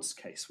in Hunt's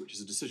case, which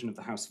is a decision of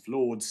the House of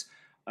Lords,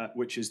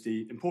 which is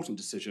the important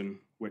decision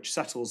which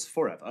settles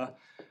forever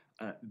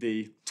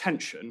the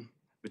tension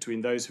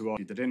between those who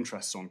argue that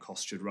interests on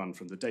costs should run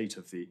from the date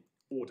of the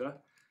order,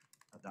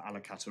 the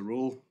alicata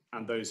rule,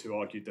 and those who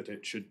argued that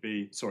it should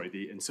be,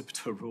 the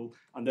incipiter rule,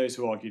 and those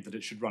who argued that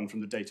it should run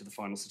from the date of the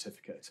final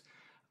certificate.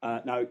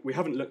 Now, we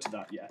haven't looked at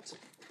that yet,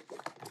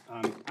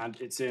 and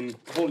it's in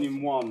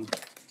volume 1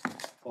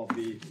 of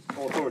the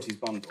authorities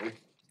bundle,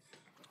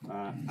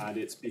 and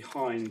it's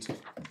behind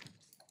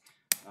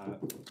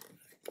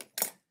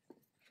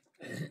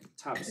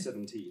tab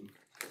 17.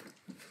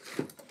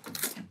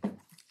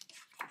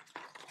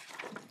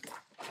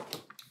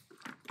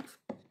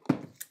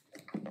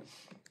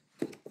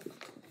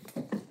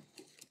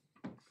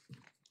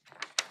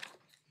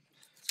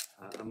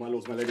 And my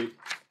lords, my lady,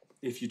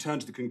 if you turn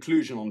to the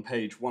conclusion on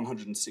page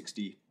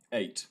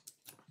 168,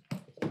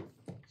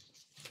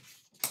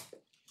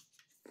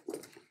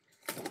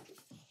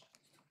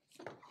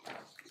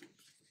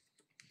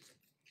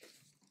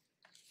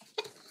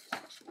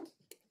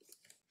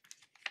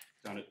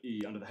 down at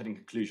E, under the heading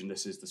conclusion,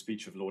 this is the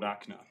speech of Lord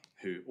Ackner,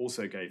 who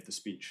also gave the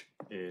speech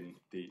in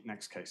the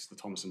next case, the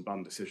Thomas and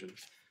Bunn decision.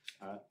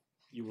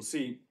 You will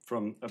see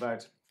from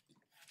about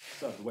a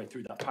third of the way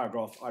through that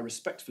paragraph, I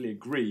respectfully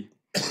agree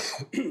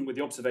with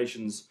the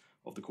observations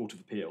of the Court of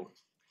Appeal.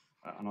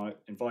 And I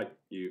invite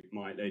you,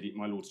 my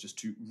lords, just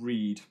to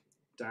read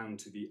down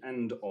to the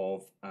end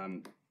of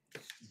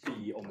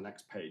B on the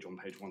next page, on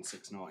page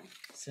 169.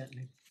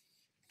 Certainly.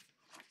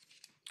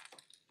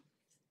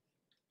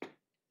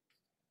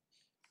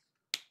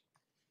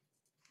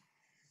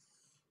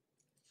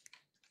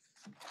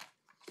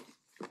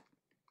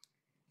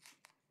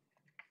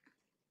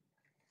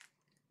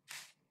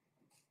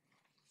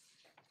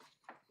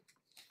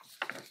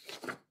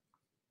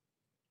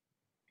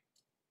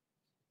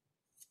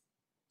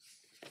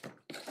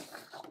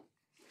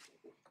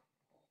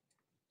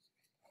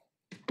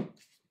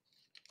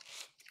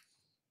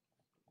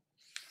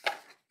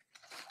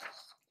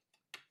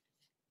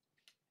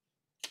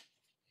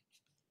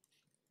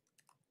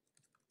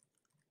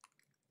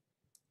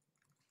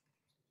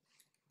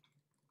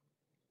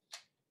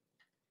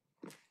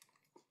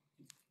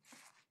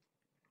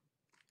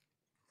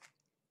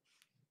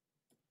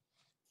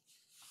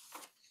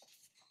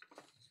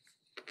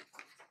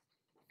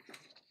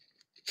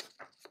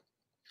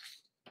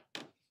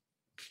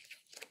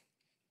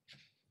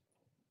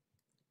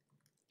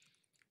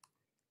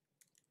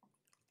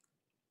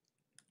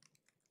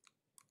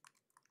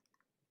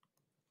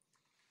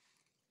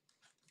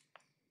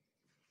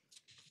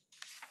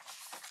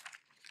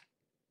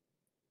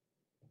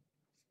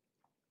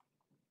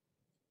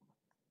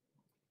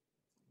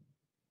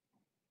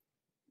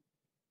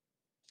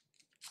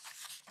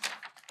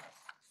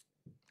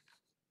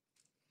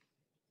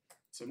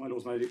 So, my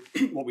lords, my lady,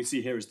 what we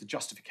see here is the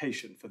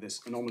justification for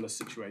this anomalous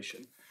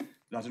situation,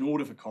 that an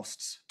order for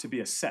costs to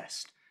be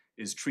assessed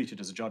is treated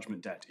as a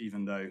judgment debt,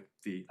 even though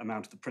the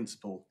amount of the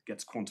principal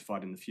gets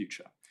quantified in the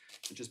future.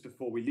 And just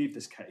before we leave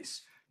this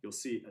case, you'll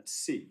see at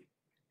C,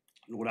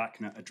 Lord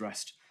Ackner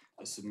addressed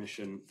a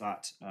submission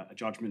that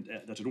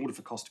that an order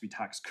for costs to be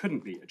taxed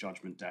couldn't be a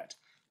judgment debt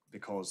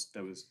because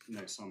there was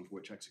no sum for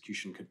which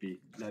execution could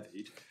be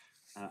levied.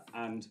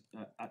 And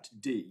at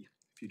D,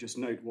 if you just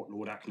note what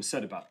Lord Ackner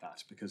said about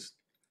that, because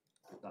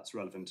that's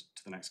relevant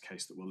to the next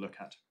case that we'll look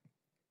at.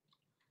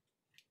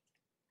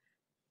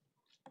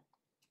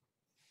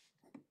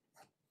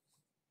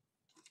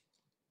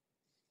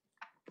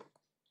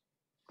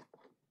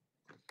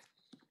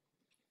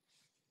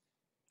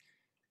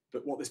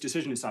 But what this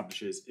decision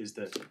establishes is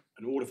that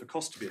an order for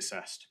cost to be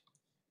assessed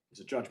is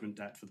a judgment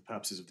debt for the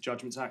purposes of the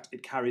Judgments Act.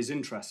 It carries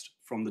interest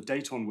from the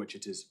date on which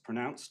it is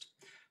pronounced.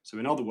 So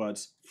in other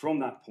words, from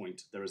that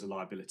point, there is a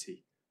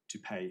liability to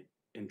pay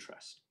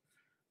interest.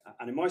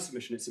 And in my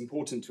submission, it's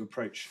important to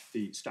approach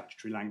the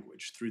statutory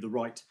language through the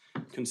right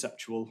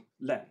conceptual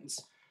lens.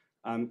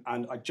 And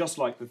I'd just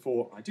like,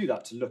 before I do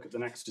that, to look at the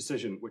next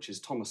decision, which is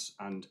Thomas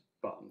and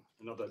Bunn,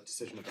 another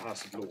decision of the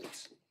House of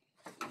Lords.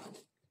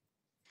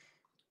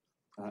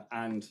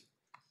 And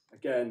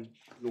again,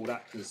 Lord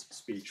Ackner's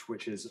speech,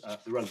 which is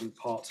the relevant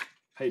part,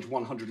 page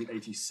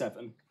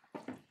 187,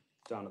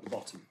 down at the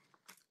bottom,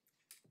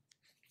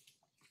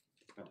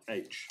 at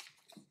H.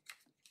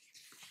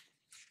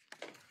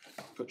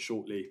 Put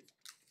shortly,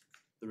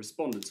 the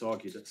respondents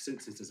argue that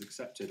since it is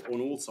accepted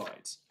on all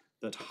sides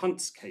that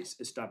Hunt's case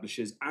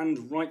establishes,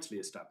 and rightly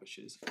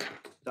establishes,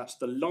 that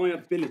the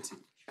liability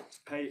to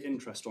pay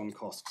interest on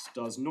costs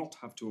does not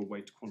have to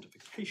await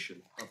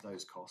quantification of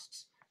those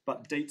costs,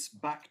 but dates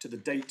back to the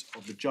date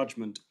of the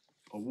judgment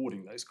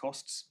awarding those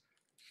costs.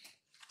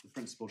 The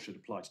principle should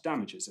apply to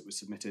damages, it was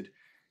submitted,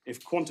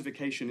 if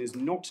quantification is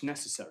not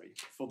necessary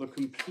for the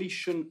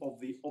completion of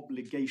the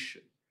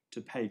obligation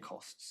to pay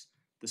costs.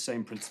 The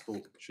same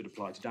principle should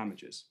apply to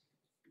damages.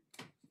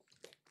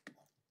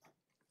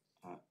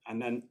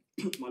 And then,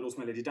 my lords,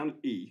 my lady, down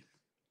at E,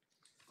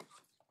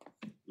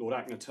 Lord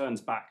Ackner turns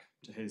back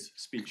to his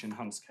speech in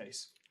Hunt's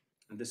case,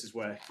 and this is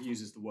where he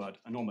uses the word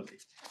anomaly.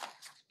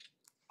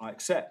 I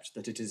accept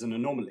that it is an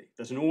anomaly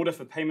that an order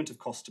for payment of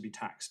costs to be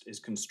taxed is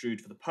construed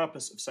for the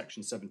purpose of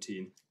Section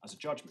 17 as a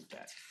judgment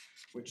debt,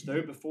 which,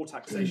 though before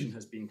taxation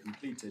has been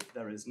completed,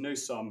 there is no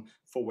sum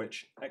for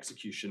which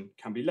execution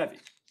can be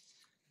levied.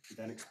 He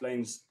then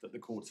explains that the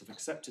courts have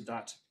accepted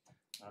that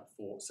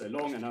for so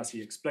long, and as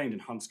he explained in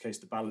Hunt's case,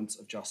 the balance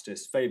of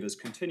justice favours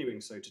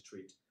continuing so to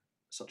treat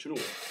such an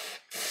order.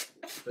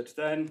 But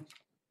then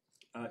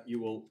you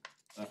will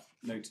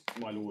note,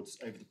 my lords,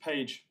 over the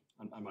page,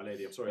 and my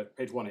lady, I'm sorry,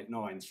 page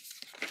 189,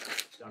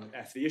 down at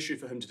F, the issue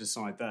for him to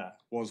decide there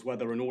was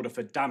whether an order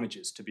for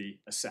damages to be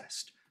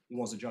assessed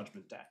was a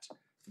judgment debt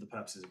for the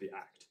purposes of the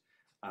Act.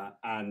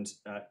 And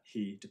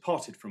he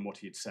departed from what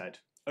he had said,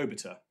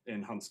 obiter,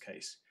 in Hunt's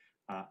case,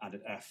 and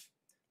at F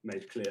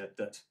made clear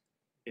that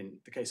in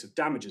the case of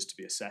damages to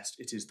be assessed,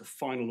 it is the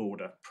final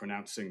order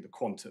pronouncing the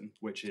quantum,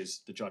 which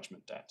is the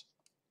judgment debt.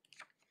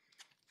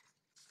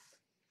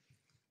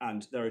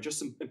 And there are just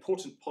some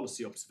important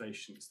policy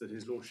observations that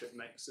his lordship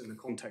makes in the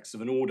context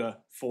of an order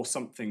for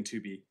something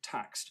to be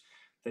taxed.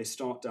 They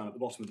start down at the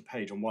bottom of the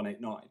page on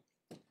 189.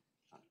 It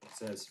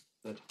says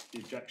that the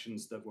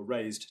objections that were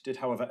raised did,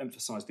 however,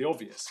 emphasise the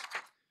obvious,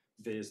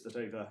 viz. That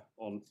over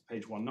on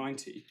page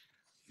 190,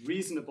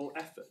 reasonable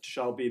effort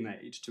shall be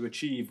made to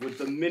achieve with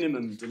the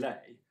minimum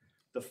delay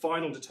the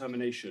final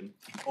determination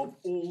of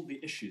all the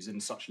issues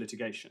in such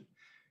litigation,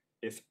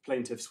 if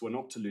plaintiffs were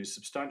not to lose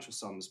substantial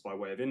sums by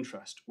way of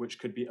interest, which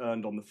could be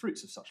earned on the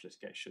fruits of such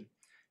litigation.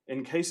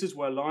 In cases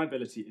where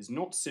liability is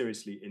not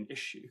seriously in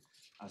issue,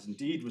 as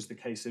indeed was the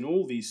case in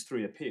all these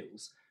three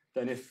appeals,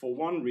 then if for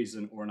one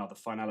reason or another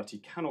finality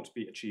cannot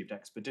be achieved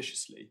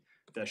expeditiously,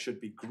 there should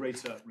be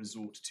greater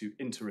resort to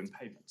interim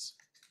payments.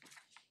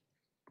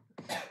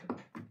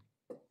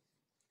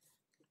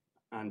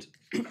 And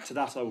to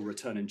that I will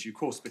return in due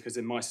course, because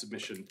in my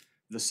submission,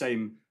 the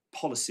same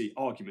policy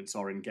arguments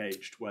are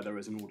engaged where there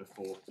is an order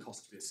for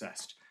costs to be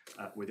assessed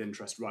with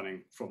interest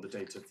running from the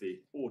date of the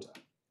order.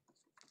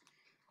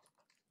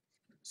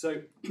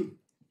 So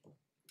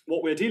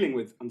what we're dealing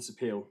with on this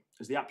appeal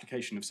is the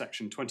application of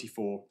section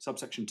 24,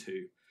 subsection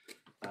 2,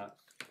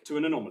 to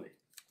an anomaly.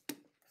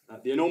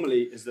 The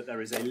anomaly is that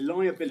there is a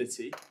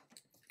liability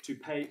to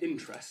pay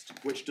interest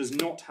which does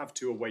not have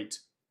to await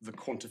the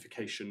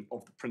quantification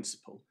of the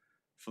principal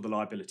for the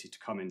liability to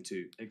come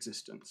into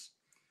existence.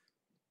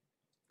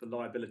 The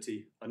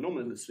liability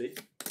anomalously,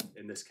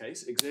 in this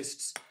case,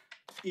 exists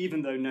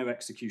even though no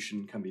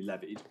execution can be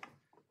levied.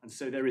 And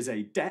so there is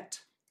a debt,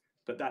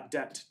 but that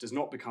debt does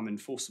not become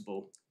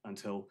enforceable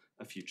until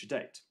a future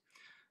date.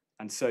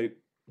 And so,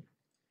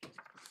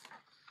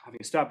 having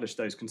established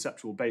those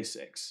conceptual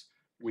basics,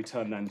 we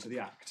turn then to the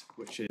Act,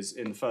 which is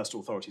in the first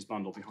authorities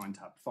bundle behind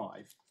tab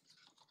 5.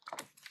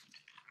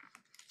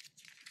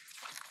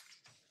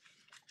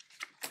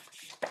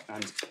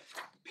 And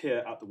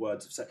peer at the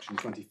words of section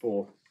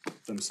 24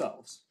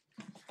 themselves.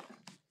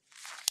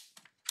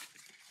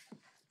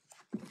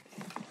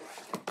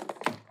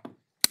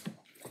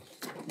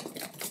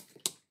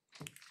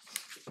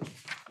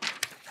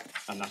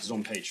 And that is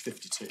on page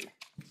 52.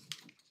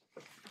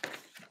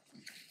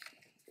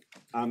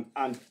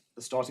 And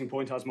the starting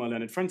point, as my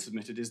learned friend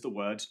submitted, is the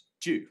word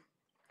due.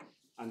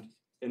 And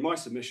in my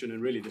submission,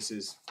 and really this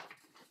is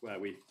where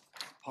we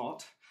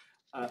part,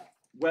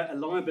 where a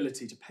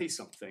liability to pay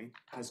something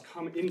has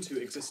come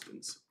into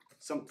existence,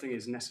 something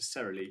is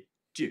necessarily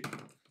due.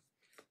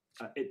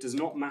 It does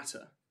not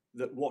matter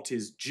that what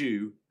is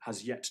due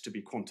has yet to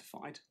be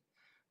quantified.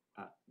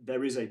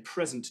 There is a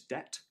present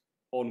debt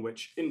on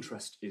which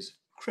interest is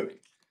accruing.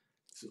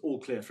 This is all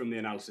clear from the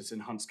analysis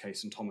in Hunt's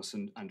case and Thomas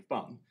and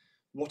Bunn.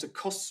 What a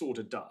costs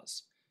order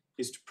does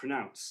is to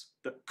pronounce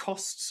that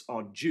costs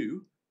are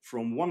due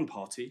from one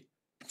party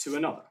to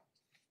another.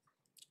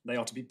 They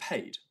are to be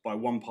paid by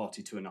one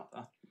party to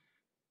another.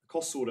 The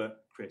costs order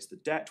creates the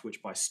debt,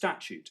 which by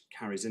statute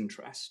carries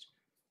interest,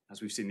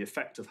 as we've seen the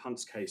effect of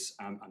Hunt's case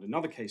and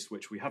another case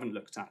which we haven't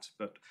looked at,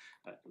 but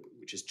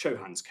which is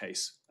Chohan's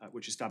case,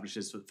 which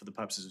establishes for the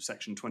purposes of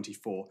section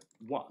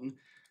 24(1),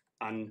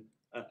 an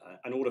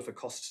order for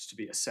costs to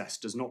be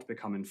assessed does not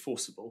become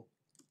enforceable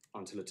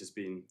until it has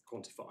been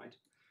quantified.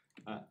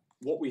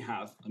 What we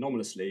have,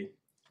 anomalously,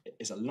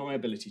 is a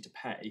liability to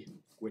pay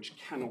which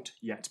cannot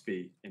yet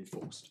be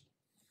enforced.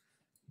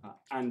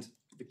 And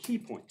the key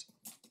point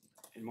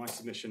in my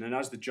submission, and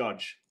as the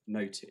judge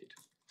noted,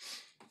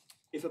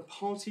 if a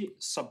party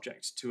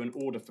subject to an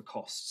order for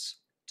costs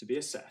to be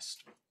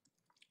assessed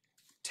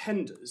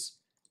tenders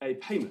a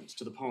payment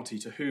to the party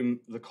to whom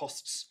the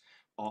costs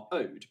are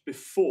owed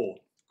before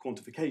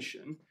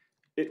quantification,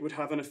 it would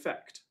have an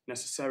effect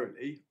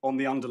necessarily on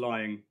the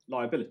underlying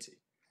liability.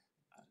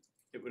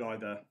 It would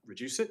either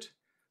reduce it,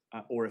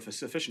 or if a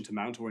sufficient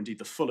amount, or indeed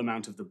the full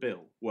amount of the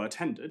bill were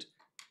tendered,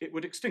 it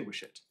would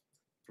extinguish it,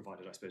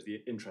 provided, I suppose,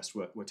 the interest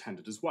were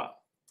tendered as well.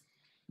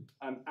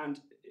 And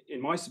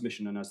in my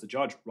submission, and as the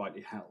judge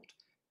rightly held,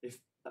 if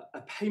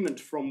a payment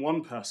from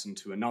one person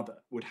to another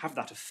would have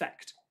that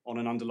effect on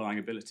an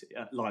underlying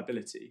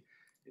liability,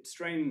 it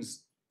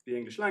strains the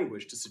English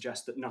language to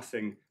suggest that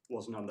nothing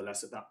was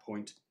nonetheless at that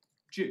point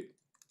due.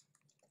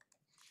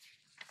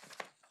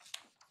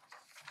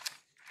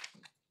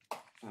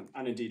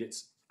 And indeed,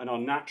 it's an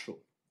unnatural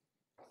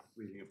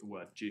reading of the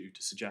word due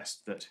to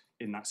suggest that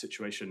in that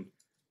situation,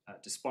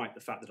 despite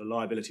the fact that a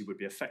liability would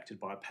be affected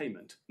by a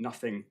payment,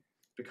 nothing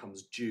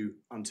becomes due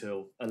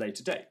until a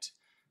later date.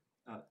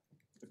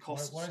 The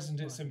costs, why isn't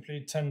it simply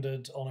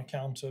tendered on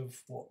account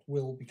of what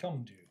will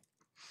become due?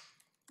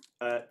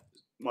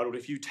 My lord,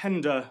 if you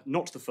tender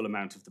not the full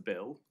amount of the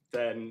bill,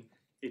 then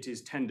it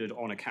is tendered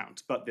on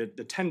account. But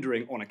the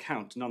tendering on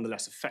account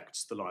nonetheless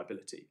affects the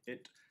liability.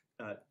 It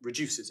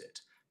reduces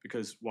it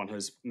because one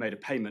has made a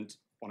payment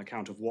on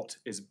account of what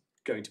is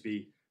going to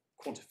be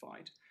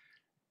quantified.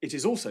 It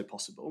is also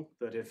possible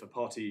that if a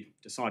party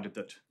decided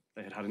that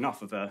they had had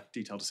enough of a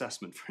detailed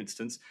assessment, for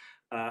instance,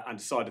 and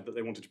decided that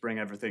they wanted to bring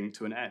everything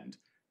to an end,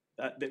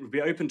 it would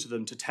be open to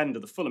them to tender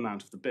the full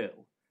amount of the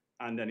bill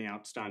and any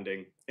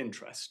outstanding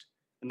interest,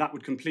 and that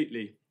would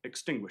completely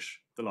extinguish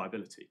the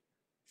liability.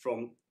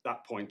 From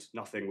that point,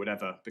 nothing would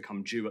ever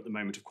become due at the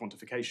moment of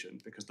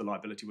quantification because the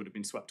liability would have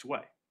been swept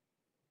away.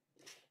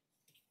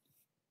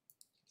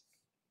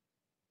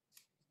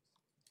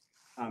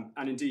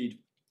 And indeed,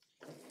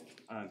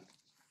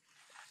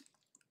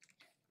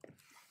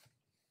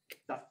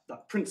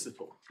 that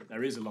principle that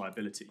there is a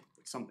liability,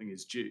 that something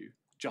is due,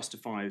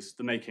 justifies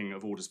the making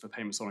of orders for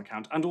payments on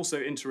account and also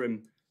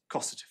interim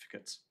cost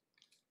certificates.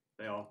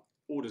 They are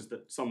orders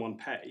that someone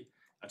pay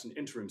at an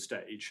interim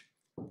stage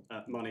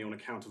money on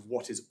account of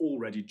what is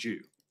already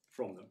due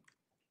from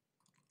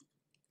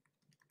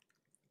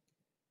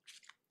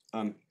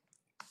them.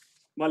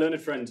 My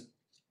learned friend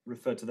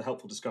referred to the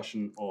helpful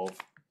discussion of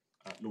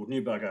Lord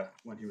Neuberger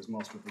when he was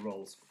Master of the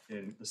Rolls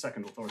in the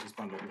second authorities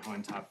bundle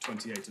behind tab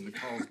 28 in the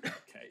Carlsberg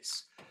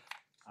case.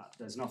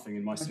 There's nothing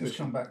in my submission. Just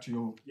come back to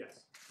your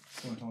yes.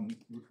 point on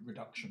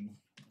reduction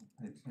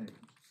of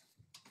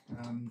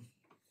payment.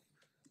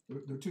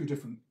 There are two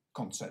different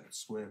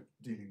concepts we're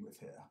dealing with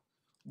here.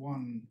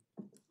 One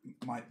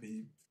might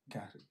be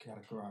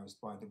categorised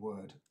by the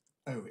word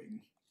owing,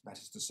 that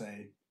is to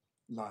say,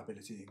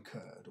 liability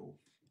incurred or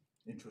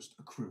interest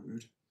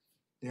accrued.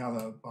 The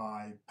other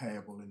by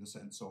payable in the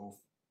sense of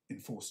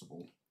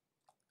enforceable.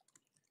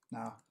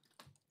 Now,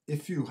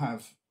 if you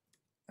have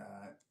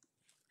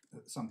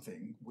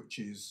something which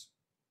is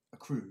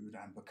accrued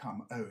and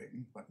become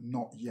owing, but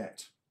not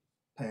yet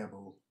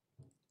payable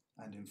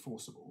and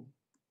enforceable,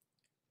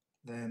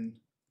 then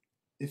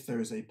if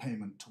there is a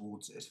payment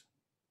towards it,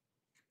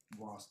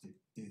 whilst it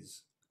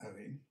is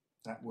owing,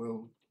 that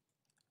will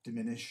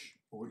diminish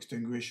or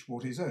extinguish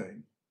what is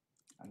owing,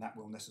 and that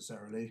will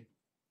necessarily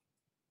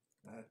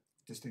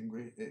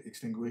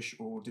extinguish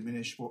or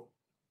diminish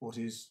what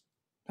is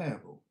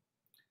payable.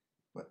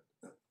 But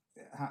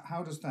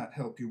how does that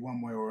help you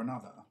one way or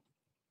another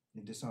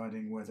in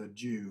deciding whether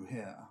due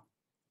here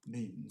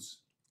means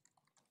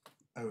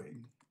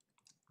owing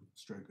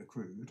stroke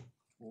accrued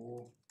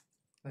or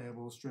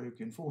payable stroke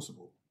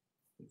enforceable?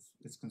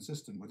 It's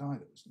consistent with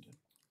either, isn't it?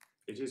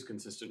 It is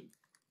consistent.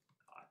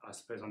 I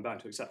suppose I'm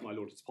bound to accept, my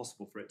lord, it's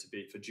possible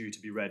for due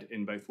to be read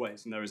in both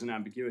ways, and there is an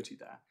ambiguity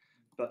there.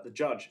 But the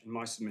judge, in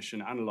my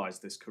submission,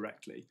 analysed this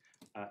correctly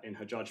in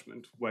her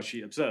judgment, where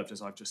she observed,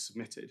 as I've just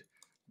submitted,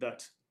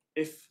 that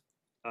if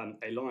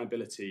a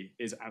liability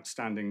is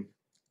outstanding,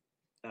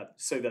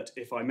 so that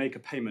if I make a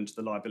payment,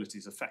 the liability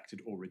is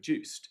affected or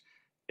reduced,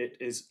 it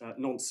is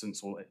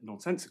nonsense or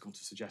nonsensical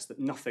to suggest that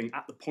nothing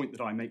at the point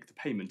that I make the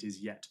payment is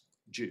yet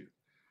due.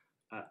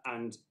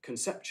 And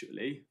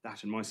conceptually,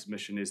 that in my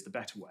submission is the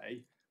better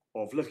way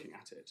of looking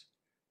at it.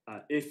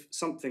 If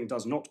something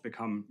does not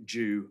become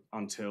due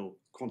until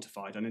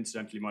quantified, and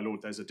incidentally, my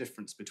lord, there's a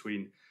difference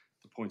between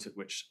the point at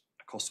which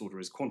a cost order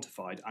is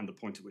quantified and the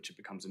point at which it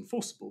becomes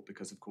enforceable,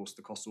 because of course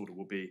the cost order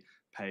will be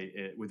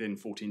pay within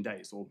 14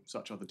 days or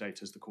such other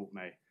date as the court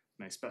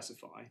may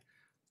specify.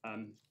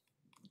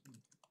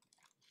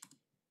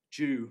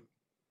 Due,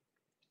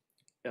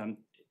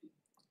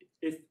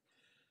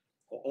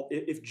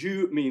 if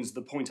due means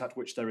the point at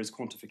which there is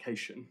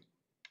quantification,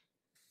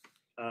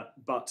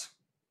 but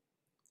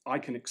I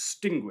can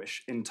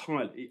extinguish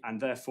entirely and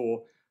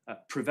therefore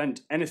prevent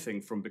anything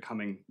from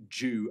becoming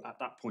due at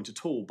that point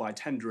at all by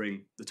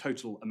tendering the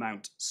total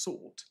amount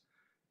sought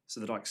so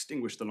that I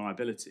extinguish the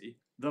liability,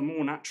 the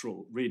more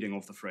natural reading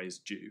of the phrase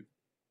due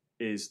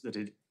is that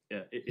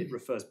it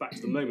refers back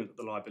to the moment that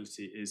the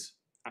liability is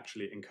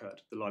actually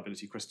incurred, the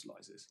liability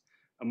crystallises.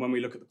 And when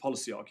we look at the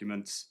policy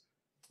arguments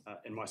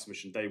in my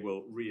submission, they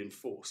will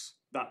reinforce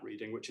that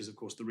reading, which is, of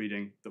course, the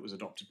reading that was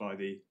adopted by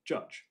the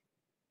judge.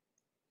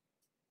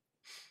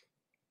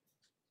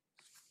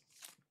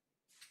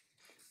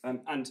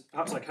 And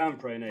perhaps I can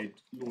pray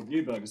Lord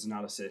Neuberger's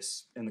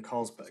analysis in the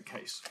Carlsberg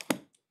case.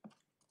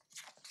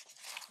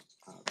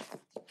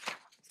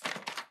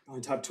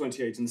 On tab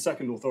 28 in the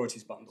second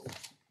authorities bundle.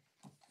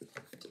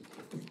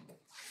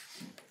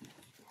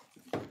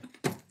 On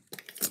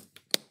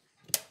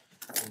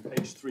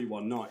page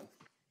 319.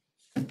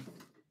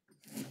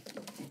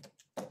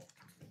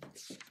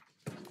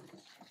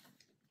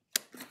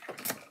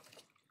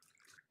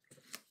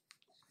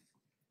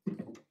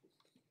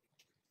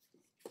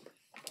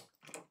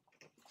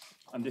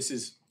 And this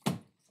is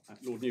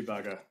Lord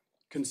Neuberger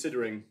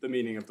considering the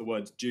meaning of the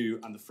words due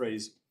and the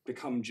phrase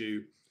become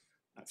due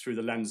through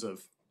the lens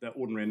of their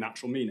ordinary and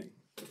natural meaning.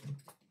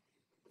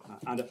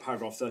 And at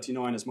paragraph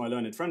 39, as my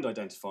learned friend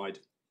identified,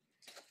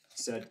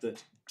 said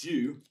that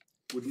due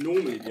would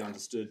normally be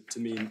understood to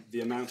mean the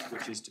amount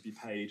which is to be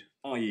paid,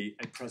 i.e.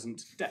 a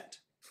present debt.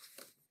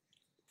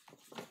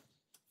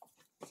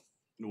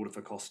 In order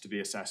for costs to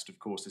be assessed, of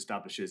course,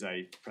 establishes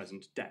a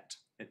present debt.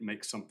 It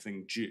makes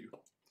something due.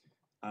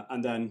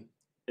 And then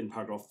in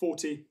paragraph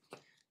 40,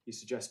 he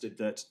suggested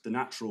that the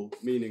natural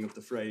meaning of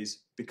the phrase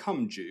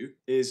become due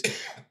is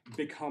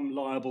become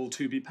liable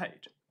to be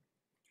paid.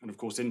 And of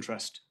course,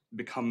 interest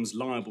becomes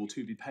liable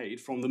to be paid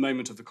from the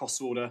moment of the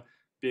costs order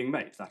being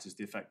made. That is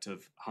the effect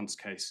of Hunt's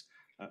case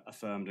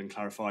affirmed and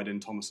clarified in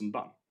Thomas and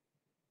Bunn.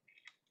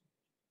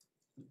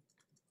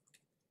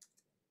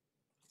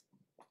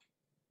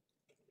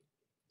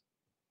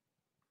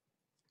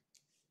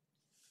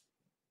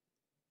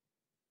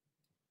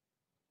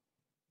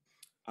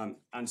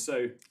 And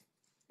so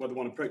whether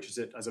one approaches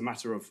it as a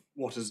matter of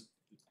what is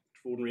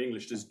ordinary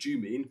English does due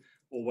mean,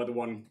 or whether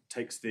one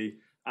takes the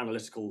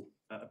analytical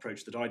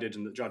approach that I did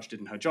and the judge did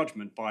in her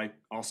judgment by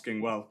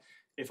asking, well,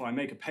 if I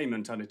make a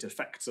payment and it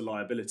affects a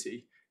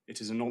liability,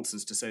 it is a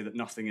nonsense to say that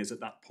nothing is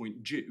at that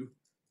point due,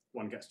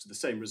 one gets to the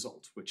same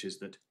result, which is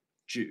that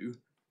due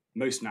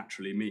most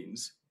naturally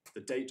means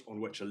the date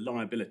on which a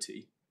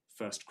liability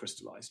first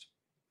crystallised.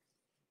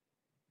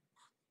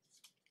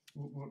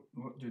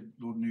 What did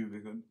Lord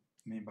Neuberger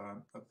mean by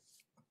a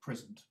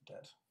present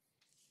debt?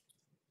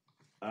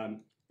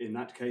 In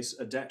that case,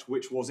 a debt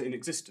which was in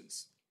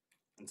existence.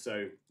 And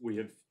so we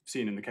have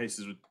seen in the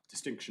cases a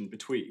distinction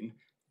between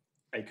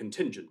a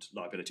contingent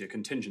liability, a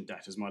contingent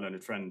debt, as my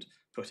learned friend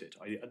put it,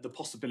 i.e. the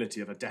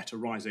possibility of a debt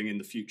arising in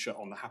the future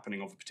on the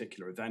happening of a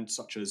particular event,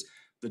 such as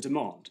the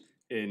demand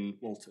in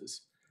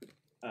Walters.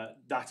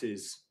 That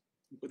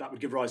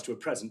would give rise to a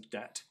present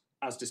debt,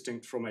 as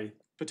distinct from a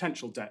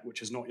potential debt which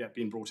has not yet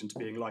been brought into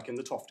being, like in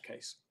the Toft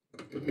case.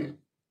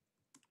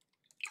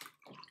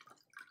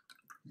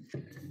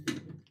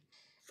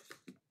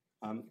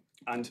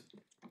 And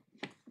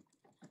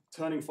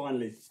turning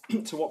finally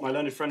to what my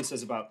learned friend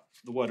says about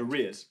the word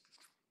arrears,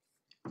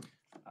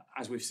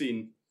 as we've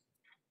seen,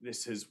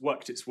 this has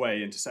worked its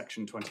way into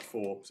section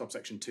 24,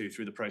 subsection 2,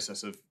 through the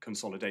process of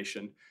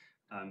consolidation.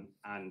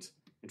 And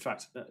in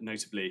fact,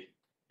 notably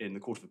in the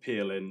Court of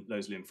Appeal in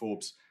Loseley and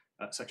Forbes,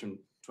 section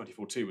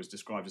 24.2 was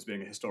described as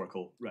being a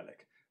historical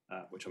relic,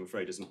 which I'm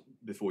afraid isn't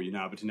before you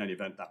now, but in any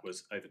event, that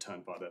was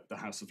overturned by the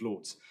House of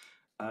Lords.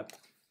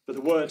 But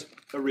the word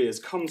arrears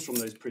comes from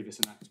those previous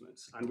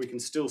enactments, and we can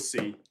still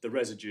see the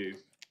residue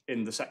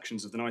in the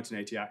sections of the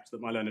 1980 Act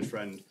that my learned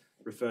friend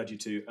referred you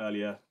to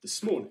earlier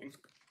this morning.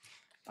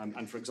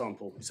 And for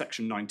example,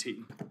 section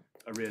 19,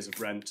 arrears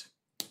of rent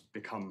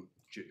become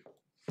due.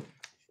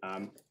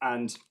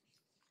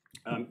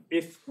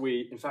 If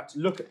we, in fact,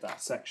 look at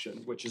that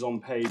section, which is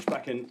on page,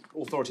 back in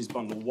Authorities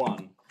Bundle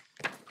 1,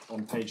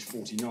 on page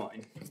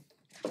 49,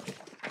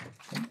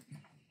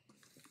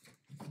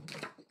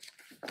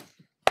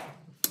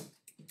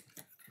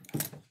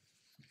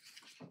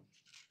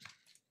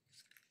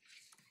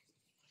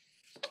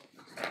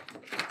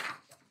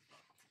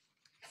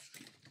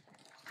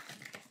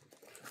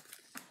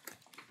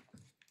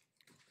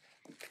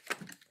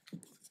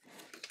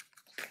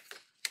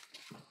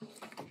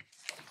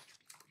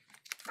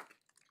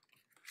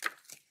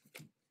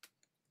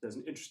 there's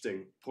an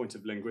interesting point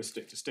of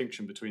linguistic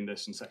distinction between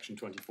this and section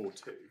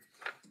 24.2.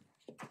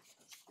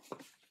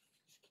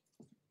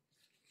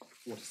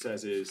 What it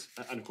says is,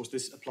 and of course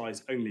this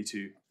applies only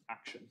to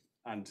action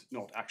and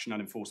not action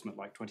and enforcement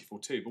like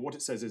 24.2, but what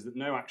it says is that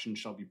no action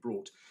shall be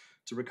brought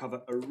to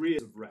recover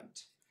arrears of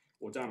rent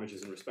or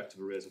damages in respect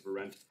of arrears of a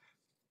rent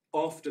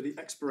after the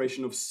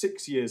expiration of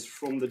 6 years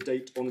from the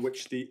date on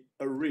which the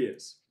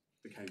arrears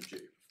became due.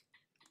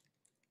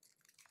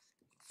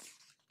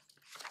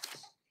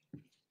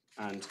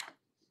 And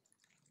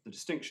the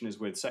distinction is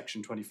with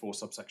section 24,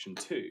 subsection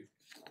 2,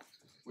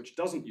 which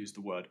doesn't use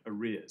the word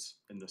arrears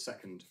in the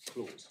second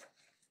clause.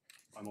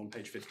 I'm on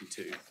page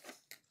 52.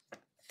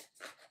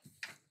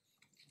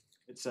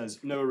 It says,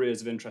 no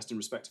arrears of interest in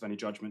respect of any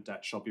judgment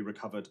debt shall be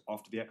recovered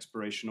after the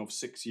expiration of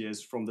 6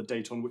 years from the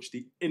date on which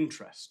the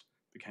interest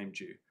became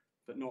due,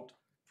 but not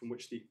from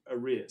which the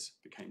arrears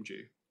became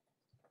due.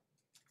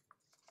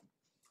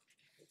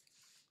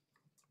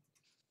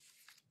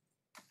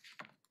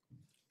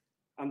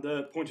 And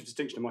the point of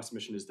distinction in my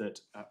submission is that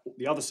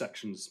the other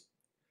sections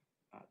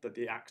that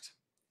the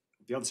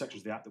other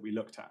sections of the Act that we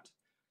looked at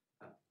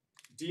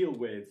deal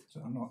with.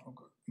 So I'm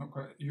not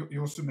quite.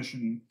 Your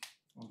submission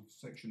on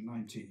section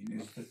 19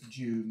 is that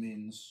due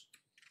means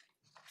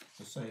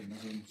the same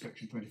as in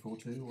section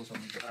 24(2) or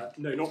something different?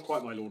 No, not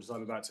quite, my lord, as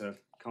I'm about to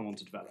come on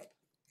to develop.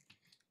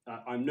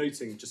 I'm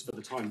noting, just for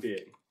the time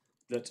being,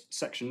 that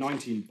section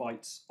 19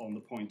 bites on the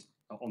point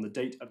on the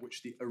date at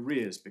which the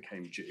arrears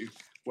became due,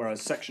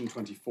 whereas section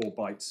 24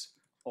 bites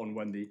on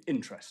when the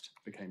interest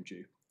became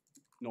due,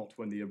 not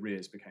when the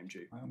arrears became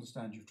due. I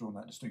understand you've drawn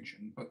that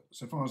distinction, but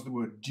so far as the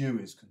word due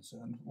is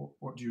concerned,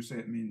 what do you say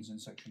it means in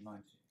section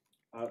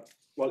 19?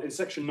 Well, in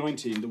section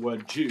 19, the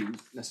word due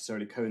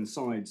necessarily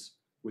coincides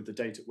with the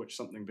date at which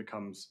something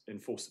becomes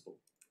enforceable.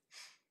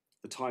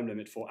 The time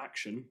limit for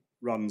action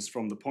runs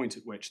from the point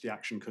at which the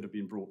action could have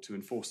been brought to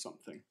enforce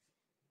something.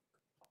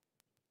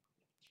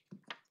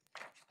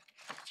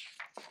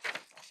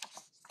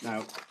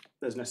 Now,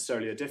 there's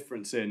necessarily a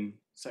difference in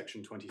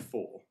section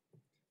 24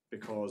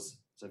 because,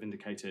 as I've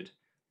indicated,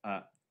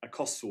 a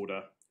costs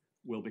order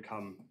will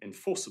become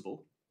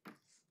enforceable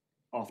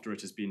after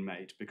it has been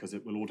made, because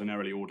it will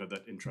ordinarily order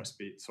that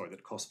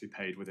that costs be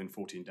paid within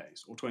 14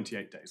 days or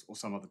 28 days or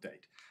some other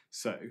date.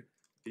 So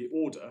the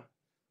order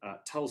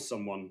tells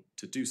someone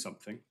to do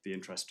something, the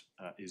interest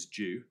is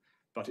due,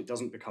 but it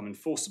doesn't become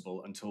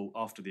enforceable until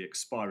after the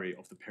expiry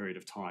of the period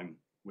of time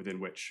within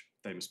which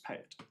they must pay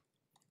it.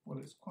 Well,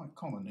 it's quite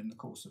common in the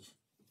course of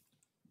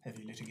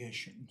heavy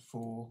litigation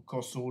for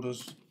costs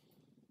orders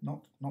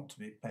not to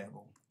be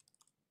payable,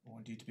 or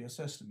indeed to be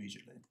assessed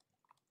immediately.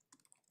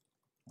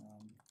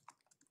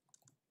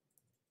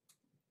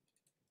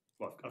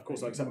 Well, of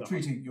course, I accept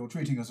that. You're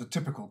treating as a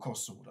typical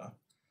costs order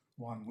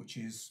one which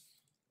is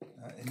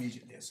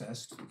immediately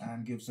assessed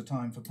and gives a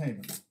time for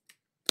payment.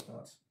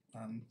 But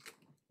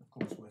of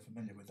course, we're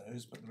familiar with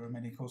those. But there are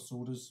many costs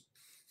orders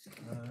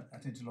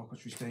at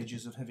interlocutory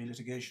stages of heavy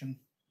litigation,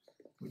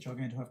 which are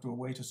going to have to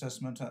await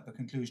assessment at the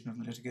conclusion of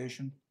the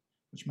litigation,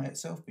 which may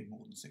itself be more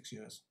than 6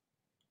 years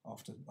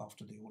after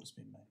the order's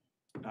been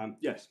made.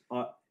 Yes,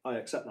 I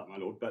accept that, my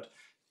lord, but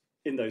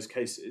in those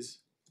cases,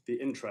 the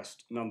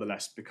interest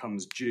nonetheless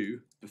becomes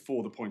due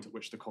before the point at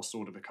which the cost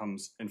order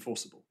becomes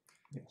enforceable.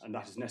 Yes. And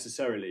that is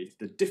necessarily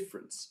the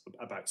difference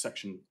about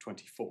section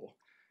 24,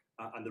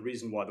 and the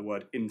reason why the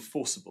word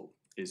enforceable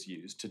is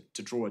used,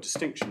 to draw a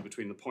distinction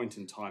between the point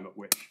in time at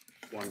which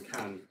one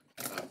can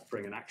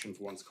bring an action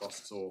for one's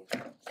costs, or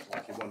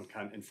likely one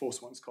can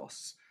enforce one's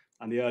costs,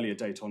 and the earlier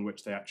date on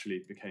which they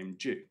actually became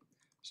due.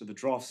 So the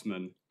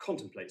draftsman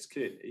contemplates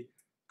clearly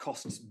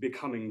costs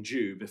becoming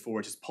due before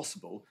it is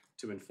possible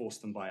to enforce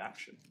them by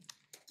action.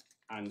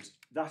 And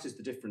that is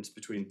the difference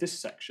between this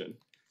section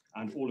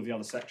and all of the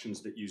other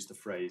sections that use the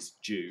phrase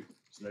due.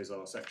 So those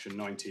are section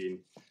 19,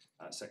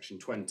 section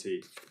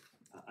 20,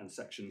 and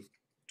section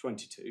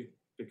 22,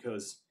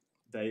 because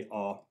they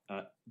are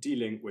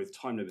dealing with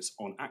time limits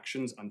on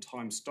actions, and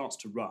time starts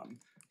to run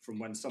from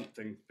when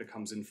something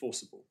becomes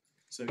enforceable.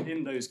 So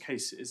in those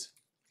cases,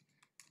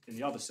 in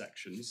the other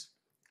sections,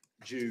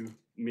 due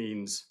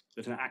means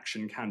that an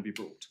action can be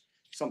brought.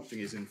 Something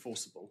is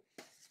enforceable.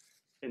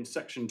 In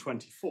section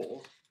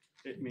 24,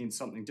 it means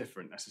something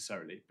different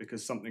necessarily,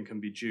 because something can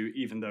be due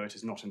even though it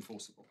is not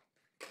enforceable.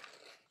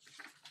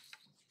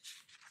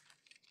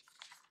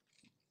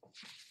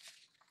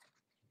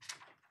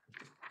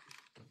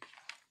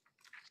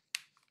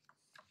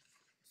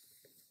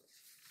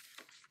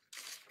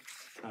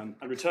 And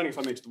returning, if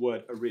I may, to the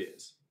word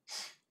arrears,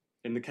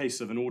 in the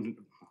case of an ordinary,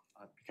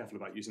 I'd be careful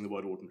about using the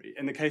word ordinary,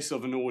 in the case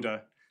of an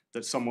order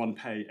that someone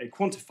pay a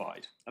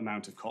quantified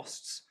amount of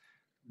costs,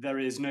 there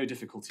is no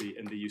difficulty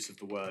in the use of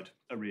the word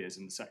arrears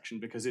in the section,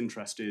 because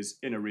interest is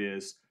in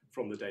arrears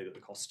from the day that the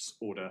costs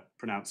order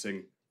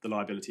pronouncing the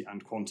liability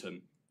and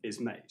quantum is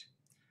made.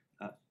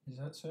 Is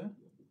that so?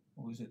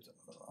 Or is it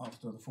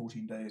after the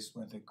 14 days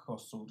when the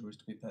costs order is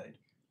to be paid?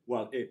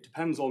 Well, it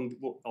depends on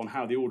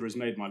how the order is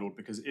made, my lord,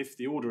 because if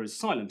the order is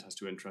silent as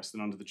to interest,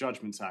 then under the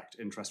Judgments Act,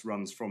 interest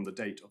runs from the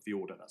date of the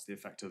order. That's the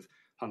effect of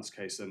Hunt's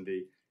case and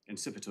the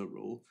incipiter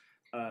rule.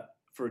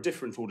 For a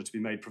different order to be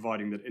made,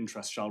 providing that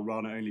interest shall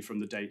run only from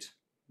the date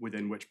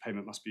within which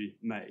payment must be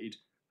made,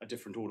 a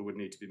different order would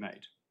need to be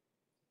made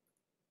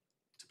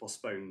to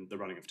postpone the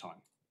running of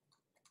time,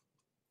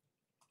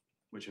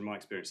 which in my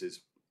experience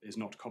is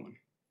not common.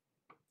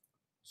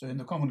 So in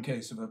the common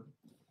case of a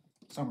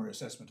summary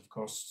assessment of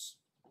costs,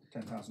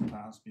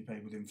 £10,000 be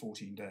paid within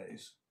 14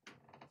 days,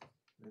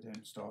 they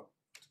don't start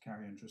to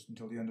carry interest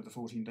until the end of the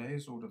 14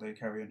 days, or do they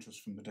carry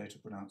interest from the date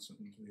of pronouncement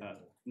of the order?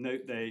 No,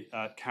 they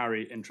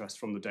carry interest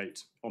from the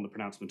date on the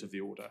pronouncement of the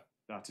order.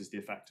 That is the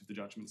effect of the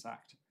Judgments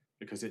Act,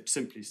 because it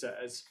simply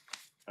says,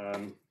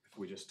 if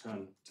we just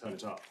turn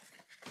it up.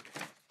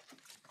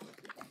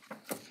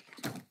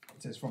 It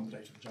says from the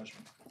date of the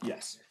judgment.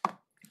 Yes.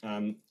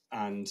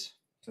 And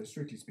so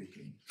strictly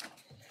speaking,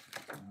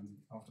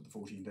 after the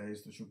 14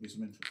 days, there should be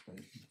some interest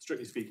paid.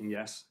 Strictly speaking,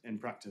 yes. In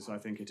practice, I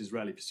think it is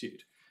rarely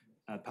pursued.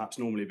 Perhaps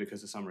normally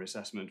because the summary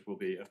assessment will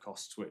be of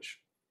costs which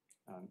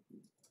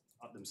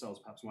themselves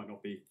perhaps might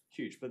not be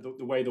huge, but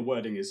the way the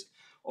wording is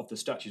of the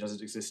statute as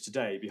it exists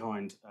today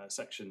behind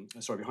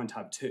behind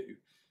tab 2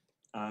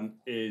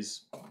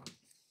 is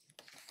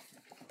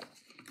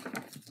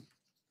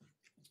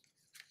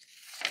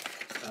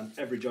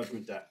every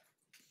judgment debt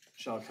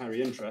shall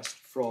carry interest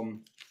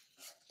from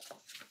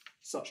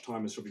such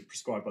time as shall be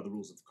prescribed by the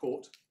rules of the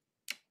court.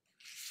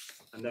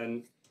 And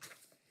then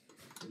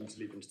we need to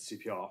leap into the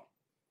CPR.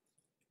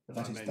 But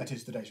that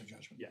is the date of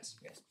judgment. Yes.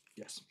 Yes.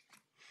 Yes.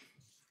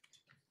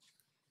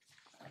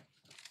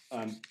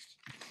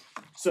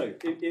 So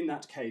in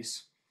that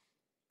case,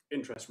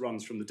 interest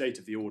runs from the date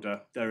of the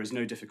order. There is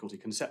no difficulty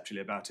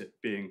conceptually about it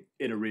being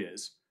in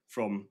arrears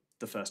from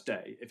the first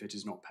day if it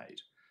is not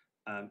paid.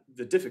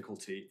 The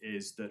difficulty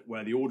is that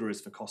where the order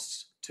is for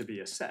costs to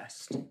be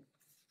assessed,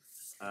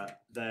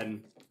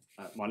 then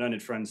my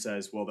learned friend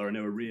says, well, there are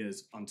no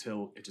arrears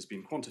until it has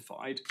been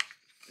quantified.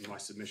 In my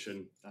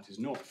submission, that is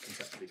not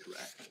conceptually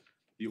correct.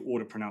 The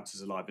order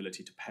pronounces a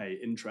liability to pay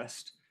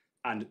interest,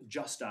 and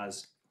just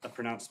as a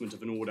pronouncement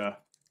of an order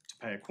to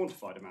pay a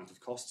quantified amount of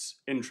costs,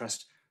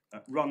 interest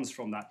runs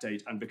from that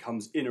date and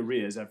becomes in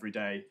arrears every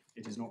day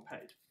it is not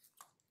paid.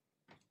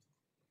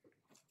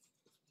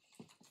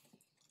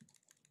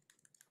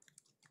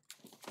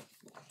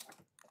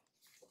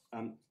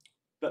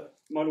 But,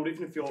 my lord,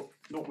 even if you're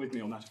not with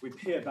me on that, if we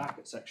peer back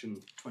at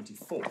section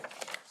 24,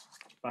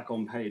 back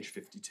on page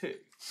 52,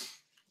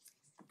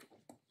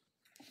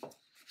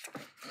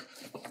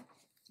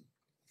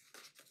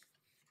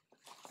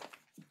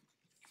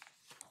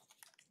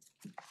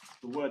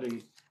 the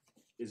wording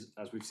is,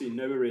 as we've seen,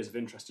 no arrears of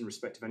interest in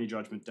respect of any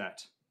judgment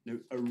debt, no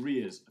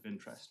arrears of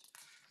interest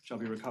shall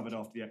be recovered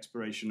after the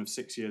expiration of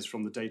 6 years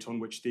from the date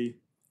on which the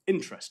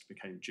interest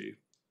became due.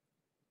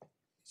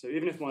 So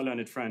even if my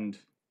learned friend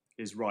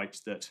is right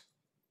that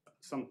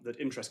that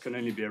interest can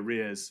only be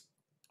arrears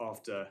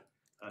after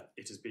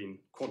it has been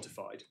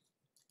quantified,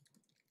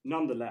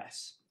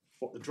 nonetheless,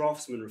 what the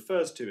draftsman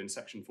refers to in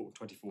section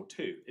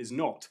 24.2 is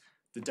not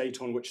the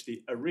date on which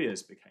the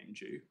arrears became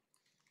due,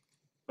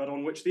 but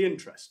on which the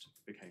interest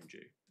became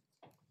due.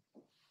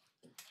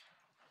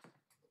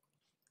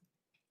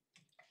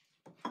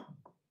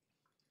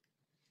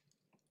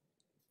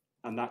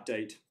 And that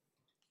date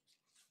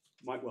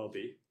might well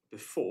be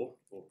before,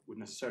 or would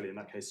necessarily in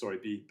that case, sorry,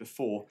 be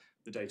before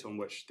the date on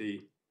which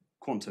the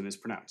quantum is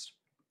pronounced.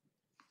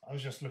 I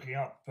was just looking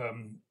up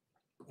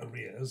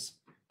arrears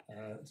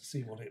to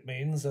see what it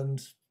means,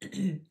 and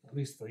at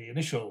least the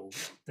initial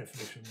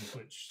definitions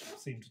which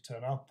seem to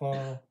turn up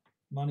are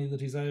money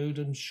that is owed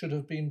and should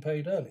have been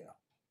paid earlier.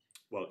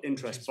 Well,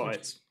 interest by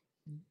its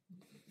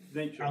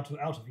nature. Out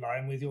of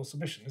line with your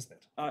submission, isn't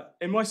it?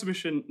 In my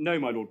submission, no,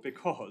 my lord,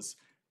 because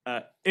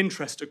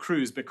interest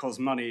accrues because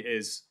money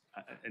is,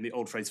 in the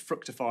old phrase,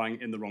 fructifying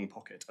in the wrong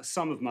pocket. A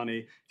sum of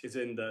money is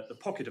in the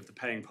pocket of the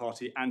paying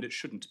party, and it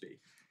shouldn't be.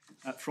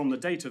 From the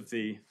date of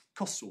the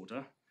costs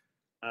order,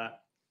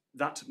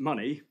 that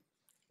money,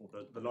 or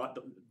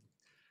the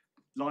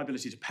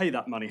liability to pay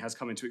that money, has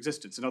come into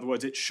existence. In other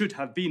words, it should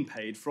have been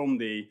paid from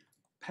the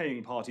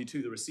paying party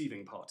to the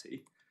receiving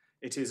party.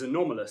 It is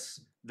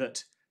anomalous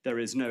that there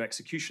is no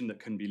execution that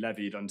can be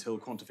levied until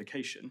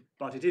quantification,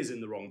 but it is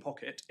in the wrong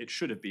pocket. It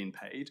should have been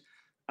paid,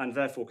 and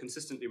therefore,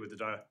 consistently with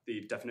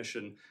the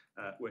definition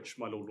which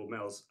my Lord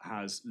Mills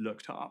has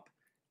looked up,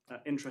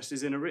 interest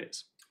is in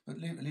arrears. But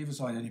leave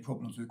aside any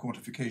problems with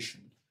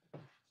quantification.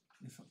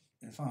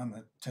 If I'm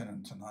a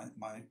tenant and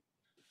my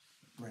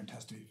rent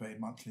has to be paid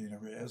monthly in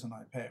arrears and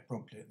I pay it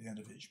promptly at the end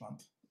of each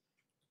month,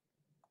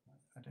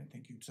 I don't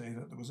think you'd say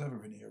that there was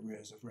ever any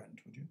arrears of rent,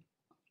 would you?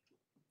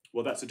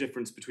 Well, that's a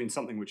difference between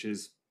something which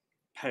is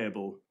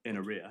payable in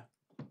arrear,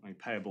 I mean,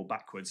 payable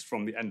backwards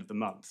from the end of the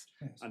month,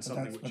 yes, and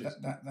something which is...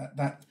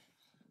 That,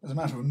 as a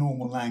matter of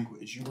normal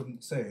language, you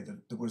wouldn't say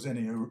that there was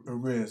any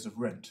arrears of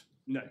rent.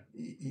 No.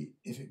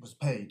 If it was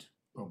paid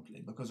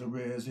promptly, because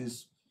arrears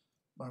is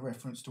by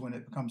reference to when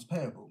it becomes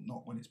payable,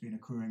 not when it's been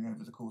accruing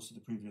over the course of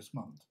the previous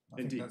month.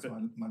 I Indeed, think that's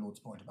my Lord's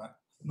point about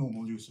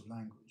normal use of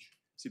language.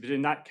 See, but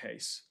in that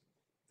case,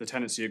 the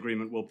tenancy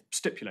agreement will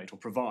stipulate or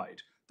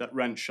provide that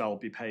rent shall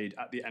be paid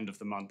at the end of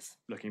the month,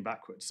 looking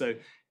backwards. So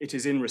it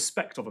is in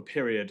respect of a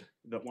period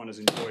that one has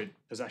enjoyed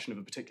possession of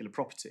a particular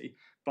property,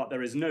 but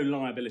there is no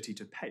liability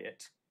to pay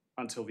it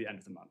until the end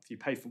of the month. You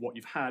pay for what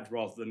you've had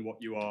rather than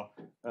what you are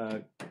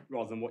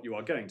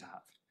going to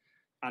have,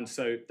 and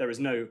so there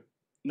is no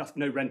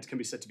rent can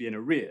be said to be in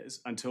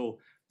arrears until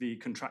the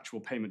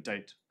contractual payment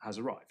date has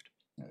arrived.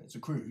 No, it's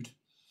accrued,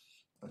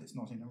 but it's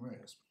not in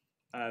arrears.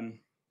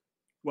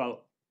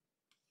 Well,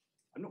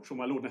 I'm not sure,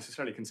 my Lord,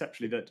 necessarily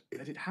conceptually that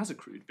it has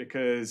accrued,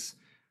 because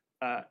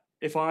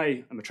if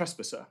I am a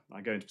trespasser,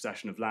 I go into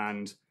possession of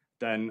land,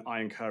 then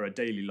I incur a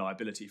daily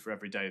liability for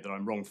every day that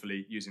I'm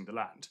wrongfully using the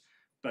land.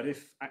 But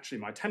if actually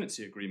my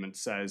tenancy agreement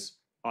says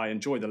I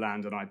enjoy the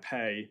land and I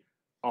pay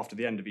after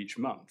the end of each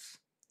month,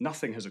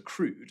 nothing has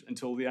accrued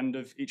until the end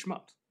of each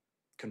month,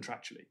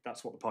 contractually.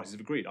 That's what the parties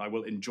have agreed. I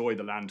will enjoy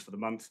the land for the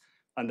month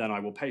and then I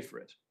will pay for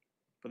it.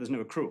 But there's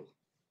no accrual.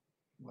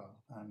 Well,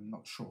 I'm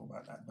not sure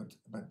about that,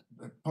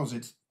 but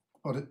posit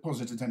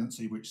posit a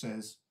tenancy which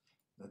says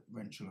that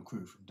rent shall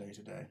accrue from day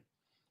to day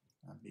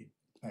and be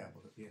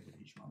payable at the end of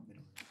each month in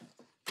arrears.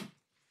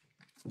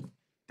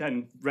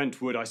 Then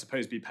rent would, I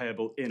suppose, be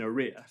payable in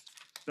arrear,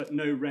 but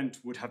no rent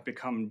would have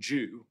become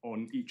due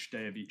on each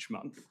day of each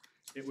month.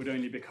 It would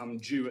only become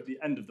due at the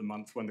end of the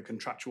month when the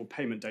contractual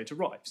payment date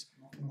arrives.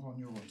 Not on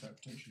your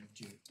interpretation of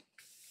due.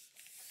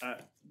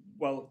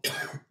 Well,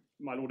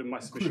 my lord, in my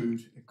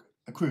submission...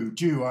 Accrued,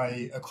 due,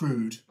 i.e.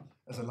 accrued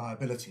as a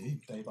liability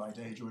day by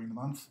day during the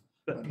month,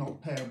 but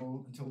not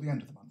payable until the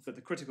end of the month. But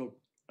the critical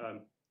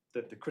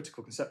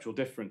conceptual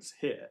difference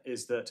here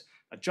is that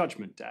a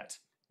judgment debt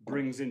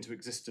brings into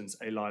existence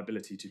a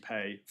liability to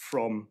pay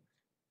from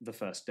the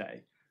first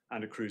day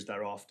and accrues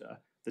thereafter.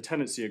 The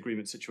tenancy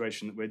agreement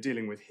situation that we're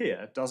dealing with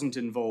here doesn't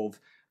involve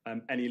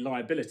any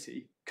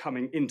liability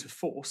coming into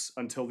force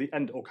until the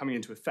end, or coming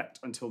into effect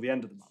until the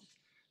end of the month.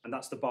 And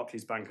that's the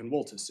Barclays Bank and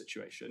Walters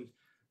situation,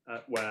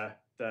 where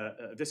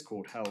this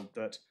court held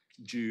that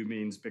due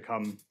means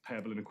become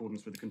payable in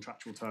accordance with the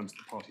contractual terms that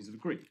the parties have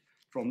agreed.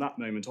 From that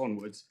moment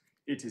onwards,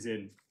 it is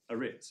in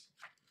arrears.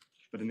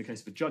 But in the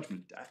case of a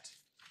judgment debt,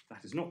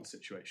 that is not the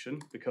situation,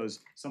 because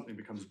something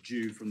becomes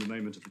due from the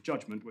moment of the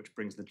judgment, which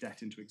brings the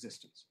debt into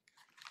existence.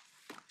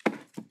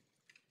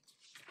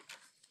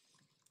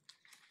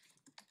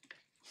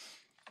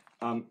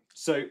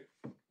 So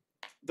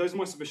those are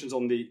my submissions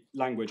on the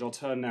language. I'll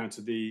turn now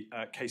to the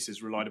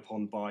cases relied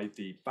upon by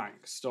the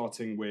bank,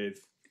 starting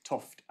with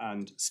Toft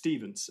and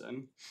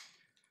Stevenson.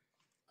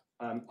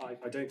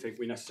 I don't think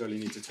we necessarily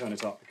need to turn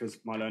it up because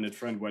my learned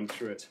friend went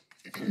through it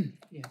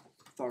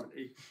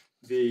thoroughly.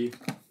 The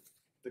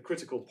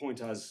critical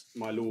point, as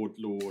my Lord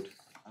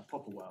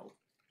Popplewell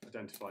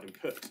identified and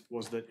put,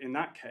 was that in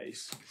that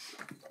case,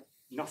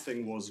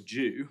 nothing was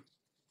due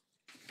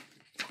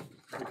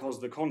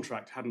because the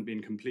contract hadn't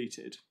been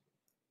completed.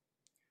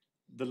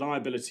 The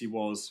liability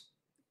was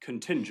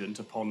contingent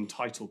upon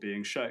title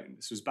being shown.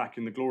 This was back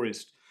in the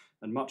glorious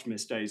and much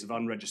missed days of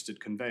unregistered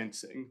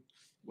conveyancing,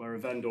 where a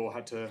vendor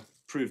had to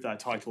prove their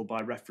title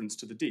by reference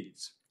to the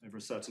deeds over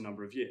a certain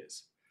number of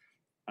years.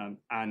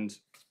 And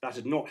that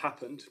had not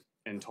happened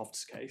in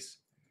Toft's case.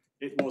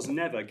 It was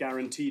never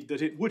guaranteed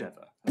that it would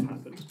ever have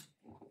happened,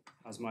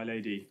 as my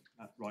lady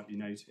rightly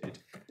noted.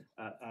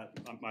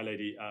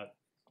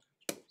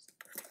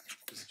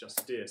 Mrs.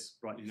 Justice Dias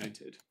rightly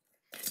noted.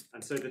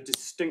 And so the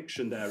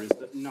distinction there is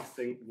that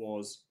nothing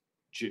was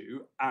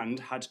due, and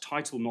had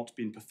title not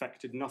been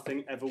perfected,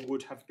 nothing ever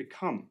would have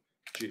become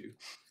due.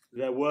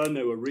 There were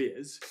no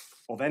arrears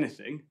of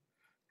anything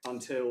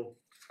until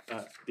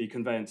the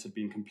conveyance had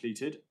been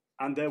completed,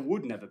 and there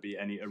would never be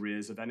any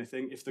arrears of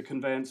anything if the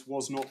conveyance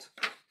was not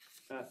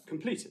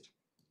completed.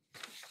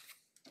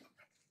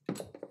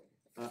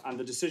 And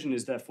the decision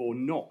is therefore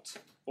not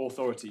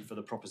authority for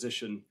the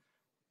proposition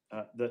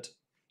that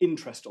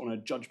interest on a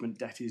judgment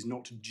debt is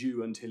not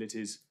due until it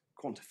is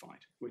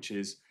quantified, which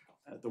is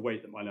the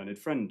weight that my learned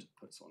friend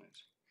puts on it.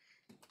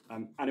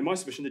 And in my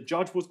submission, the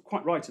judge was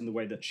quite right in the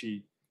way that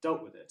she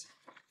dealt with it.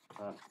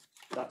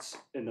 That's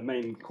in the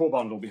main core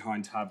bundle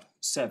behind tab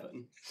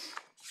 7.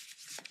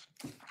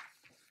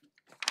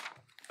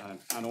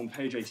 And on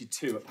page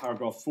 82 at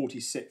paragraph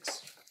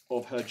 46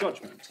 of her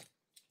judgment.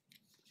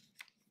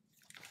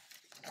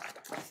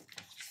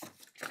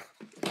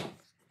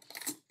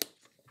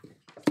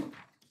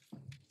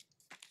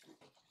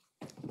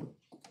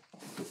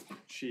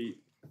 She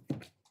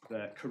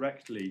there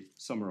correctly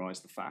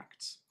summarised the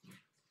facts.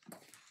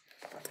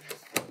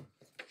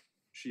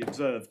 She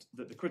observed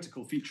that the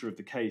critical feature of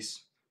the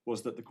case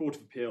was that the Court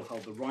of Appeal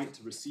held the right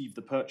to receive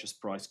the purchase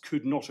price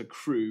could not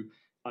accrue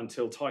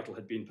until title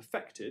had been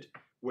perfected,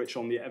 which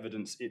on the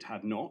evidence it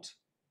had not.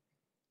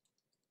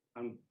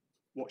 And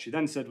what she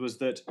then said was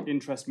that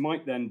interest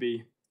might then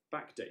be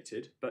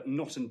backdated, but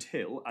not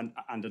until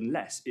and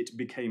unless it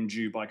became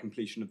due by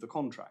completion of the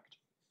contract.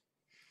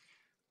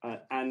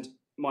 And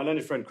my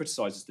learned friend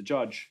criticises the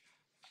judge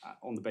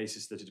on the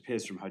basis that it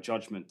appears from her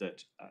judgment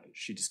that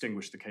she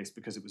distinguished the case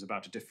because it was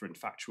about a different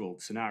factual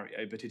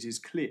scenario, but it is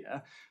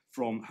clear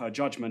from her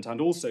judgment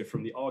and also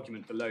from the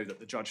argument below that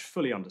the judge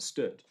fully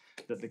understood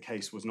that the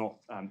case was not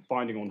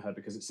binding on her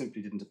because it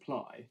simply didn't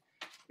apply.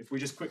 If we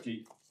just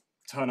quickly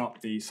turn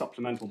up the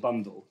supplemental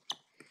bundle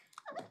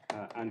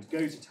and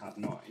go to tab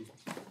 9,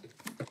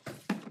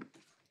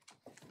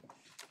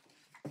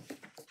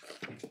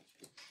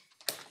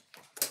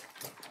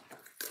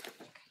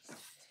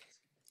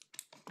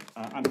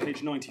 and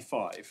page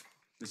 95,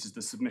 this is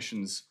the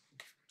submissions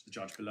to the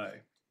judge below.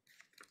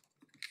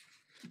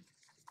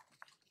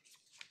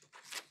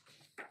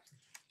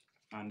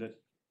 And at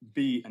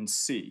B and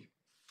C,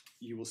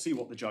 you will see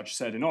what the judge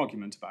said in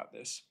argument about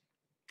this.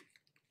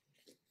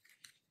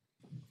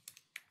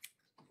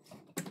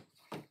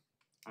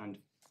 And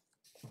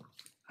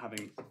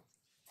having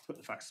put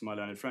the facts to my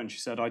learned friend, she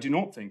said, "I do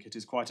not think it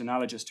is quite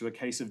analogous to a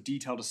case of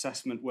detailed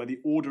assessment where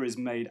the order is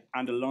made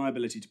and a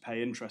liability to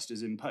pay interest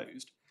is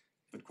imposed,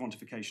 but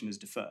quantification is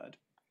deferred."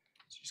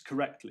 So she's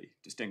correctly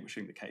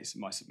distinguishing the case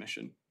in my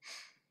submission.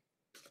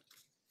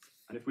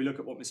 And if we look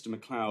at what Mr.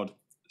 MacLeod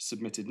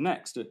submitted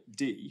next at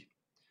D,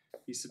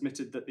 he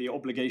submitted that the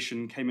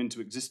obligation came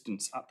into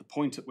existence at the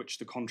point at which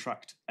the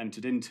contract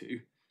entered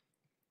into.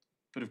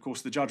 But of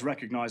course, the judge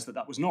recognised that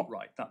that was not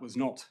right. That was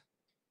not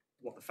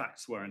what the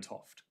facts were in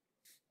Toft.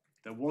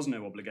 There was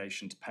no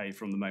obligation to pay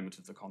from the moment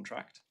of the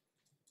contract,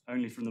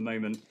 only from the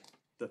moment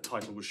that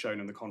title was shown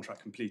and the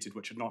contract completed,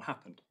 which had not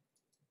happened.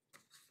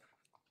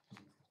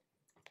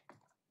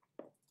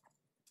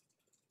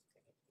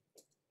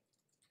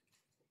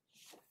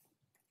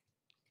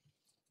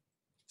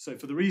 So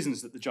for the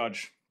reasons that the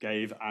judge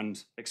gave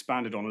and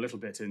expanded on a little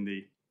bit in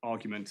the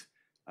argument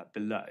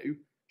below,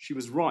 she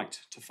was right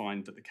to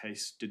find that the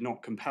case did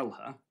not compel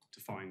her to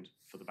find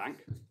for the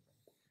bank.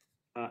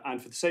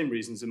 And for the same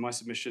reasons in my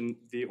submission,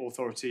 the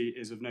authority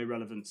is of no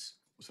relevance,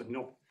 or certainly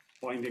not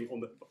binding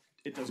on the,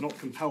 it does not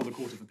compel the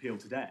Court of Appeal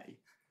today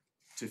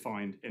to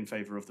find in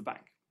favour of the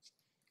bank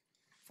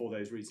for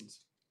those reasons.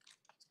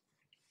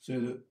 So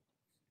that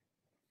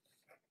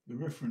the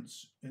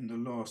reference in the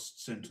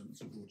last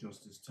sentence of Lord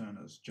Justice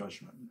Turner's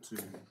judgment to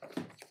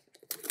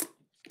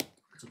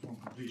upon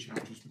completion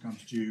interest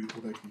becomes due,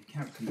 although to be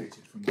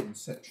calculated from the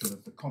inception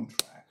of the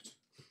contract,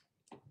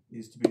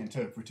 is to be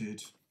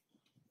interpreted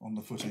on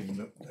the footing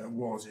that there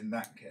was in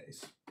that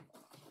case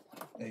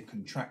a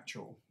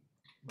contractual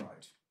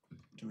right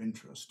to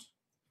interest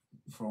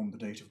from the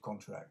date of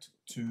contract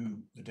to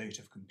the date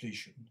of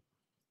completion,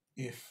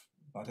 if,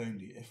 but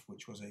only if,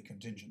 which was a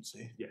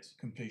contingency, yes,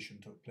 completion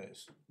took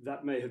place.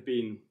 That may have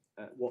been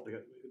what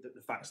the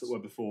facts that were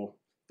before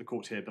the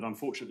court here, but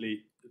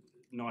unfortunately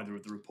neither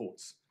of the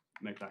reports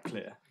make that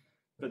clear.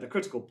 But the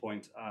critical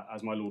point,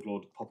 as my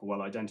Lord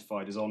Popplewell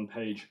identified, is on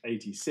page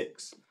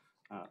 86,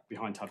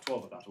 behind tab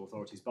 12 of that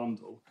authorities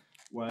bundle,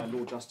 where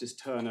Lord Justice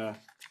Turner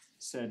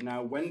said,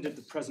 now when did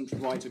the present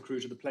right accrue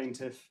to the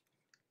plaintiff?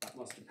 That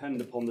must depend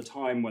upon the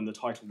time when the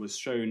title was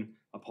shown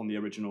upon the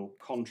original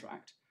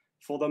contract.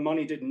 For the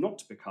money did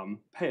not become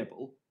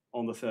payable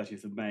on the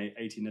 30th of May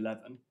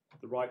 1811,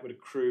 the right would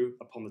accrue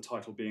upon the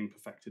title being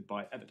perfected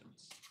by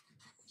evidence.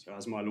 So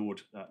as my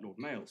Lord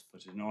Males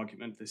put it in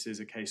argument, this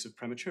is a case of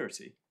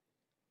prematurity.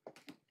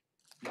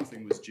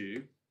 Nothing was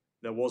due.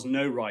 There was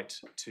no right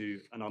to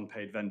an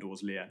unpaid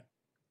vendor's lien,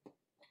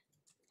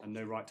 and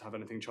no right to have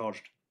anything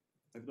charged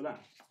over the land.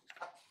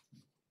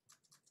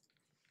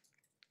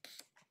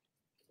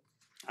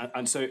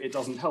 And so it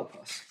doesn't help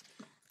us.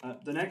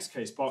 The next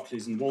case,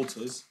 Barclays and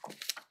Walters,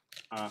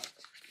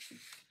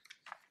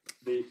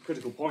 the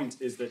critical point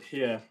is that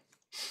here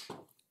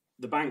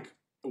the bank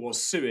was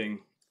suing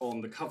on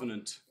the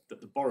covenant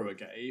that the borrower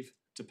gave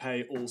to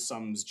pay all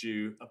sums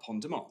due upon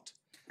demand.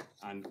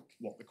 And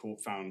what the court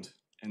found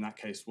in that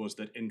case was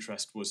that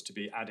interest was to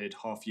be added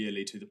half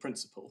yearly to the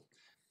principal.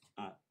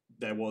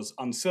 There was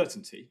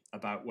uncertainty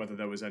about whether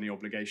there was any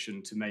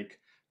obligation to make,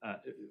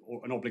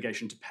 or an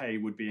obligation to pay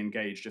would be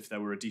engaged if there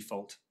were a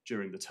default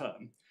during the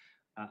term.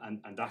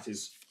 And that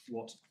is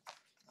what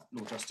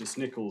Lord Justice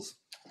Nichols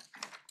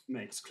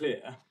makes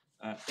clear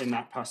in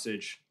that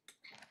passage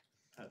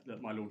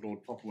that my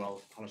Lord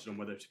Popplewell highlighted on,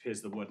 whether it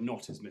appears the word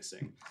not is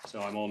missing.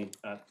 So I'm on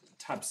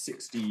tab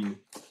 16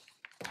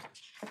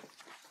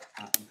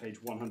 on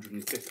page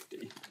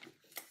 150.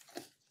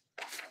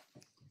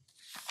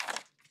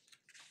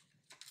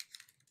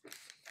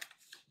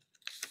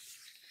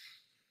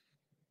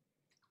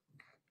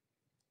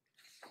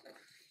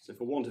 So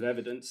for want of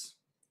evidence,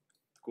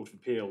 the Court of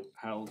Appeal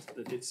held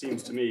that it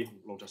seems to me,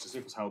 Lord Justice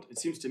Nichols held, it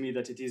seems to me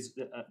that it is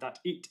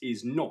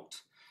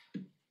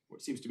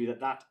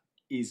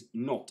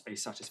not a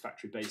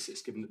satisfactory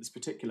basis, given that this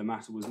particular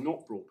matter was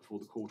not brought before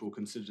the court or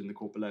considered in the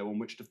court below, on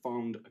which to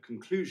found a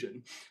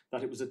conclusion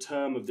that it was a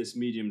term of this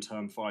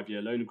medium-term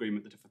 5-year loan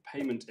agreement that if a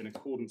payment in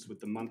accordance with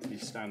the monthly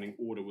standing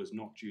order was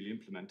not duly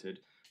implemented,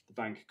 the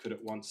bank could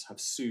at once have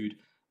sued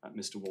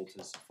Mr.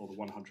 Walters for the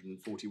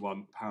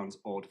 £141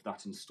 odd of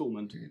that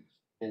instalment,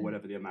 or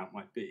whatever the amount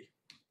might be.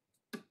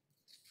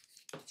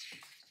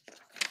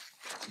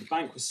 The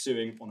bank was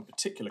suing on a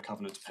particular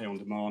covenant to pay on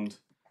demand,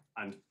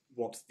 and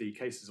what the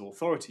case is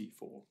authority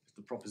for is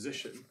the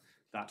proposition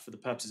that for the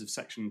purposes of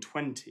section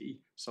 20,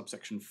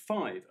 subsection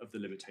 5 of the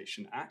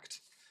Limitation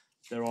Act,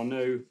 there are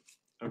no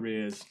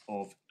arrears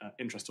of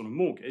interest on a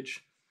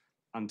mortgage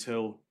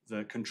until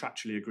the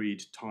contractually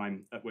agreed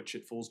time at which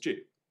it falls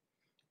due.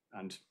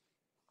 And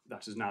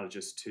that is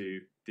analogous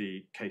to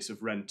the case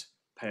of rent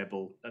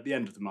payable at the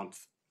end of the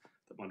month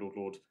that my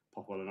Lord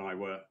Popplewell and I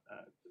were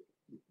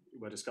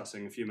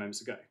discussing a few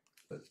moments ago.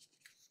 But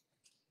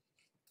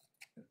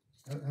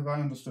have I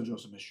understood your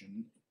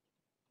submission?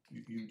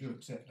 You do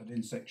accept that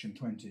in section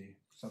 20,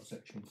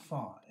 subsection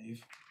 5,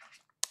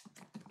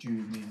 due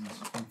means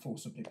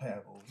enforceably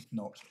payable,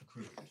 not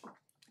accrued?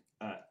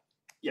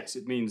 Yes,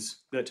 it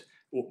means that,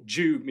 or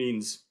due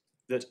means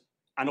that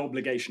an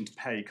obligation to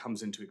pay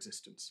comes into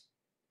existence.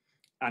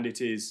 And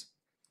it is,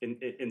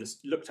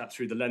 looked at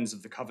through the lens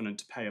of the covenant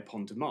to pay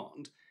upon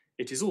demand,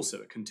 it is also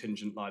a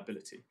contingent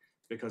liability,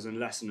 because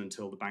unless and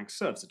until the bank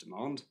serves a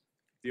demand,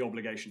 the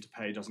obligation to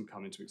pay doesn't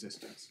come into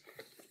existence.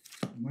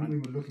 When we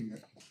were looking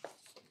at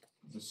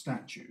the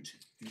statute,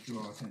 you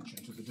draw our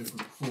attention to the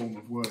different form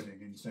of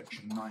wording in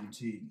section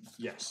 19.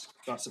 Yes,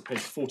 that's at page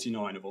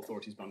 49 of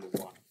Authorities Bundle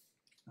 1.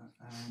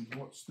 And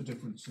what's the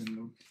difference in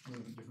the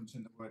relevant difference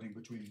in the wording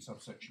between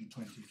subsection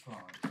 25?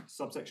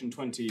 Subsection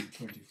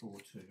 24(2)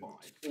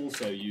 24(2).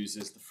 also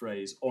uses the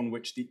phrase on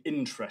which the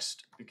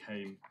interest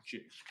became due.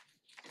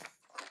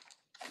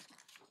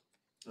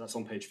 That's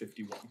on page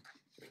 51.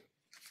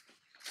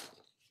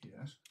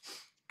 Yes,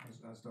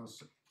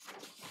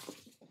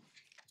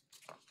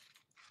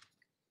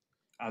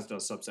 As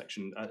does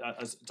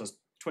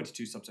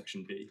 22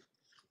 subsection B,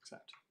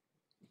 except.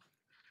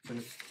 So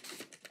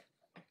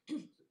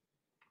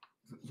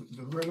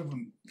the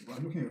relevant,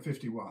 I'm looking at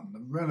 51,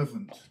 the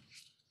relevant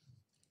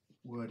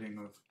wording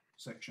of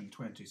section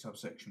 20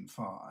 subsection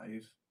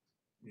 5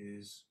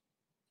 is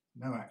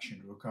no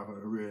action to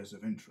recover arrears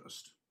of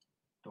interest, ...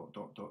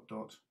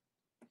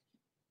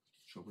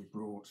 shall be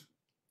brought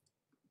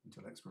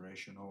until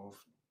expiration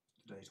of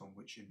the date on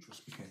which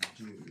interest became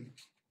due.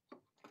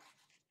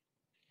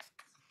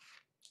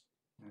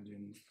 And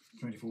in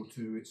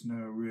 24(2), it's no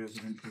arrears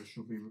of interest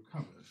shall be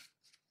recovered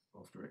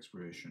after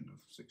expiration of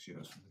 6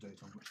 years from the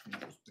date on which the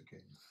interest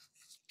became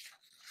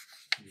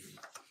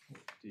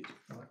due.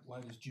 Why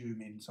does due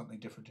mean something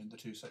different in the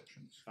two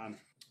sections?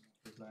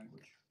 With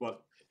language.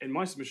 Well, in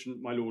my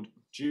submission, my lord,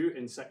 due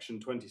in section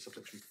 20,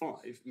 subsection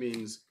 5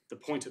 means the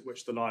point at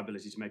which the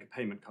liability to make a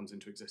payment comes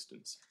into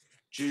existence.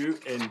 Due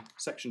in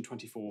section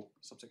 24,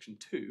 subsection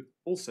 2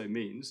 also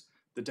means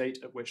the date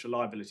at which a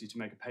liability to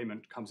make a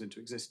payment comes into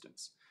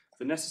existence.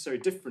 The necessary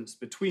difference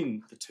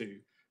between the two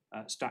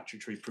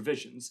statutory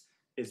provisions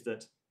is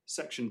that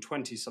section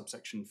 20,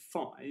 subsection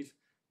 5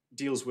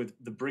 deals with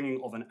the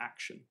bringing of an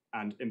action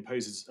and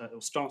imposes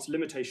or starts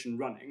limitation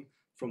running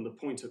from the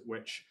point at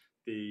which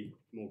the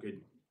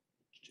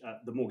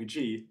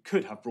mortgagee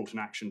could have brought an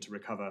action to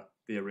recover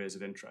the arrears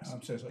of interest.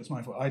 I'm so sorry, it's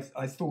my fault.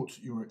 I thought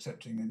you were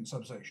accepting in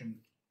subsection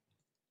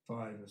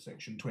 5 of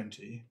section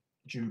 20,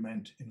 due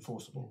meant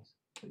enforceable.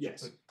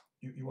 Yes. But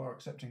you are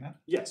accepting that?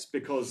 Yes,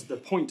 because the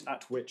point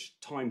at which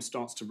time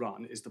starts to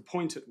run is the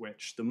point at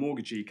which the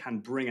mortgagee can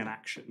bring an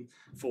action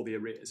for the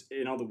arrears.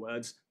 In other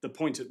words, the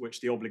point at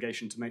which the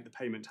obligation to make the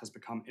payment has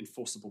become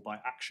enforceable by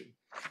action.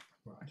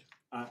 Right.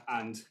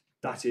 And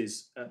that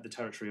is the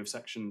territory of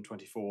section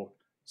 24,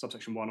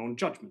 subsection 1 on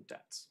judgment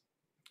debts.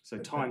 So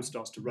time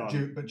starts to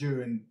run. But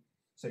due in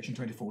section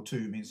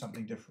 24(2) means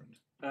something different.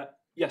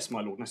 Yes, my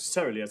lord,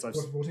 necessarily, as I've...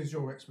 What is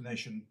your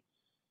explanation,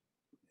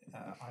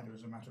 either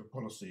as a matter of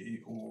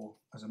policy or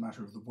as a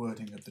matter of the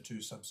wording of the two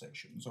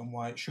subsections, on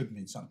why it should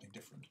mean something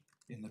different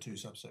in the two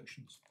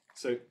subsections?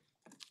 So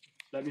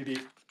let me be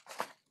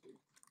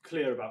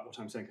clear about what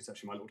I'm saying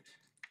conceptually, my lord.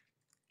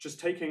 Just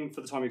taking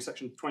for the time of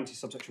section 20,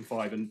 subsection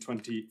 5 and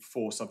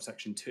 24,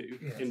 subsection 2,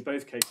 yes. In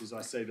both cases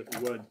I say that the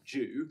word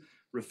due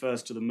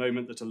refers to the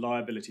moment that a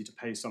liability to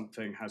pay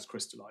something has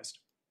crystallised.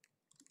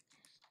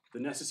 The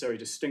necessary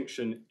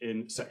distinction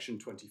in section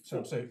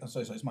 24... So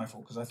it's my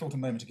fault, because I thought a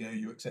moment ago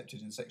you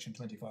accepted in section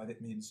 25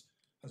 it means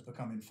has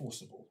become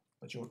enforceable,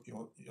 but you're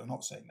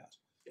not saying that.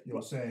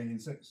 You're saying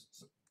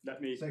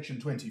in section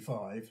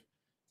 25,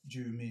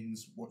 due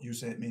means what you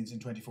say it means in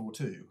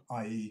 24(2),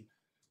 i.e.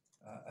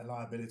 A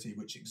liability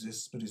which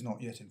exists but is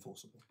not yet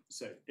enforceable.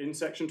 So in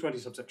section 20,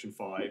 subsection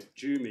 5,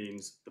 due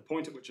means the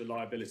point at which a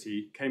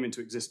liability came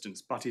into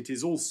existence, but it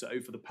is also,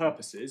 for the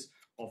purposes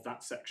of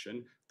that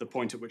section, the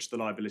point at which the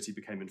liability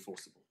became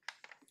enforceable.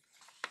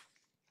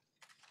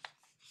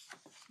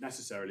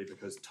 Necessarily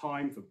because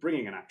time for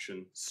bringing an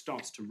action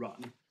starts to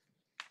run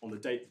on the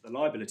date that the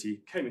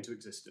liability came into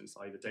existence,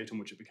 i.e. the date on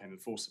which it became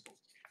enforceable.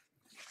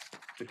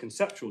 The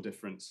conceptual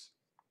difference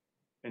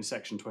in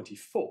section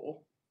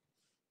 24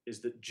 is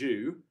that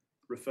due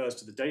refers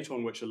to the date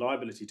on which a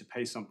liability to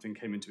pay something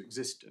came into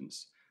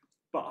existence,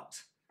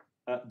 but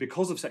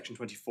because of section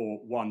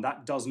 24(1),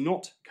 that does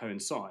not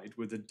coincide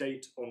with the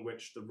date on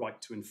which the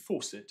right to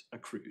enforce it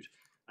accrued,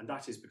 and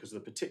that is because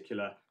of the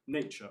particular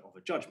nature of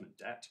a judgment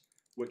debt,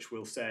 which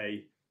will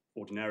say,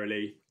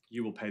 ordinarily,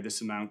 you will pay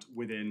this amount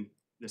within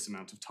this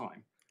amount of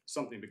time.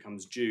 Something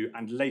becomes due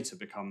and later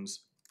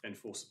becomes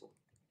enforceable.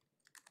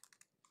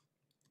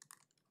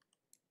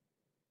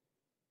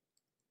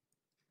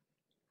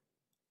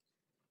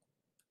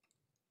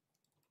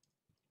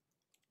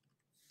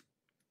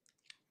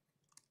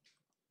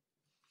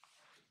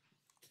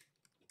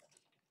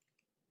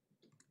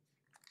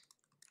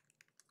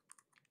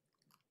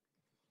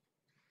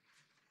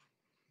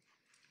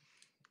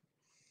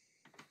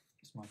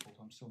 My fault,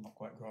 I'm still not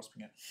quite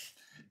grasping it.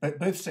 But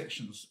both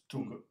sections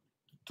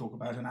talk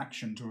about an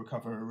action to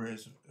recover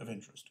arrears of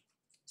interest.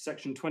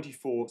 Section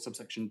 24,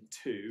 subsection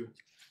 2,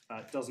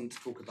 doesn't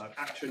talk about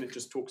action, it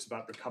just talks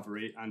about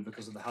recovery, and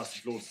because of the House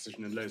of Lords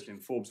decision in Lowesley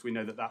and Forbes, we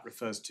know that that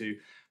refers to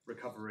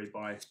recovery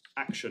by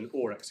action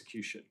or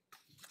execution.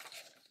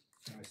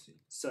 I see.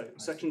 So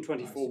section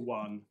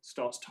 24(1)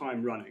 starts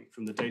time running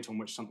from the date on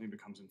which something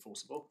becomes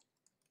enforceable.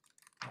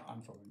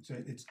 I'm following. So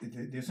it's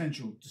the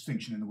essential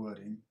distinction in the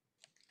wording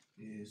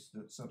is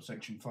that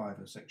subsection 5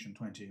 of section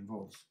 20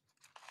 involves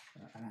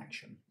an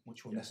action,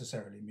 which will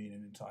necessarily mean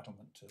an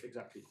entitlement to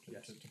Exactly,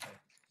 yes. to pay.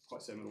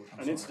 Quite similar. I'm And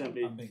sorry,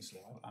 incidentally, I'm being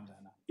slow. I'm there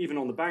now. even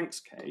on the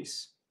bank's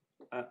case,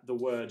 the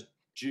word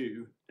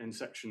due in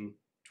section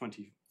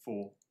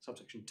 24,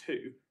 subsection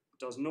 2,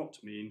 does not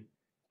mean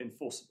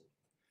enforceable.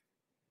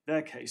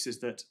 Their case is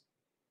that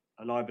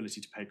a liability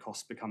to pay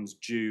costs becomes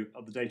due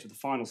at the date of the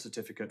final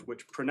certificate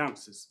which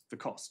pronounces the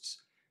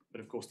costs.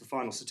 But of course, the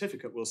final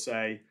certificate will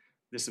say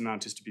this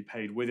amount is to be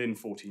paid within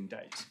 14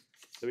 days.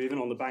 So even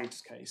on the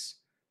bank's case,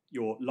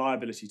 your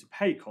liability to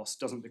pay costs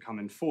doesn't become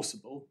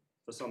enforceable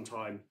for some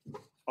time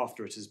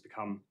after it has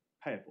become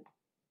payable.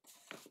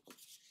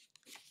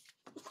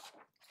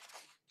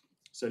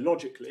 So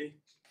logically,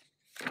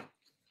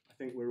 I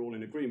think we're all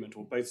in agreement,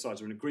 or both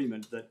sides are in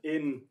agreement, that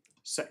in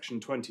section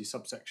 20,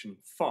 subsection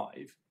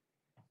 5,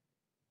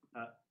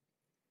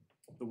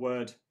 the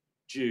word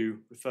due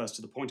refers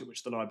to the point at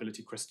which the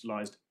liability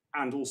crystallised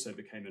and also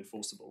became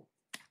enforceable.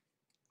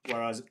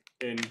 Whereas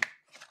in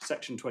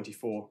section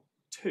 24.2,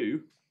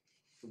 the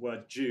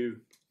word due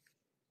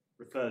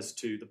refers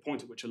to the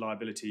point at which a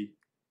liability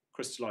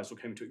crystallised or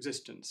came into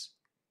existence,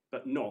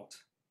 but not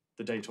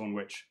the date on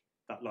which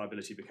that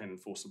liability became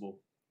enforceable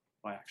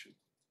by action.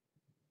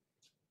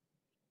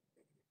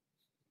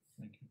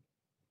 Thank you.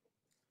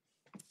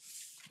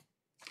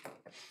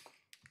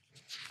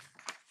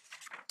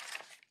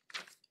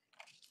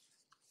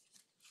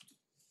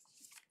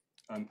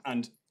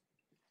 And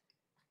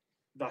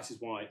that is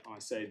why I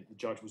say that the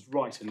judge was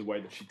right in the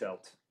way that she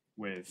dealt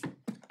with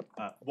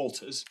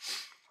Walters,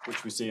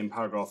 which we see in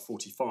paragraph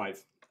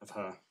 45 of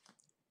her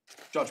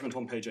judgment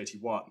on page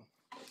 81.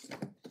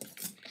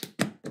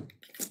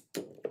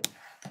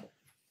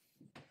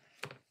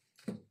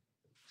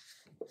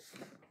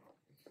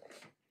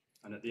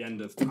 And at the end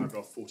of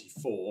paragraph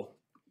 44,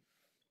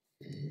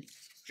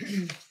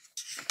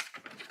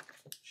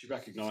 she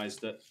recognised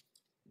that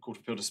the Court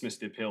of Appeal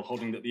dismissed the appeal,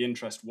 holding that the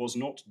interest was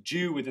not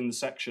due within the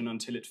section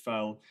until it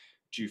fell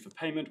due for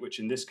payment, which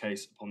in this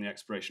case, upon the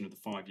expiration of the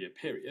 5-year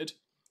period.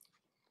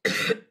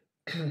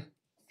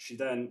 She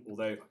then,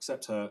 although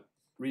accept her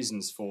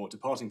reasons for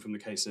departing from the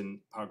case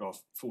in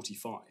paragraph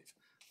 45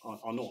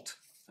 are not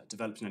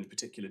developed in any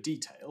particular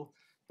detail,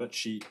 but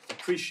she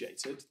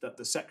appreciated that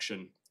the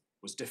section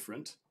was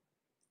different,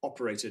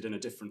 operated in a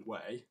different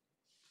way,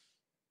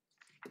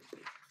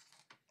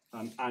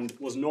 and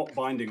was not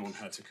binding on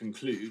her to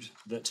conclude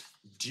that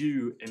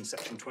due in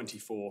section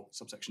 24,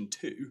 subsection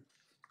 2,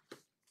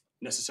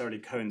 necessarily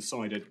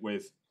coincided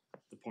with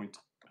the point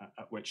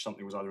at which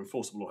something was either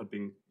enforceable or had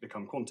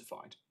become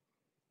quantified.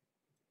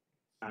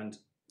 And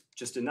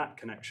just in that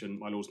connection,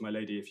 my lords, my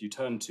lady, if you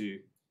turn to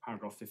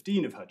paragraph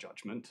 15 of her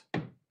judgment,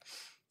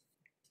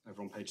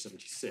 over on page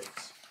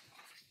 76,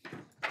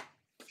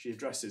 she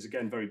addresses,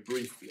 again very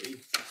briefly,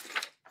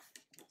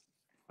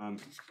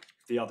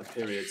 the other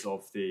periods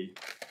of the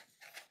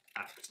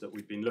Act that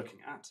we've been looking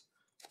at.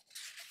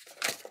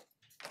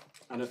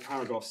 And at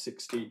paragraph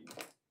 16,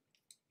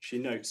 she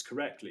notes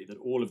correctly that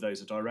all of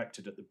those are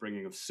directed at the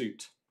bringing of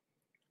suit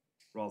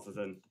rather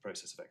than the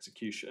process of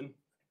execution.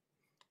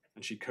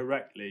 And she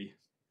correctly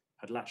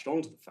had latched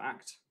onto the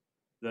fact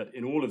that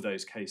in all of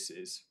those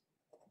cases,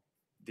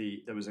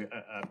 there was a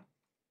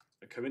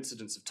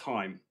coincidence of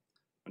time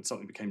when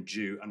something became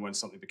due and when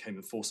something became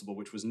enforceable,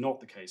 which was not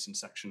the case in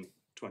section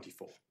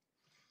 24.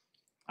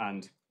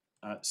 And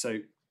so,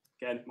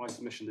 again, my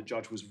submission, the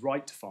judge was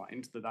right to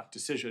find that that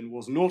decision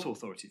was not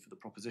authority for the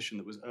proposition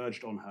that was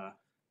urged on her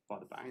by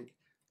the bank,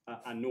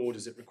 and nor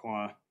does it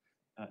require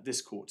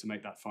this court to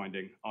make that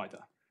finding either.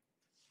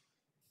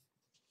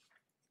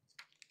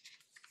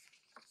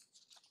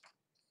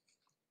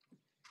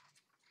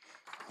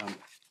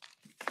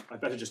 I'd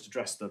better just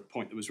address the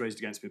point that was raised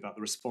against me about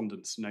the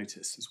respondent's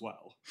notice as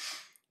well.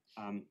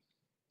 The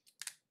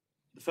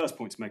first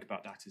point to make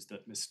about that is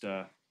that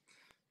Mr.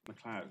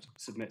 MacLeod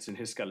submits in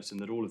his skeleton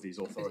that all of these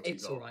authorities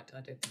It's all right,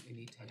 I don't think we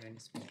need to hear any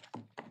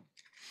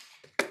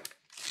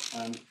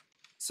more.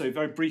 So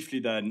very briefly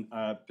then,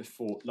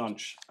 before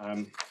lunch,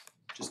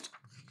 just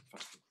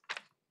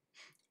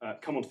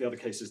come on to the other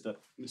cases that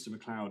Mr.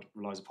 MacLeod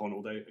relies upon,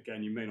 although,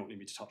 again, you may not need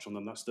me to touch on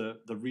them. That's the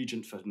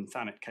Regentford and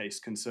Thanet case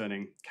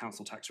concerning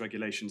council tax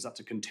regulations. That's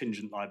a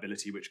contingent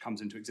liability which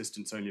comes into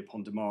existence only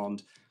upon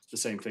demand. The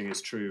same thing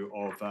is true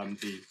of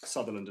the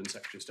Sutherland and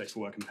Secretary of State for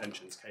Work and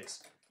Pensions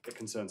case that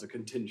concerns a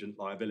contingent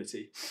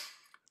liability.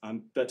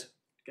 But,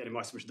 again, in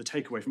my submission, the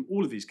takeaway from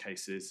all of these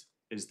cases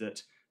is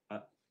that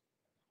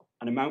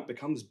an amount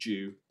becomes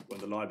due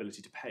when the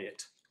liability to pay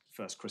it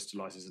first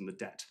crystallises and the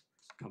debt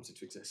comes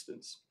into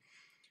existence.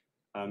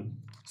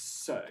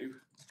 So,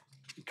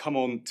 come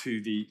on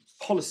to the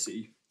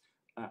policy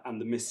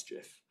and the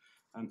mischief.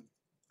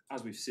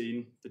 As we've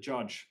seen, the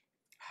judge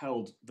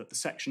held that the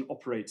section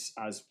operates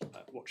as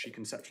what she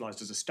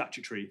conceptualised as a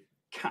statutory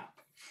cap.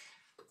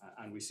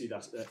 And we see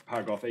that at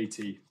paragraph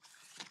 80,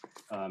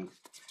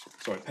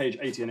 page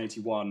 80 and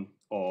 81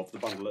 of the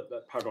bundle,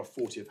 at paragraph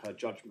 40 of her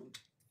judgment.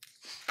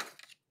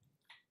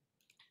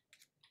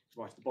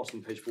 right at the bottom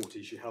of page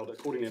 40, she held,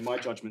 accordingly, in my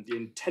judgment, the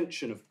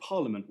intention of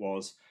Parliament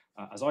was,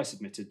 as I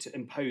submitted, to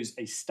impose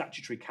a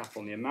statutory cap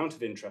on the amount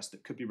of interest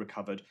that could be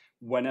recovered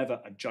whenever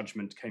a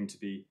judgment came to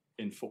be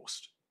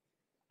enforced.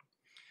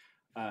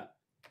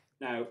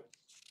 Now,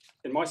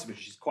 in my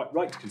submission, she's quite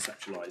right to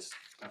conceptualise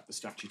the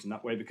statute in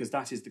that way, because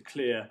that is the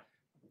clear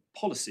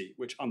policy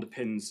which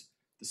underpins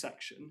the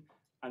section,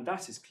 and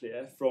that is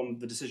clear from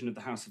the decision of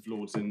the House of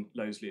Lords in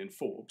Loseley and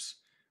Forbes,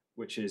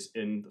 which is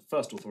in the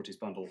first authorities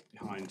bundle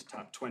behind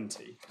tab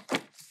 20.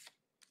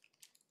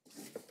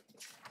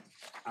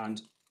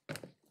 And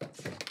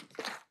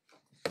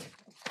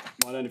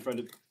my learned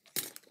friend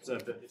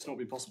observed that it's not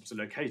been possible to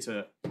locate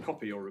a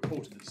copy or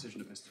report of the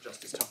decision of Mr.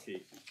 Justice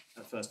Tuckey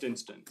at first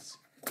instance.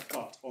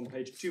 But on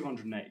page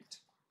 208,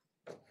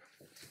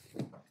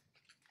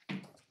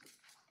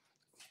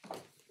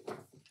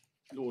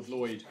 Lord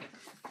Lloyd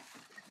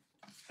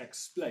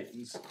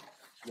explains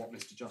what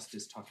Mr.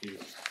 Justice Tuckey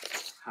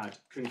had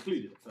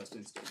concluded at first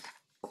instance.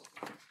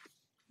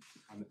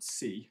 And at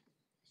C,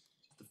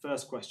 the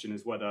first question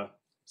is whether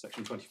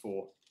section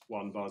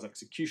 24(1) bars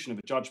execution of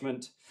a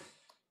judgment.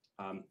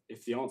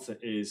 If the answer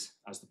is,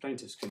 as the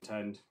plaintiffs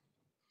contend,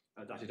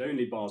 that it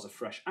only bars a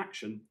fresh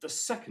action, the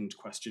second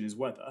question is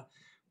whether,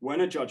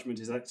 when a judgment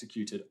is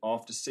executed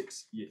after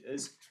 6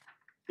 years,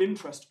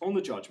 interest on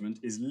the judgment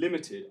is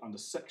limited under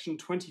section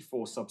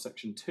 24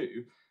 subsection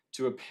 2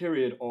 to a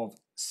period of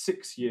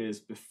 6 years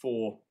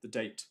before the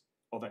date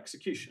of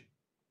execution.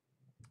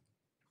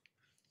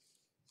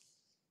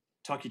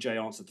 Tuckey J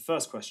answered the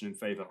first question in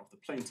favour of the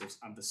plaintiffs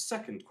and the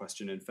second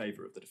question in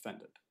favour of the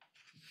defendant.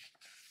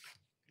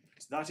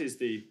 So that is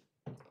the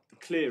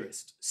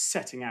clearest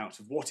setting out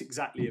of what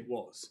exactly it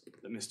was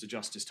that Mr.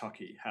 Justice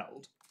Tuckey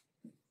held.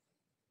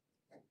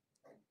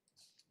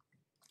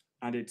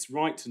 And it's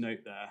right to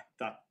note there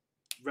that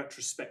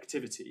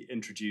retrospectivity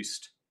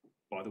introduced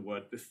by the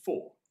word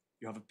before.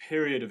 You have a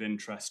period of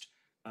interest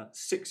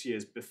 6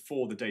 years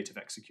before the date of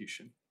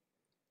execution.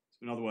 So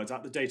in other words,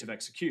 at the date of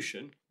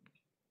execution,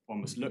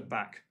 one must look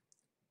back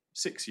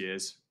 6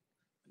 years,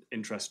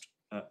 interest,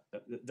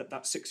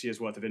 that 6 years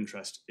worth of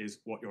interest is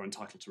what you're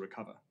entitled to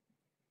recover.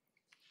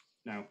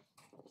 Now,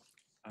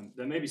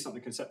 there may be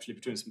something conceptually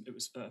between us. It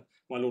was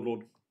my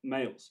Lord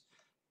Males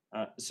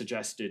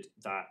suggested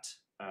that,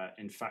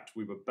 in fact,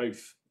 we were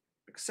both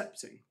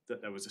accepting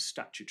that there was a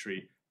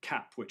statutory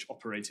cap which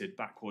operated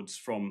backwards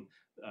from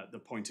the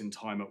point in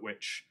time at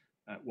which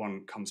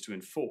one comes to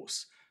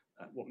enforce.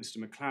 What Mr.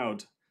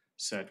 MacLeod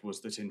said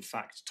was that, in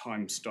fact,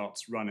 time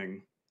starts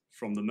running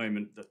from the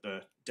moment that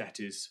the debt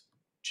is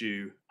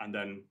due and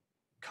then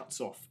cuts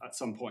off at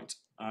some point.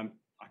 I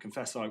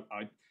confess I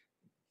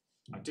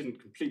didn't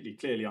completely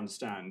clearly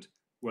understand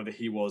whether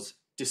he was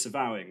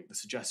disavowing the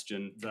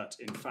suggestion that,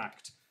 in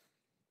fact,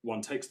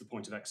 one takes the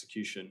point of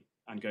execution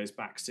and goes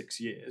back 6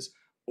 years,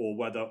 or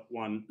whether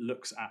one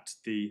looks at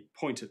the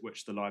point at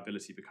which the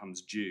liability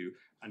becomes due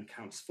and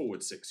counts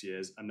forward 6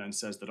 years and then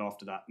says that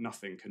after that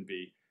nothing can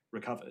be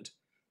recovered.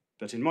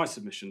 But in my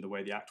submission, the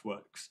way the Act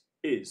works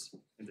is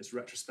in this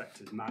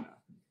retrospective manner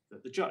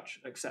that the judge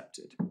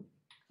accepted.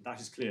 That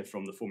is clear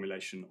from the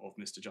formulation of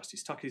Mr.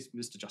 Justice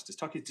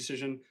Tuckey's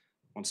decision.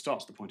 One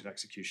starts the point of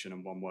execution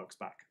and one works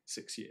back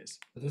 6 years.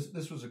 But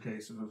this was a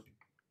case of a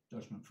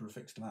judgment for a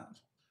fixed amount.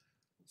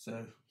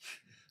 So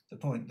the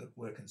point that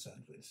we're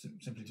concerned with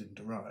simply didn't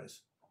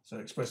arise. So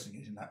expressing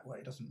it in that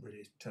way doesn't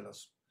really tell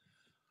us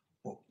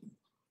what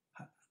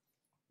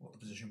the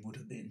position would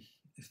have been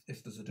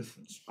if there's a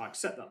difference. I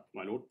accept that,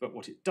 my lord, but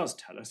what it does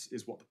tell us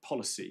is what the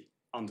policy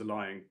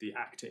underlying the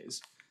Act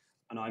is.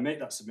 And I make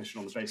that submission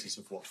on the basis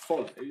of what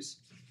follows,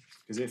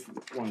 because if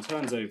one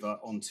turns over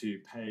onto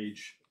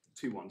page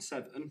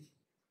 217,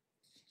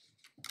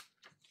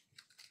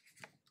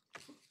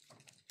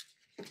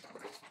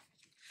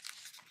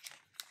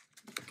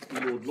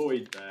 Lord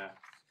Lloyd there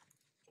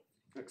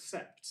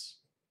accepts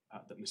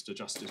that Mr.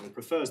 Justice, or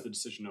prefers the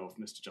decision of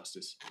Mr.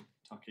 Justice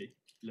Tuckey,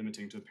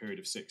 limiting to a period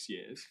of 6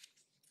 years.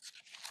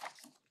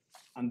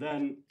 And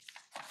then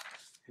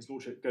his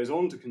lordship goes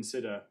on to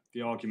consider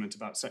the argument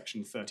about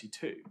section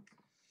 32.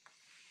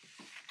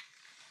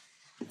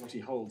 What he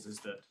holds is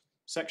that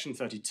section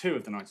 32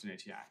 of the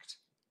 1980 Act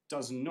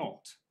does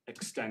not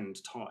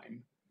extend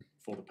time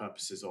for the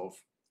purposes of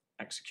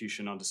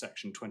execution under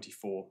section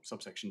 24,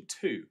 subsection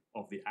 2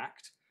 of the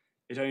Act.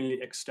 It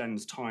only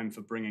extends time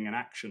for bringing an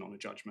action on a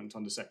judgment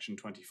under section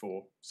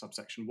 24,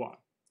 subsection 1.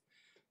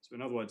 So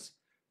in other words,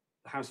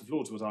 the House of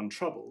Lords was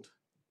untroubled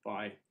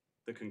by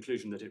the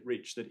conclusion that it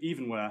reached that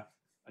even where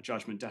a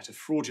judgment debtor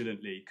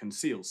fraudulently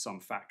conceals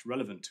some fact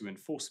relevant to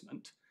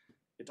enforcement,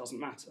 it doesn't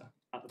matter.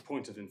 At the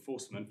point of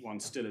enforcement, one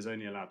still is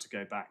only allowed to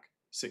go back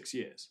 6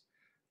 years.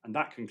 And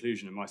that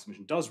conclusion in my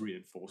submission does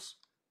reinforce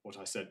what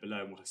I said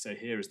below, and what I say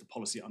here is the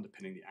policy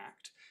underpinning the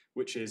Act,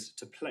 which is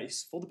to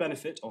place, for the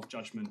benefit of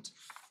judgment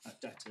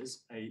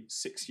debtors, a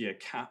 6-year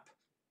cap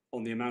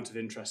on the amount of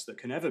interest that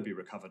can ever be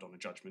recovered on a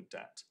judgment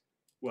debt,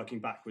 working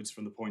backwards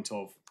from the point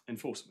of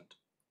enforcement.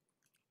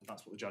 And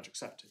that's what the judge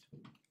accepted.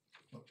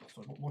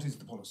 So what is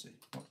the policy?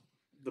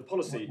 The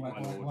policy, my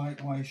lord.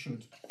 Why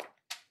should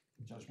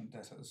judgment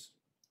debtors,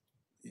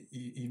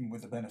 even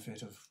with the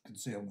benefit of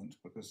concealment,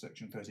 because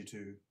Section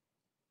 32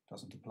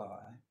 doesn't apply,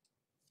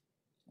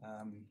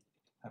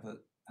 have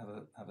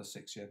a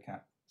 6-year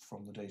cap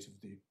from the date of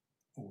the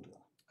order,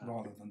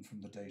 rather than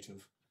from the date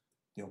of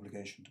the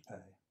obligation to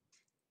pay?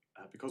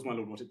 Because, my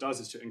lord, what it does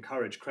is to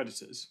encourage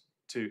creditors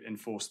to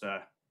enforce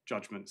their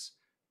judgments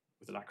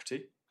with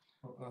alacrity.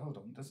 Well, hold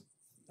on.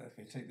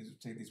 Okay,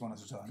 take these one at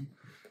a time.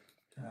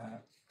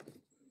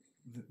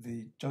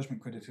 The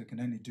judgment creditor can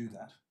only do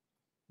that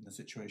in the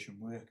situation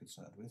we're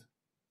concerned with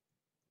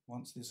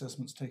once the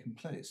assessment's taken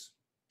place.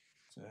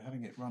 So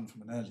having it run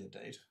from an earlier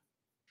date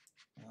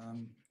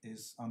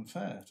is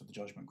unfair to the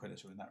judgment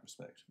creditor in that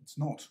respect. It's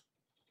not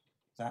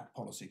that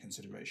policy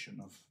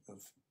consideration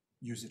of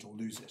use it or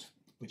lose it,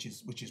 which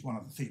is one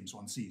of the themes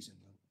one sees in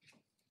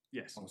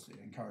the policy,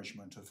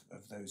 encouragement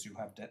of those who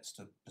have debts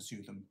to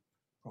pursue them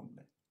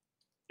promptly.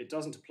 It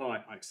doesn't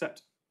apply, I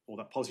accept, or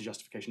that policy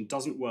justification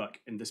doesn't work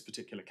in this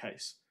particular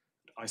case.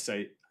 I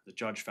say the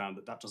judge found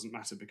that doesn't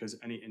matter because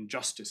any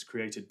injustice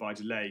created by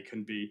delay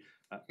can be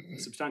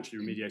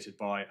substantially remediated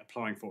by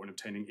applying for and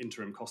obtaining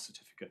interim cost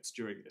certificates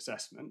during the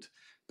assessment.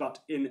 But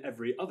in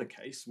every other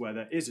case where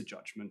there is a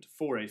judgment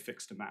for a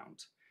fixed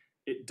amount,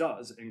 it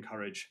does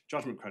encourage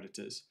judgment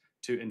creditors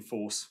to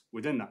enforce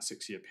within that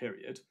 6-year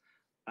period,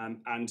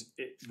 and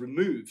it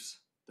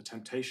removes the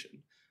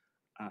temptation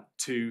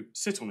to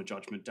sit on a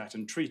judgment debt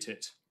and treat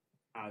it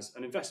as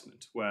an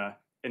investment, where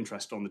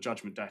interest on the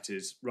judgment debt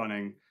is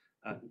running,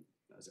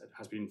 as it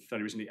has been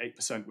fairly recently,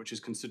 8%, which is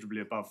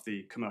considerably above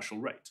the commercial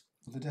rate.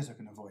 Well, the debtor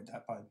can avoid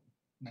that by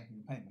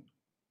making a payment.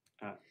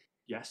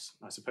 Yes,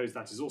 I suppose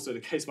that is also the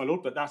case, my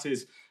lord, but that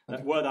is,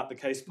 were that the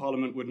case,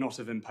 Parliament would not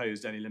have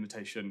imposed any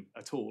limitation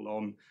at all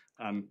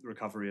on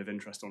recovery of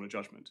interest on a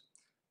judgment.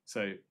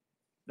 So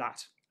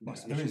that...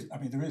 Yes,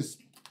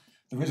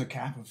 there is a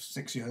cap of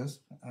 6 years,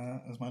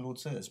 as my lord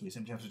says. We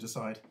simply have to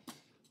decide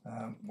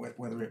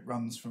whether it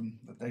runs from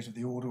the date of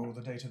the order or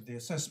the date of the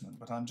assessment.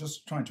 But I'm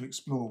just trying to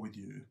explore with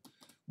you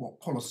what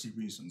policy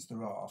reasons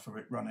there are for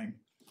it running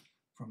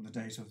from the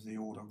date of the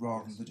order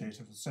rather than the date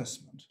of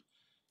assessment.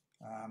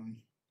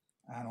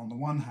 And on the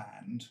one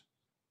hand,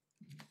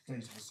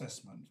 date of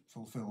assessment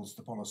fulfills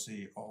the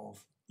policy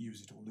of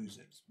use it or lose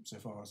it, so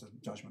far as a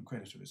judgment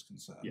creditor is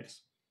concerned.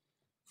 Yes.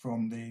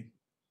 From the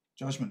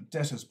judgment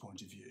debtor's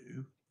point of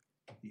view,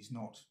 he's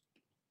not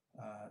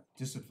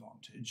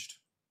disadvantaged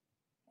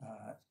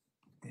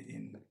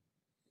in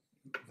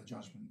the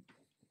judgment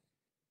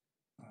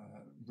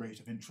rate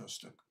of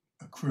interest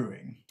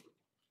accruing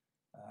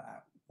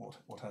at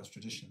what has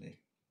traditionally,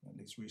 at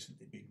least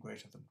recently, been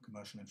greater than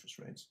commercial interest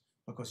rates,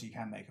 because he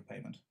can make a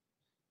payment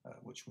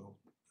which will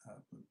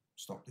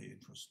stop the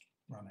interest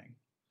running.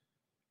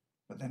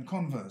 But then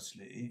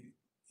conversely,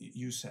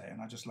 you say,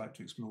 and I'd just like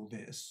to explore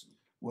this,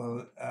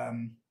 well,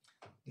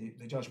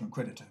 the judgment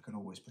creditor can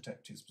always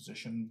protect his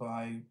position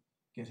by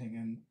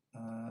getting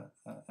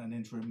an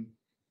interim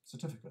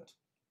certificate.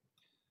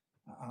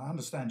 I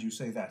understand you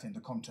say that in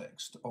the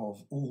context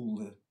of all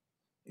the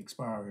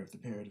expiry of the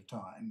period of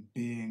time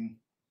being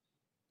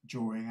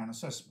during an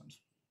assessment.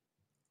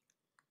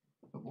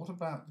 But what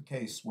about the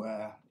case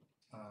where,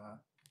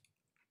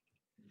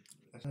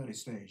 at an early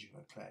stage of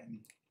a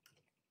claim,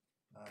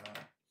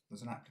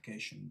 there's an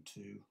application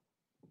to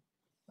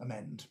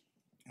amend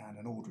and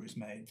an order is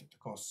made that the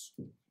costs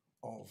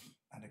of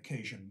an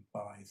occasion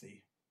by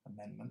the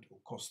amendment or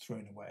costs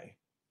thrown away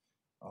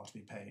are to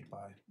be paid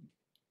by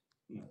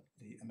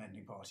the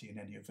amending party in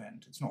any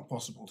event? It's not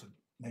possible to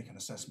make an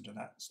assessment at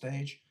that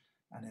stage,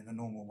 and in the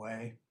normal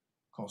way,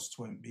 costs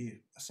won't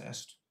be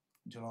assessed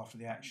until after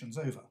the action's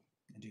over,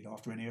 indeed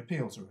after any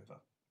appeals are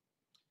over,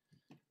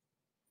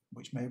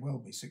 which may well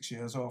be 6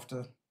 years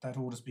after that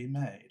order's been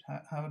made.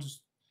 How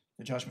does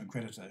the judgment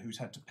creditor, who's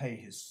had to pay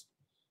his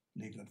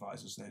legal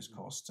advisors those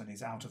costs and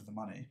he's out of the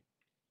money,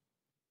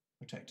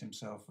 protect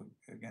himself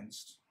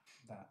against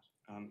that?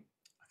 I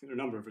think there are a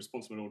number of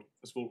responsible orders.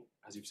 First of all,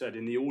 as you've said,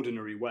 in the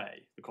ordinary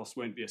way, the cost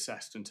won't be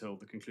assessed until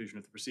the conclusion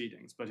of the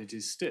proceedings, but it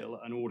is still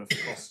an order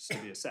for costs to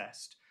be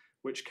assessed,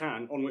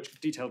 on which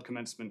detailed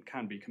commencement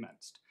can be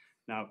commenced.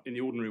 Now, in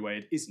the ordinary way,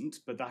 it isn't,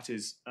 but that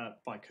is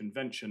by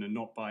convention and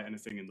not by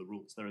anything in the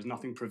rules. There is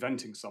nothing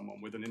preventing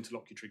someone with an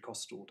interlocutory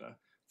cost order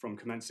from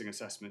commencing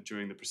assessment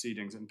during the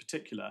proceedings, in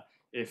particular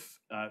if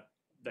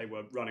they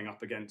were running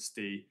up against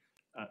the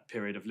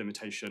period of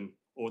limitation,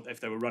 or if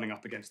they were running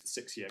up against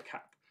the 6-year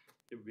cap.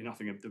 There would be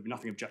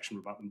nothing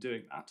objectionable about them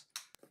doing that.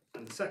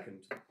 And the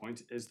second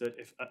point is that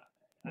if...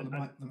 there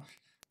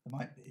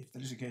might be, if the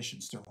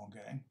litigation's still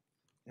ongoing,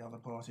 the other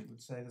party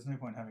would say there's no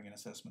point having an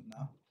assessment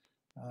now.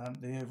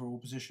 The overall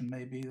position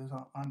may be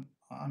that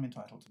I'm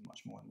entitled to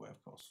much more in the way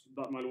of costs.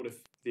 But, my lord, if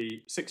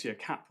the 6-year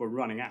cap were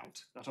running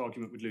out, that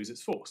argument would lose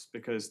its force,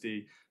 because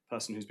the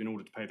person who's been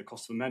ordered to pay the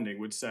cost of amending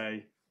would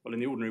say, well, in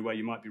the ordinary way,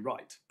 you might be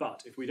right,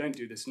 but if we don't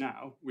do this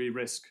now, we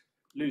risk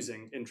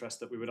losing interest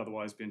that we would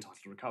otherwise be entitled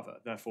to recover.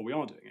 Therefore, we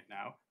are doing it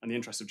now, and the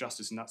interest of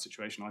justice in that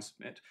situation, I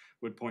submit,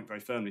 would point very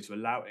firmly to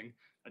allowing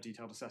a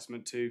detailed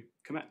assessment to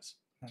commence.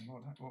 And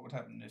what would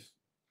happen if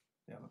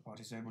the other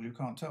party say, well, you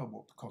can't tell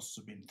what the costs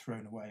have been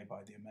thrown away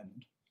by the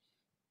amendment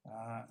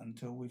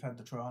until we've had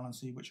the trial and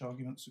see which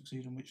arguments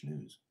succeed and which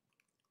lose.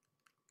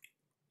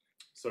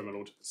 Sorry, my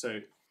lord. So,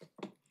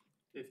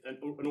 if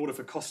an order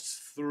for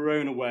costs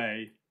thrown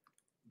away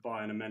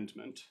by an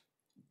amendment,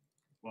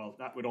 well,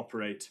 that would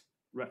operate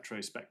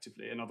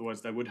retrospectively. In other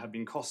words, there would have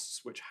been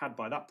costs which had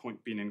by that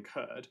point been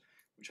incurred,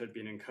 which had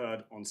been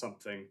incurred on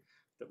something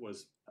that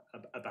was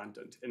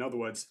abandoned. In other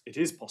words, it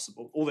is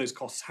possible, all those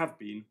costs have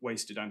been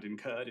wasted and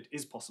incurred, it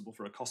is possible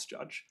for a cost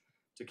judge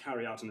to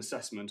carry out an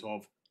assessment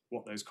of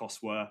what those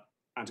costs were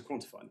and to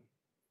quantify them.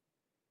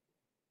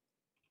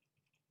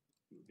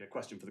 It would be a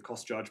question for the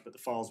cost judge, but the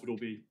files would all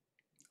be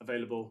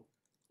available.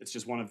 It's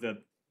just one of the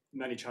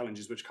many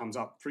challenges which comes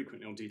up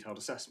frequently on detailed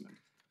assessment.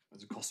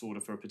 There's a cost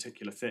order for a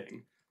particular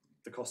thing.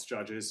 The cost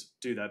judges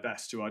do their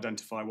best to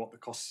identify what the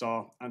costs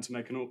are and to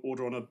make an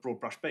order on a broad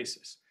brush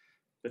basis.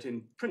 But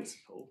in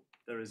principle,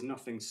 there is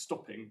nothing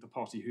stopping the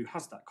party who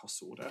has that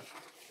costs order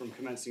from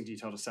commencing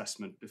detailed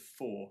assessment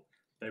before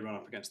they run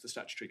up against the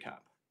statutory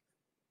cap.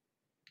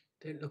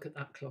 Don't look at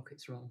that clock,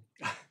 it's wrong.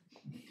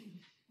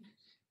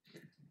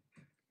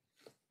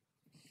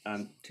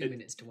 2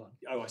 minutes to 1.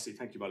 Oh, I see.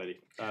 Thank you, my lady.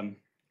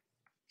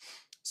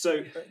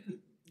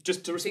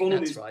 Just to respond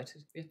on these, right.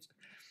 Yes.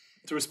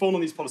 to respond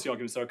on these policy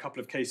arguments, there are a couple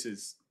of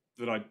cases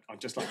that I'd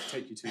just like to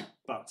take you to,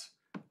 but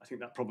I think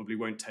that probably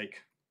won't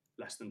take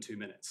less than 2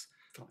 minutes.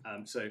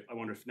 So I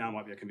wonder if now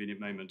might be a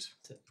convenient moment.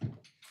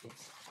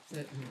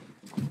 Certainly.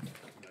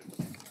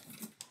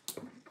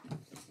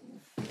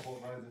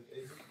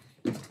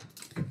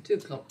 2 2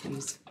 o'clock,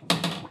 please.